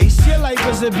ice. Your life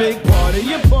is a big party,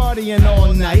 you're partying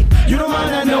all night. You don't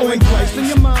mind not knowing Christ in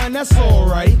your mind, that's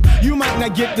alright. You might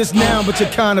not get this now, but you're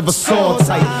kind of a soul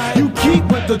type. You keep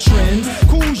with the trends,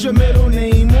 cool's your middle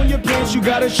name. On your pants you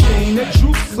got a chain that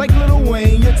droops like Lil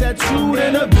Wayne. You're tattooed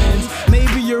in a Benz,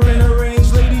 maybe you're in a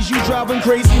range. Ladies, you driving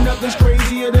crazy, nothing's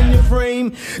crazier than your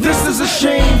frame. This is a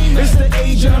shame, it's the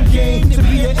age and I'm game to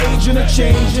be an agent of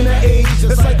change in an age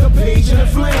that's like a page in a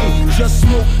flame. Just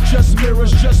smoke, just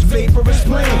mirrors, just vapor is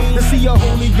plain. To see a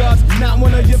holy God's not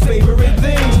one of your favorite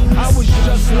things. I was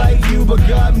just like you, but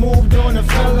God moved on a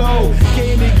fellow.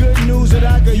 Gave me good news that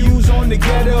I could use on the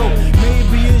ghetto.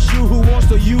 Maybe it's you who wants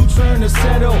to U-turn to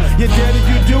settle. You're dead if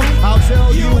you do, I'll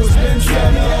tell you it's been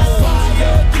settled. Give me that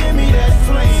fire, give me that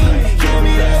flame, give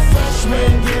me that fresh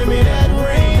wind, give me that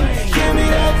rain, give me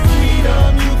that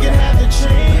freedom, you can have the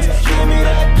chains. Give me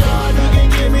that God, you can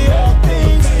give me all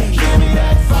things. Give me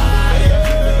that fire,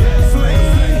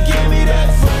 flame, give me that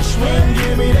fresh wind,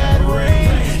 give me that rain,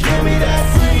 give me that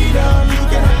freedom, you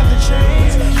can have the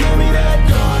chains. Give me that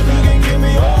God, you can give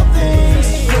me all things.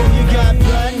 So you got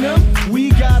platinum,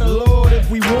 we got a Lord. If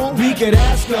we want, we could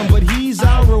ask him, but he's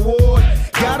our reward.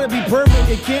 Gotta be perfect,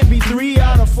 it can't be 3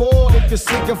 out of 4. If you're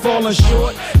sick of falling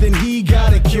short, then he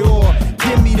got a cure.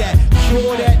 Give me that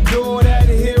cure, that door, that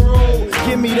hero.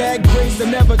 Give me that grace to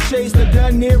never chase the De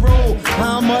Niro.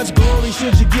 How much glory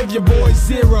should you give your boy?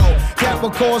 0. That will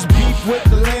cause beef with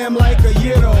the lamb like a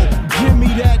gyro. Give me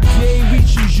that day we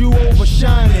choose you over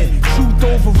shining, truth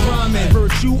over rhyming,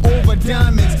 virtue over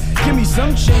diamonds. Give me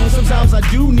some change, sometimes I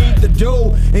do need the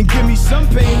dough. And give me some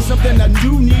pain, something I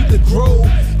do need to grow.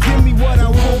 Give me what I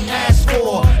won't ask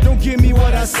for, don't give me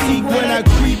what I seek. When I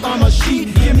creep, I'm a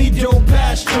sheep, give me dope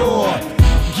pasture.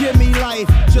 Give me life,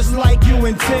 just like you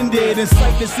intended. It's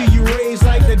like to see you raised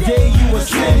like the day you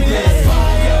ascended. Give me that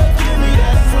fire, give me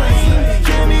that flame,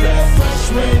 give me that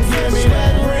fresh wind, give me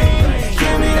that rain,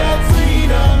 give me that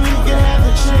freedom, you can have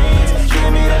the chains.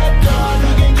 Give me that God,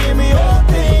 you can give me all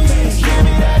things. Give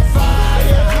me that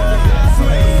fire,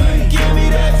 flame, give me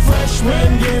that fresh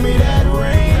wind, give me that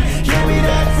rain, give me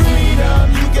that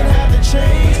freedom, you can have the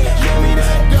chains. Give me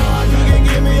that God, you can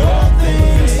give me all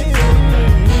things.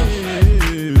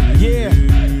 Yeah,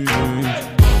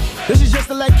 this is just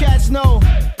to let cats know.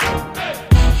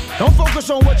 Don't focus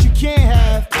on what you can't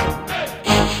have.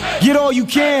 Get all you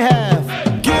can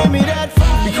have. Give me that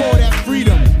fire. We call that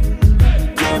freedom.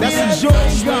 That's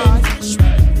enjoying God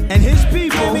and his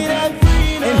people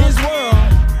in his world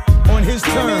on his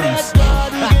terms.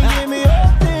 Give me all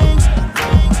things.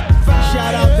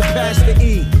 Shout out to Pastor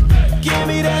E. Give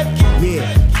me that.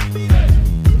 Yeah.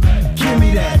 Give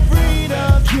me that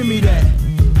freedom. Give me that.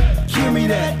 Give me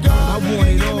that. I want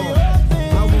it all.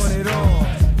 I want it all.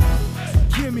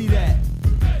 Give me that.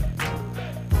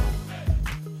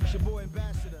 It's your boy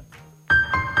Ambassador.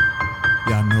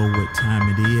 Y'all know what time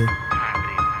it is.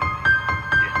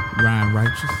 Ryan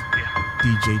Righteous,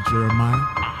 DJ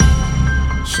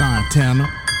Jeremiah, Sean Tanner.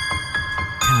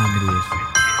 Time it is.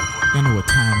 Y'all know what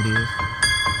time it is.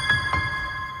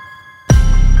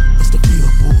 It's the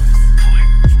field, boys.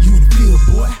 You in the field,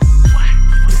 boy.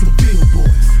 It's the field,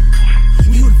 boys.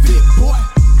 You in the field, boy.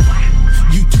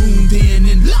 You tuned in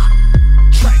and locked.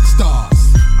 Track stars.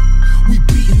 We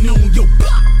beating on your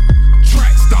block.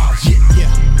 Track stars, yeah,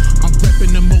 yeah. I'm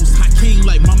repping the most high king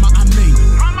like mama, I made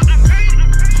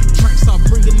it. Track star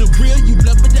bringing the real, you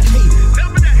love it to hate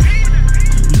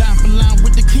it. Line for line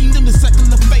with the kingdom, the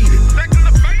secular faded.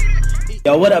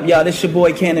 Yo, what up, y'all? This your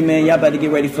boy Cannon, man. Y'all better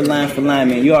get ready for line,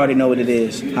 man. You already know what it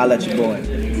is. Holla at your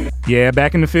boy. Yeah,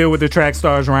 back in the field with the track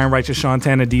stars, Ryan Righteous, Sean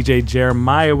Tanner, DJ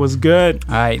Jeremiah. Was good.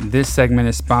 All right, this segment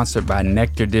is sponsored by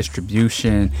Nectar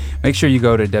Distribution. Make sure you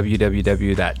go to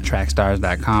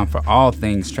www.trackstars.com for all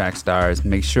things Trackstars.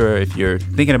 Make sure if you're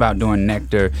thinking about doing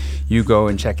Nectar, you go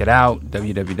and check it out,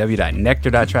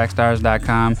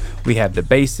 www.nectar.trackstars.com. We have the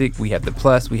basic, we have the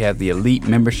plus, we have the elite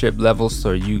membership levels,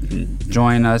 so you can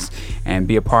join us and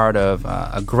be a part of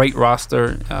a great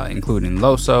roster, including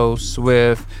Loso,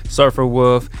 Swift, Surfer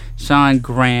Wolf, Sean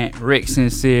Grant, Rick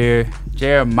Sincere,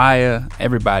 Jeremiah,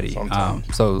 everybody.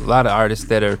 So a lot of artists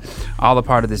that are all a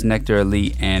part of this Nectar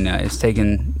Elite, and it's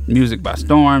taking music by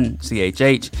storm.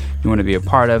 CHH. If you want to be a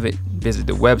part of it, visit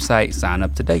the website, sign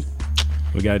up today.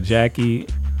 We got Jackie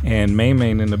and Main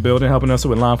in the building helping us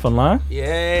with Line for Line.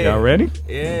 Yeah. Y'all ready?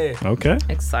 Yeah. Okay.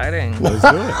 Exciting. Let's do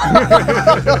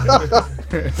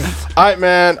it. All right,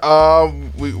 man.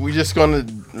 We're gonna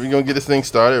get this thing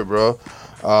started, bro.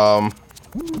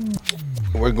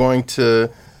 We're going to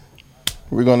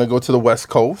go to the West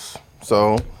Coast,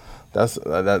 so that's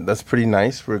pretty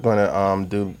nice. We're gonna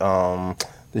do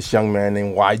this young man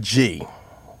named YG,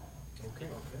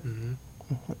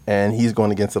 and he's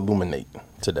going against Illuminate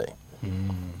today.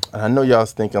 And I know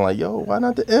y'all's thinking like, yo, why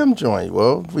not the M joint?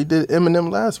 Well, we did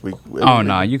Eminem last week. Oh,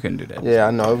 no, you couldn't do that. Yeah,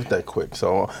 I know. It was that quick.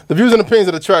 So the views and opinions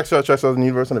of the Trackstars in the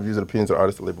universe, and the views and opinions of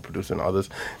artists, the label producer, and others.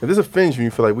 If this offends you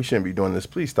and you feel like we shouldn't be doing this,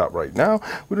 please stop right now.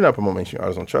 We do not promote mainstream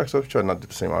artists on Trackstars. We try not to do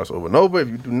the same artists over and over. If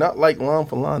you do not like Line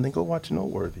for Line, then go watch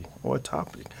Noteworthy or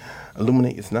Topic.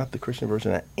 Illuminate is not the Christian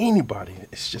version of anybody.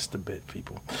 It's just a bit,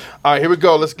 people. All right, here we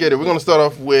go. Let's get it. We're going to start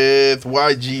off with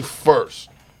YG first.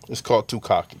 It's called Too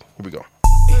Cocky. Here we go.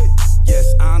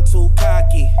 Yes, I'm too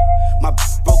cocky. My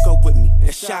broke up with me,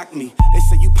 it shocked me. They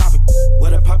say you poppin',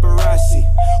 what a paparazzi.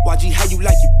 YG, how you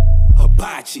like you?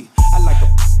 Hibachi. I like a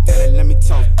that let me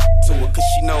talk to her, cause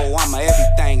she know I'm a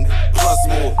everything plus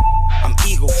more. I'm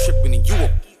ego tripping and you a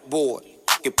bored.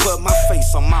 You put my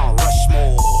face on Mount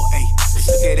Rushmore. Hey,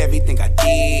 look at everything I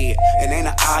did. It ain't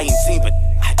an I in team, but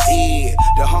I did.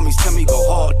 The homies tell me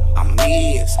go hard, I'm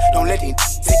his. Don't let them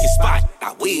take your spot.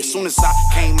 I will. As soon as I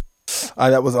came.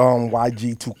 That was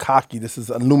YG Too Cocky. This is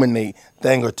Illuminate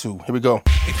Thing or Two. Here we go.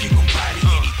 If you gon' body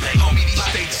anything, homie, these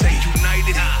states ain't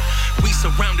united. We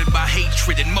surrounded by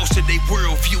hatred, and most of their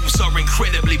worldviews are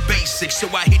incredibly basic. So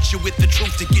I hit you with the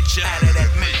truth to get you out of that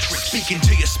matrix. Speaking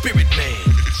to your spirit, man.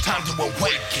 Time to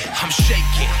awaken. I'm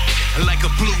shaking like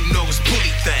a blue-nosed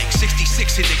bully thing.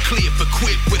 66 in the clip,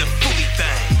 equipped with a fully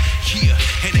thing. Yeah,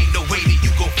 and ain't no way that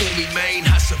you gon' fool me, man.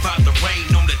 I survived the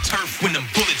rain on the turf when them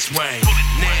bullets rain.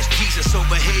 Nash Jesus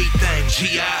over hate thing.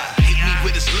 G.I. hit me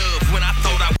with his love when I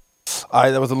thought I. All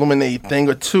right, that was Illuminate Thing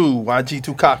or Two. YG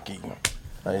Too Cocky. All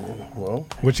right, well,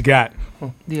 what you got?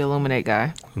 The Illuminate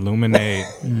guy. Illuminate.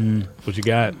 What you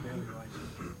got?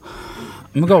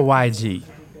 I'm gonna go YG.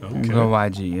 Okay. I'm gonna go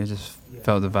YG. I just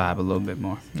felt the vibe a little bit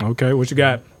more. Okay, what you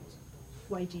got?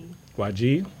 YG.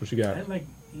 YG? What you got? I like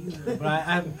either, but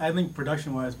I think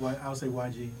production-wise, I would say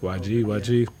YG.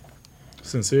 YG.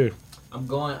 Sincere. I'm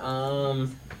going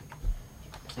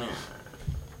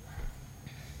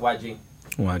YG.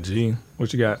 YG.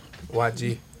 What you got?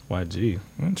 YG.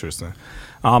 Interesting.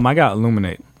 I got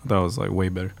Illuminate. I thought it was like way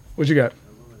better. What you got?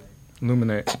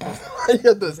 Illuminate. You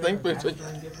got this thing picture.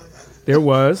 There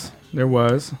was.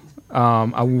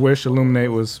 I wish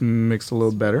Illuminate was mixed a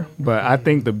little better, but I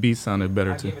think the beat sounded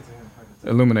better too.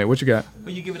 Illuminate. What you got?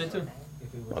 Who you giving it to?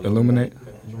 Illuminate.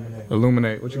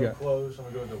 What you got?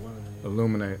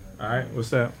 Illuminate. All right. What's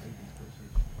that?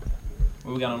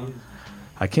 What we got on?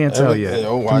 I can't tell yet.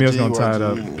 Camille's gonna tie it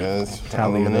up. Yes,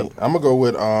 Tally it up. I'm gonna go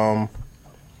with YG.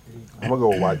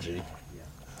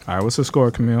 All right. What's the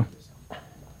score, Camille?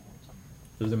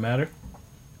 Does it matter?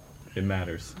 It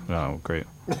matters. Oh, great.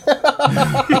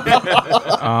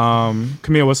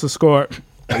 Camille, what's the score?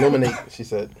 Illuminate, she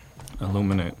said.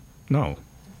 Illuminate. No.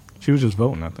 She was just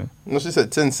voting, I think. No, she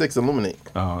said 10-6 Illuminate.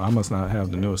 Oh, I must not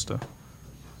have the newest stuff.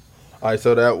 All right,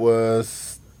 so that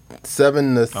was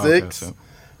 7-6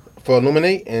 for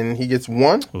Illuminate, and he gets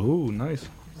 1. Ooh, nice.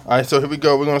 All right, so here we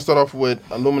go. We're going to start off with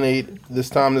Illuminate. This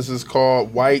time this is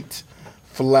called White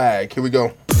Flag. Here we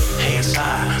go. Hands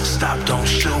high, stop, don't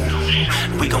shoot.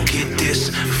 We gon' get this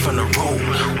from the room.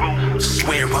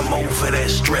 Swear I'm over that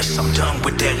stress. I'm done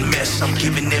with that mess. I'm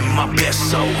giving them my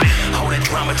best. So hold that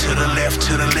drama to the left,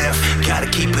 Gotta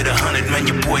keep it 100, man.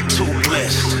 Your boy too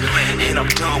blessed. And I'm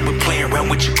done with playing around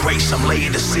with your grace. I'm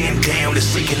laying the sin down and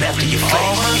seeking after your face.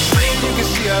 All my pain, you can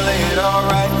see I lay it all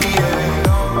right here.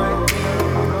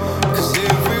 Cause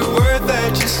every word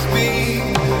that you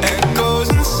speak echoes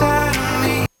inside of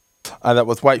me. That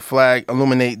was White Flag,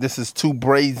 Illuminate. This is Too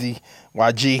Brazy,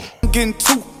 YG. Getting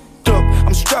too up.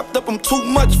 I'm strapped up, I'm too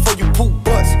much for you poop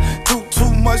butts. Do too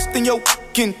much, then your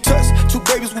can touch. 2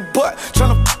 babies with butt,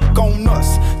 tryna fuck on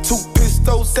us. 2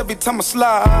 pistols every time I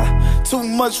slide. Too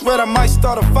much red, I might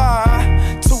start a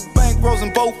fire. 2 bankrolls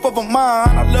and both of them mine.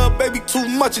 I love baby too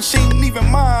much and she ain't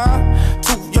even mine.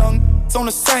 2 young on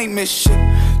the same mission,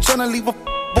 tryna leave a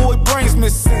boy brains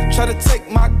missing. Try to take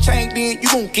my chain, then you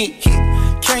gon' get hit.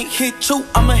 Can't hit you,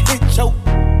 I'ma hit you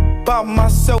by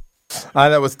myself.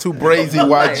 That was too brazy,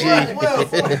 YG.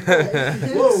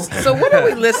 So what are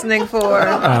we listening for?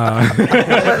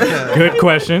 Good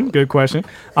question.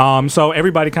 So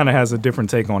everybody kind of has a different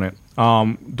take on it.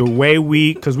 The way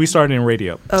because we started in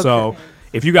radio. Okay. So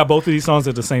if you got both of these songs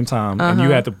at the same time and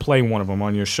you had to play one of them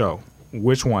on your show,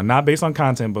 which one? Not based on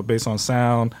content, but based on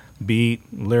sound, beat,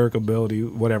 lyric ability,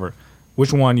 whatever.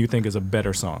 Which one you think is a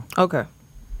better song? Okay.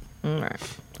 All right.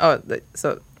 Oh,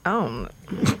 so I don't know.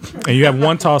 And you have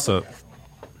one toss-up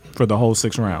for the whole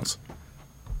 6 rounds.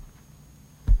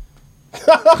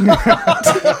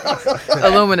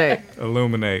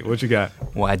 Illuminate. What you got?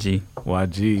 YG.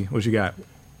 What you got?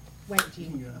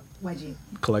 YG.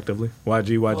 Collectively.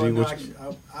 YG. No, actually,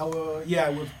 I will. Yeah,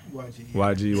 with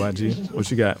YG. YG.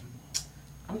 What you got?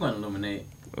 I'm going to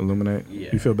Illuminate. Yeah.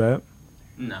 You feel bad?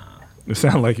 Nah. It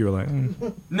sounded like you were like.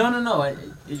 No.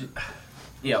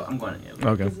 Yeah, I'm going to.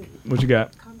 Okay. What you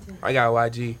got? I got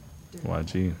YG.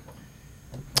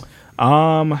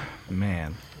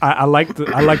 Man, I like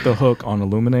the hook on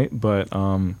Illuminate, but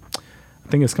I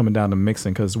think it's coming down to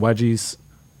mixing because YG's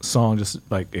song just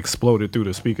like exploded through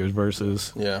the speakers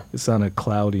versus it sounded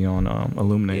cloudy on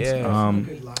Illuminate.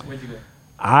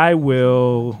 I'm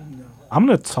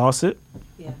gonna toss it.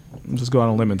 Just go on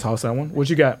a limb and toss that one. What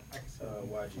you got?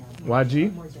 YG.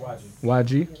 I'm gonna toss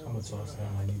that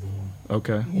one.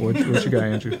 Okay. What you got,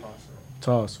 Andrew?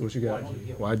 Toss. What you got?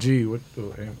 YG.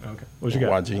 Okay. What you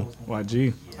got?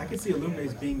 YG. I can see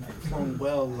Illuminates being performed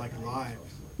well, like live.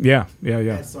 Yeah.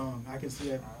 That song, I can see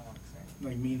that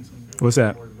like meaning something. What's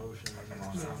that?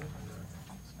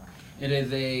 It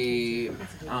is a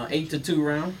 8-2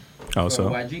 round. Oh, for so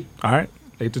YG. All right,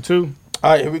 8-2. All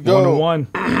right, here we go. 1-1.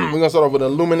 We're gonna start off with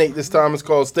Illuminate this time. It's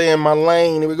called Stay in My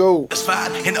Lane. Here we go. In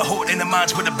the heart, in the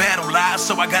minds where the battle lies,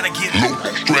 so I gotta get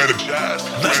strategize.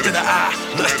 Lust to the eye,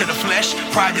 lust to the flesh,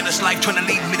 pride in this life trying to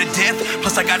lead me to death.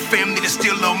 Plus I got family that's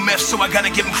still on meth, so I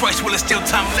gotta give them Christ while there's still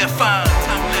time left.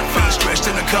 Feeling stretched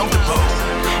and uncomfortable.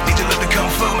 Need to let it come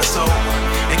for my soul.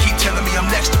 They keep telling me I'm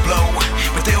next to blow,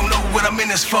 but they don't know what I'm in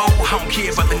this for. I don't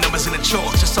care about the numbers and the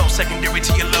charts. It's all secondary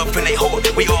to your love and they hoard.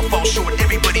 We all fall short.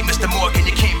 Everybody, Mr. Morgan,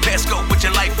 you can't pass go with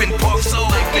your life in park. So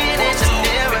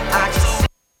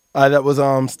that was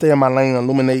Stay in My Lane,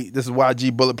 Illuminate. This is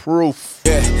YG Bulletproof.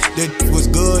 Yeah, that was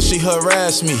good. She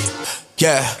harassed me.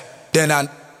 Yeah, then I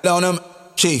on them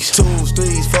cheeks. 2s,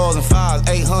 3s, 4s, and 5s,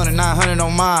 800, 900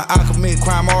 on mine. I commit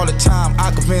crime all the time.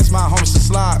 I convince my homies to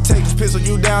slide. Take this pistol,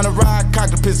 you down the ride.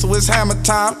 Cock the pistol, it's hammer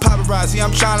time. Paparazzi,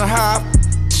 I'm trying to hide.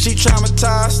 She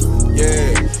traumatized.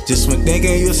 Yeah, just when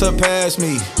thinking you surpass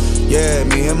me. Yeah,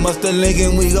 me and Mustard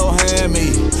Lincoln, we gon' hand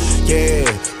me. Yeah,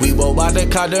 we both about to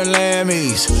cop them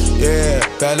Lammys. Yeah,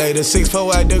 valet the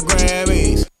 6-4 at the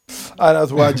Grammys.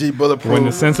 That's YG Bulletproof. When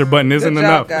the censor button isn't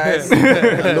enough.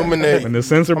 Illuminate. When the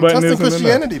censor button isn't enough. I'm testing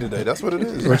Christianity today. That's what it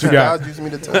is. What you got? God's using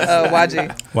me to test. YG.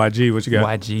 What you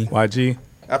got? YG.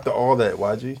 After all that,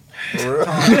 YG. For real?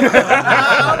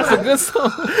 It's a good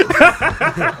song.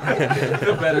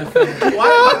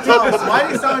 Why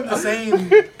do you sound the same?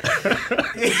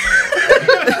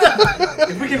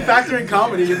 If we can factor in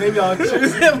comedy, maybe I'll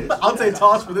choose him. I'll take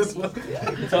toss for this one.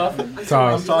 Toss.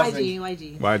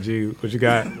 YG. What you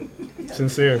got?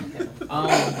 Sincere. I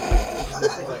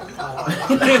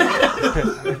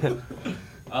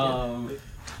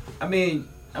mean,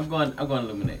 I'm going to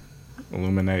Illuminate.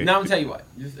 Illuminate. Now I'm gonna tell you what,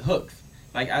 just hooks.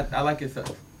 Like I like his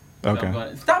hooks. Okay.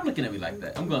 Stop looking at me like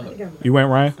that. I'm going hook. You went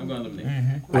Ryan? I'm going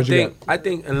Illuminate. I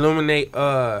think Illuminate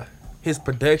his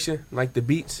production, like the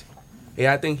beats.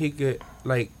 Yeah, I think he could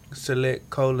like select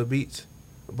colder beats,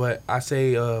 but I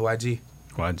say YG.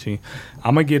 YG.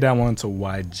 I'm gonna give that one to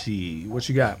YG. What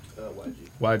you got?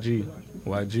 YG.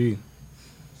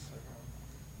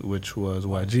 Which was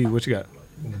YG. What you got?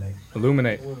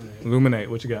 Illuminate.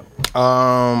 What you got?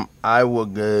 I will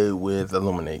go with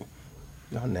Illuminate.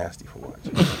 Y'all nasty for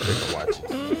watching. All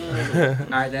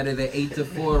right, that is an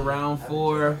 8-4 round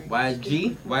 4.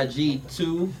 YG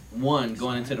 2-1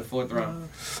 going into the 4th round.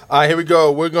 All right, here we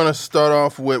go. We're gonna start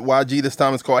off with YG. This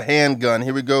time it's called Handgun.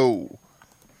 Here we go.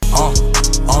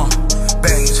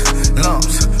 Bangs,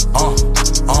 lumps,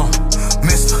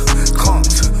 Mr.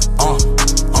 Clumps,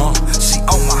 she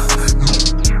on my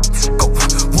go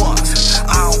once, I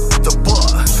on the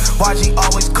butt. YG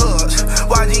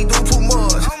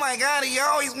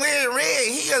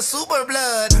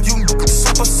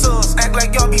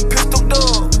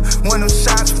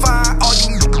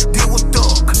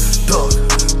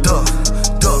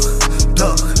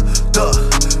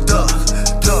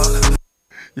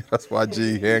That's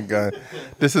YG Handgun.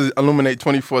 This is Illuminate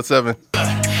 24/7.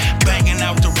 Banging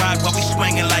out the rock while we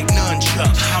swinging like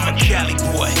nunchucks. I'm a Cali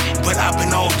boy, but I've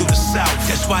been all through the South.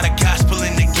 That's why the gospel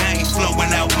in the game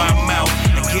flowing out my mouth.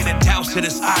 And get a douse of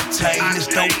this octane, it's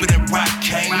doper than rock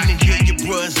cane. And yeah, your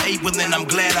bruh's able, and I'm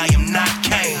glad I am not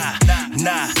Kane.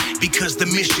 Nah, because the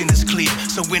mission is clear.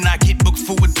 So when I get booked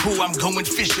for a tour, I'm going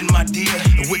fishing, my dear.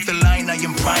 With the line, I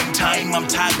am prime time. I'm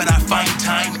tired, but I find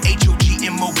time.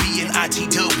 HOGMOB and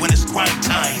IT-Dub when it's grind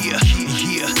time. Yeah,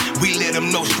 we let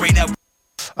them know straight out.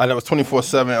 That was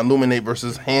 24/7 Illuminate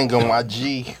versus Handgun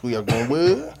YG. We are going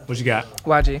with. What you got?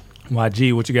 YG.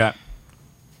 YG, what you got?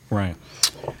 Ryan.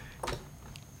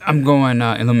 I'm going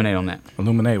Illuminate on that.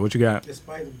 Illuminate, what you got?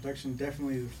 Despite the production,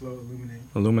 definitely the flow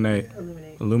Illuminate. Illuminate.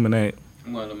 Illuminate.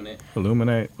 I'm going Illuminate.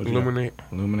 Illuminate. What you got? Illuminate.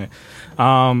 Illuminate.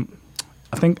 I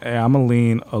think I'm gonna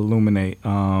lean Illuminate.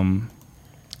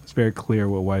 It's very clear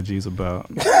what YG's about.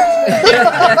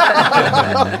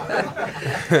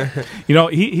 You know,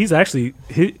 he's actually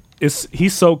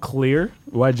he's so clear.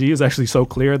 YG is actually so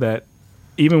clear that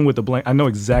even with the blank, I know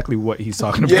exactly what he's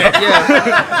talking about.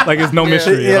 Yeah. Like it's no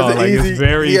mystery at all. Like it's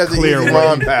very he has clear. An easy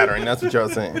rhyme pattern. That's what y'all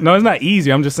saying. No, it's not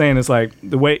easy. I'm just saying it's like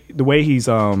the way he's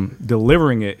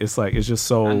delivering it. It's like it's just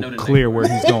so clear where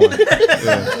he's going.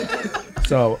 Yeah.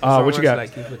 So what you got?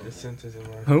 Like he put the sentence in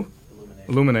there. Who?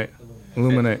 Illuminate.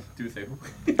 Illuminate.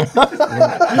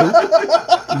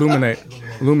 Illuminate.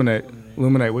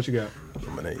 What you got?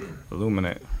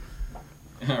 Illuminate.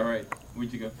 All right.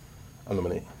 Where'd you go?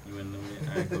 Illuminate. You went Illuminate.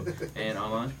 All right, cool. And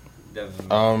online?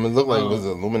 It looked like it was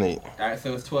Illuminate. All right,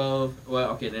 so it's 12.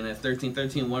 Well, okay, then it's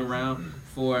 13, one round.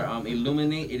 For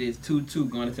Illuminate, it is 2-2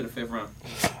 going into the 5th round.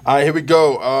 All right, here we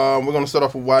go. We're going to start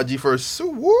off with YG first. So,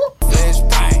 whoop. Let's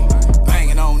bang.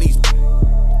 Banging on these.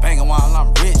 Banging while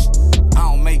I'm rich. I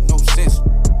don't make no sense.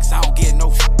 Cause I don't get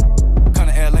no shit. Come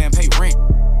to LA and pay rent.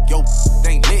 Yo,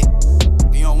 they ain't lit.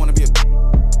 You don't want to be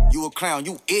you a clown,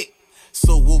 you it.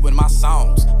 So whooping my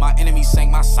songs. My enemies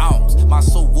sing my songs. My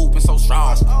soul whooping so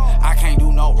strong. I can't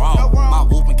do no wrong. My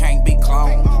whooping can't be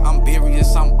cloned. I'm buried in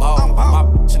some ball. My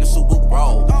bitch in the suit whoop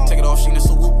roll. Take it off, she in the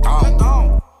suit whoop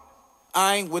gone.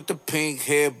 I ain't with the pink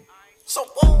hair. So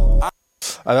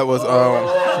that was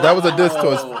a diss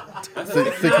to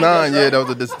 6ix9ine. Yeah, that was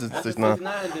a diss to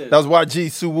 6ix9ine. That was YG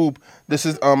Sue Whoop. This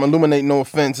is Illuminate. No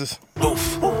offenses.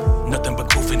 Oof, nothing but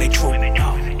goof and they true.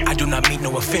 I do not mean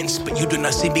no offense, but you do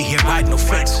not see me here ride no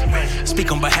fence.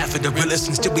 Speak on behalf of the realest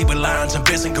and still we with lions and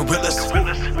bears and gorillas.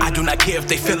 I do not care if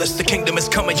they feel us. The kingdom is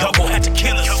coming, y'all gon' have to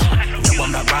kill us. No,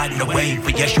 I'm not riding away,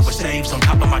 but Yeshua saves on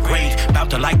top of my grave. About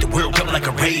to light the world up like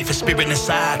a rave. A spirit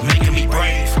inside making me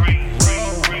brave.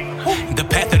 The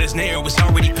path that is narrow is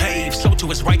already paved. So to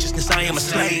his righteousness I am a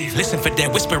slave. Listen for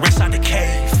that whisper inside the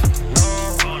cave.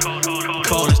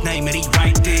 Call his name and he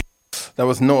right there. That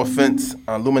was No Offense.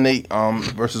 Illuminate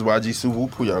versus YG Sue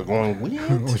Whoop. Who y'all going with?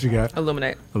 What you got?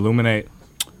 Illuminate. Illuminate.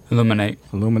 Illuminate.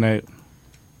 Illuminate.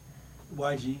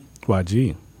 YG.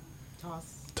 YG.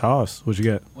 Toss. What you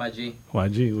got? YG.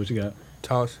 YG. What you got?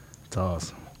 Toss.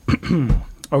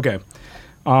 Okay.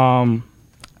 I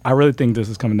really think this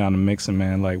is coming down to mixing,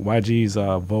 man. Like YG's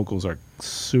vocals are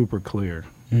super clear.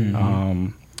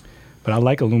 Mm-hmm. But I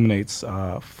like Illuminate's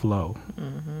flow.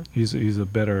 Mm-hmm. He's a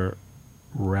better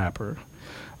rapper.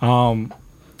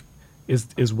 Is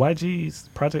YG's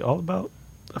project all about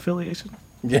affiliation?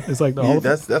 Yeah, it's like yeah,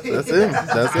 that's him.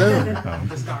 That's him.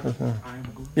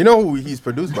 You know who he's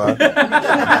produced by?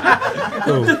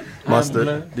 Who?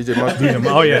 Mustard. DJ Mustard.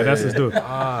 Oh yeah, that's his dude.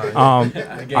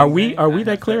 Are we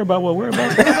that clear about what we're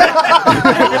about?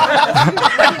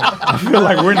 I feel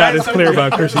like we're not as clear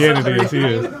about Christianity as he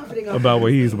is about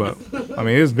what he's about. I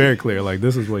mean, it's very clear. Like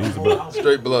this is what he's about.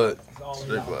 Straight blood.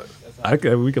 Straight blood.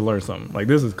 We could learn something. Like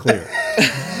this is clear.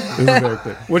 This is very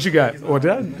clear. What you got? Or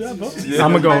did I vote? Yeah.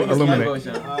 I'm gonna go Illuminate.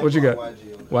 What you got?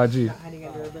 YG.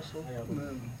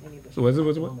 So what's it?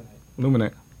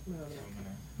 Illuminate.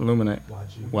 Illuminate.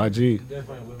 YG.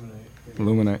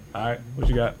 Illuminate. All right. What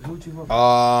you got?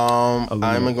 I'm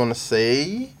gonna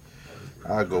say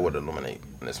I'll go with Illuminate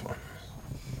in this one.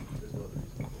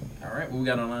 All right. What we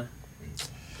got online?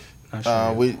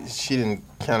 She didn't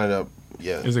count it up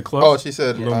yet. Is it close? Oh, she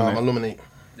said Illuminate.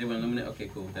 They went Illuminate? Okay,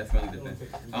 cool. That's really different.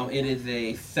 It is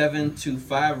a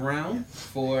 7-5 round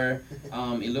for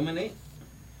Illuminate.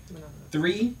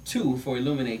 3-2 for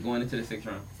Illuminate going into the 6th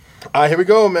round. All right, here we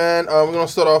go, man. We're going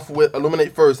to start off with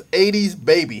Illuminate first. 80s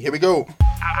Baby. Here we go.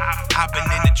 I've been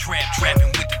in the trap, trapping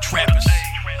with the trappers.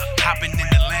 I've been in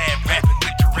the lab, rapping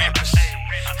with the rappers.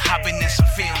 I've been in some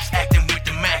films, acting with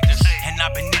the actors. And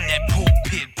I've been in that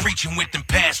pulpit, preaching with them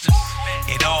pastors.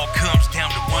 It all comes down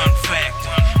to one factor.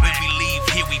 When we leave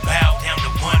here, here we bow down to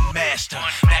one master.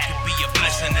 That could be a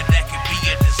blessing or that could be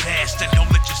a disaster. Don't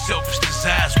let your selfish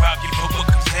desires rob you for what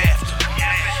comes after.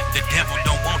 The devil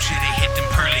don't want you to hit them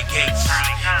pearly gates.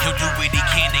 He'll do what he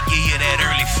can to give you that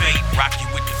early fate. Rock you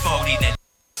with the 40 that.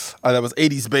 That was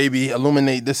 80s Baby,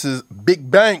 Illuminate. This is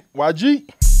Big Bang, YG.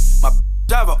 My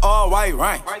driver all white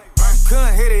rain.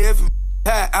 Couldn't hit it if you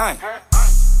had aim.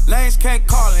 Lanes can't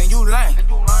call and you lame.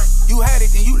 You had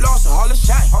it and you lost it, all the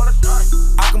shame.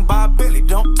 I can buy a Billy,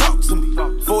 don't talk to me.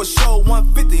 For a show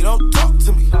 150, don't talk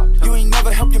to me. You ain't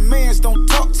never help your mans, don't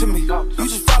talk to me. You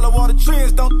just follow all the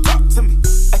trends, don't talk to me.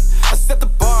 I set the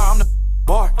bar, I'm the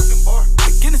bar.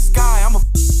 Like in the sky, I'm a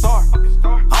star.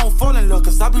 I don't fall in love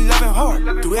cause I be loving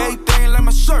hard. Do everything like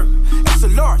my shirt, it's a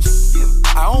large.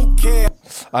 I don't care.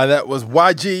 That was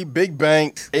YG, Big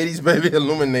Bang, 80s Baby,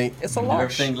 Illuminate. It's a wash.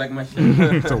 Everything like my shit.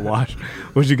 It's a wash.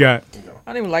 What you got?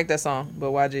 I don't even like that song,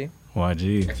 but YG.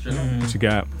 YG. What you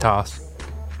got? Toss.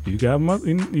 You got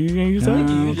you didn't use that?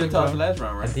 You used your toss last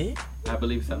round, right? I did. I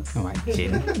believe so. Oh, I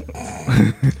didn't.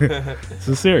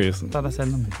 So serious. I thought I said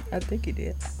lemon. I think he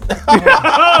did.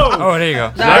 Oh, there you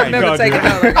go. No, I remember taking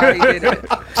out like how he did it.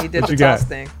 He did What the you got? toss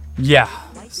thing. Yeah.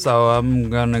 So I'm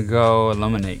gonna go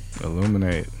Illuminate.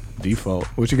 Illuminate. Default.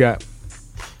 What you got?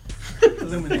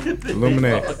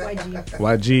 Illuminate.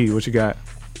 YG. What you got?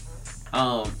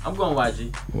 I'm going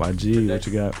YG. YG. What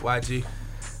you got? YG.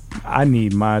 I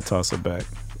need my tosser back.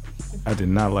 I did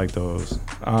not like those. You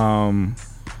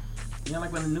don't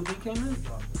like when the new beat came in?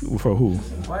 For who?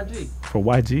 YG. For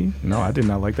YG? No, I did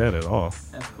not like that at all.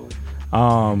 That's cool.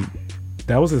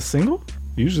 That was a single?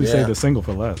 You usually say Yeah. the single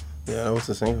for last. Yeah, that was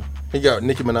a single. He got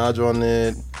Nicki Minaj on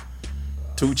it,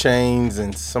 2 Chainz,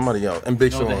 and somebody else, and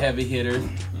Big Those Sean. the heavy hitters.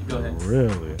 Go ahead.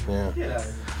 Really? Yeah.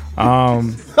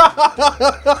 I'm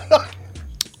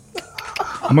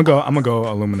gonna go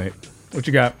Illuminate. What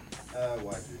you got?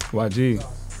 YG.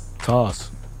 Toss.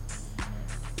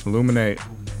 Illuminate.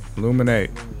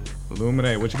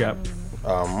 What you got?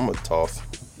 I'm gonna toss.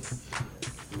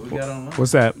 What we got online?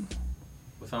 What's that?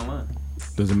 What's online?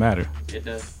 Does it matter? It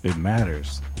does. It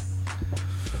matters.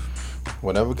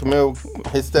 Whenever Camille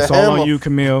hits that It's hammer. all on you,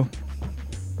 Camille.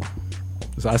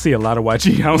 So I see a lot of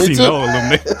YG. I don't Me see too. no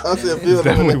Illuminate. I see a few It's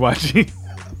definitely Illuminate. YG.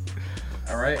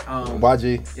 All right.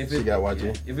 YG. If She got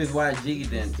YG. If it's YG,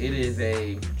 then it is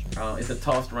it's a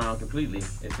tossed round completely.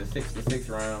 It's a 6-6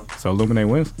 round. So Illuminate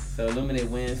wins? So Illuminate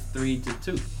wins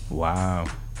 3-2. Wow.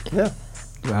 Yeah.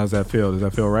 So how's that feel? Does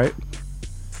that feel right?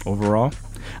 Overall?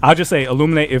 I'll just say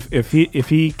Illuminate, if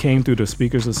he came through the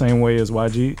speakers the same way as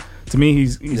YG, to me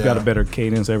he's got a better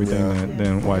cadence, everything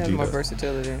than YG More does.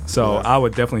 versatility. So I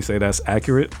would definitely say that's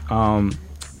accurate.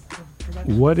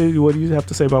 What do you have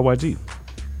to say about YG?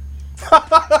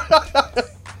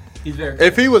 He's very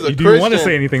If he was a You do Christian, want to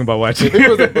say anything about YG? if he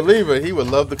was a believer, he would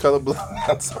love the color blood.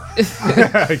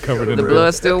 Covered in The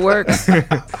blood still works.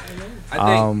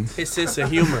 I think his sense of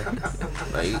humor,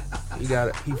 like he got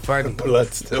it. He funny.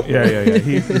 Blood still. Yeah.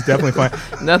 He's definitely fine.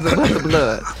 Nothing but the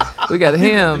blood. We got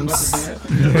hymns.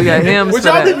 We got hymns. Would for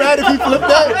y'all be that. mad if he flipped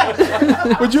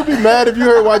that? Would you be mad if you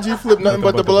heard YG flip nothing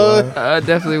but the blood? I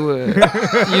definitely would.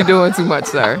 You doing too much,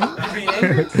 sir.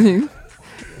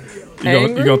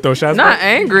 You gonna throw shots Not back?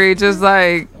 angry, just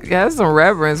like have some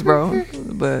reverence, bro.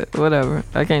 But whatever.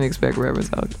 I can't expect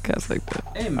reverence out of cats like that.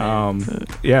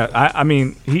 Yeah, I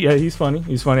mean, he's funny.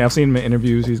 He's funny. I've seen him in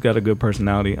interviews. He's got a good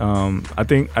personality. I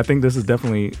think this is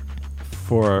definitely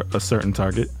for a certain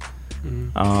target.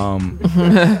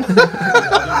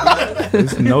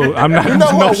 It's no, I'm not. You know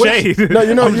who no I wish- shade. No,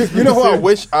 you know, I'm you just know who I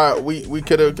saying. wish we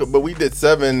could have, but we did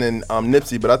 7 and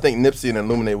Nipsey, but I think Nipsey and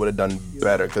Illuminate would have done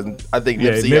better because I think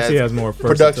Yeah, Nipsey, Nipsey has more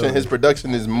production. versatility. His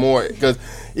production is more because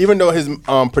even though his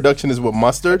production is with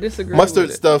Mustard, disagree Mustard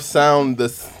with it. stuff sound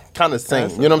this kind of same.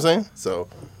 You know what I'm saying? So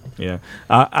Yeah,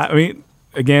 I mean,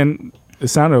 again, it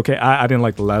sounded okay. I didn't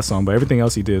like the last song, but everything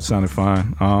else he did sounded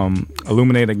fine.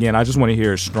 Illuminate again. I just want to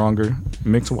hear it stronger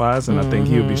mix wise, and I think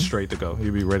he'll be straight to go.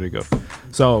 He'll be ready to go.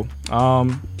 So,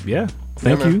 yeah.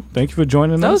 Thank you for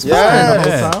joining That us. was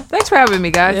fun. Thanks for having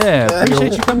me, guys. Yeah,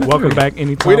 appreciate you coming. Welcome back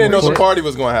anytime. we didn't know the Of course. party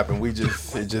was going to happen. It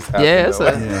just happened. Yeah,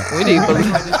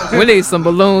 though. we need some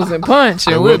balloons and punch,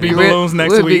 and There we'll will be balloons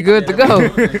next we'll be week. good to go.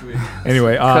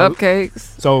 Anyway,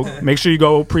 Cupcakes. So make sure you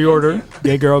go pre-order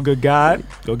Gay Girl, Good God.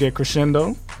 Go get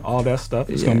Crescendo. All that stuff.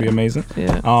 It's gonna be amazing.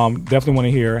 Yeah. Definitely want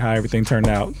to hear how everything turned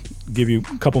out. Give you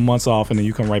a couple months off, and then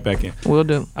you come right back in. Will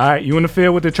do. All right, you in the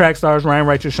field with the track stars Ryan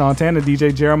Righteous, Sean Tanner,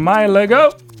 DJ Jeremiah.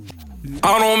 Lego.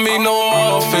 I don't mean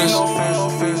no offense.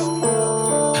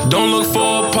 Don't look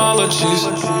for apologies.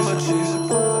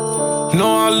 No,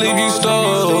 I'll leave you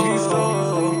stuck.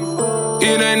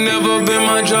 It ain't never been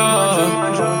my job.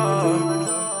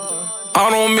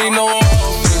 mean no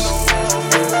offense,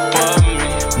 but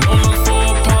don't look for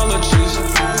apologies.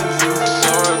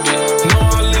 Sorry, no,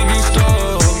 I leave you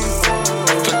stuck.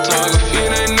 Photography,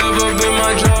 it ain't never been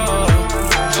my job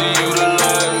for you to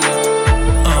lie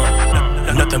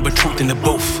me. Nothing but truth in the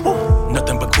booth.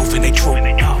 Nothing but proof in they truth.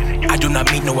 I do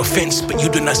not mean no offense, but you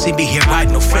do not see me here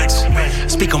riding no fence.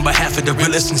 Speak on behalf of the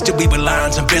realest, and still we with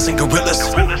lions and bears and gorillas.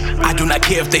 I do not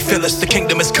care if they feel us. The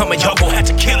kingdom is coming, y'all gon' have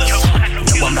to kill us.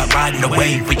 No, I'm not riding the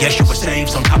wave, but yes, you were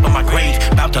saved on top of my grave.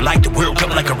 About to light the world up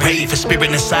like a rave. A spirit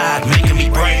inside, making me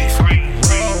brave.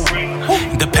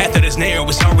 The path that is narrow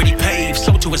is already paved.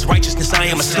 So to his righteousness, I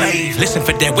am a slave. Listen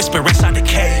for that whisper inside the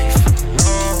cave.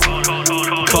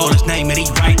 Call his name and he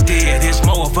right there. There's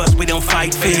more of us, we don't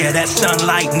fight fear. That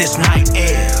sunlight in this night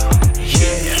air.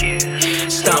 Yeah.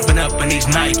 Stomping up in these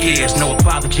night gears. No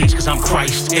apologies, cause I'm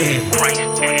Christ heir.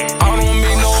 I don't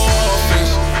mean no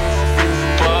offense,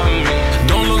 but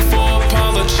don't look for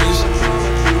apologies.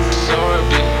 Sorry,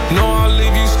 no, I'll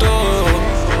leave you stuck.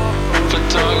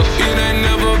 Photography, it ain't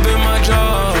never been my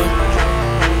job.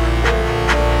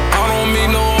 I don't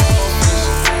mean no offense,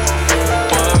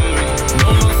 but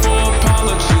don't look for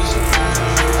apologies.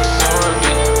 Sorry,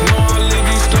 no, I'll leave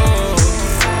you stuck.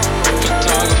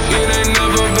 Photography, it ain't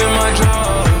never been my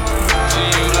job for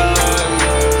you to love me.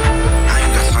 I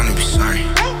ain't got time to be sorry.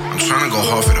 I'm tryna go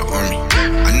hard for the army.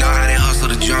 I know how they hustle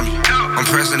to jump me. I'm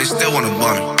pressing, they still wanna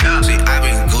bump me. See, I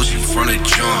been Gucci from the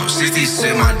jump.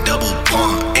 66 my double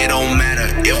pump. It don't matter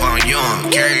if I'm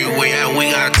young. Carry weight out, we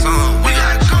got tongue. We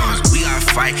got guns, we got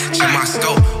fight. Check my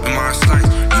scope and my sights.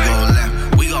 You go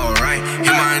left, we go right.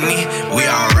 Hit my knee, we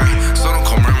alright. So don't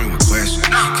come around me with questions.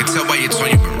 Can tell by your tone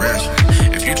you been resting.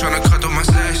 If you tryna cut through my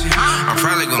session, I'm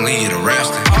probably gonna leave you to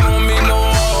resting. I don't mean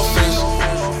no offense,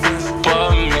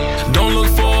 but don't look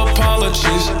for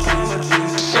apologies.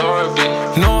 Sorry,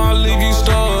 no, I'll leave you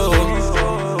stuck.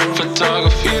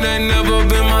 Photography, it ain't never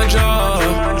been my job.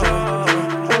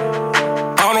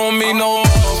 I don't mean no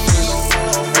offense,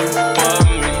 but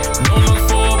don't look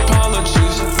for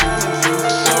apologies.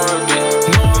 Sorry,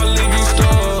 no, I'll leave you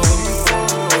stuck.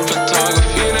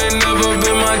 Photography, it ain't never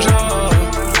been my job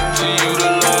for you to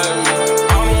love me.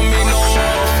 I don't mean no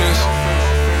offense,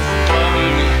 but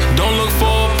don't look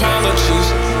for apologies.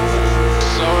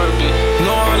 Sorry,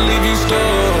 no, I'll leave you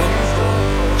stuck.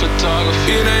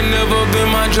 Photography, it ain't never been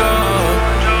my job.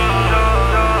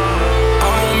 I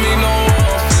don't mean no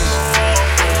offense.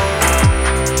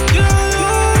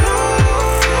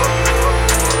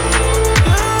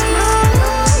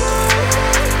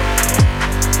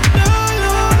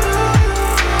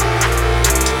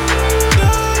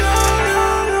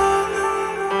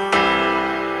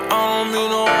 I don't mean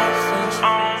no offense,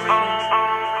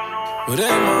 but it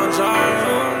ain't my job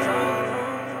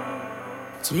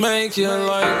to make you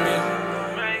like me.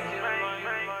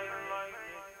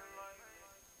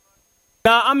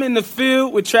 Now, I'm in the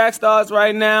field with Track Stars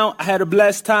right now. I had a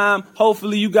blessed time.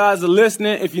 Hopefully, you guys are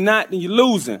listening. If you're not, then you're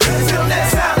losing.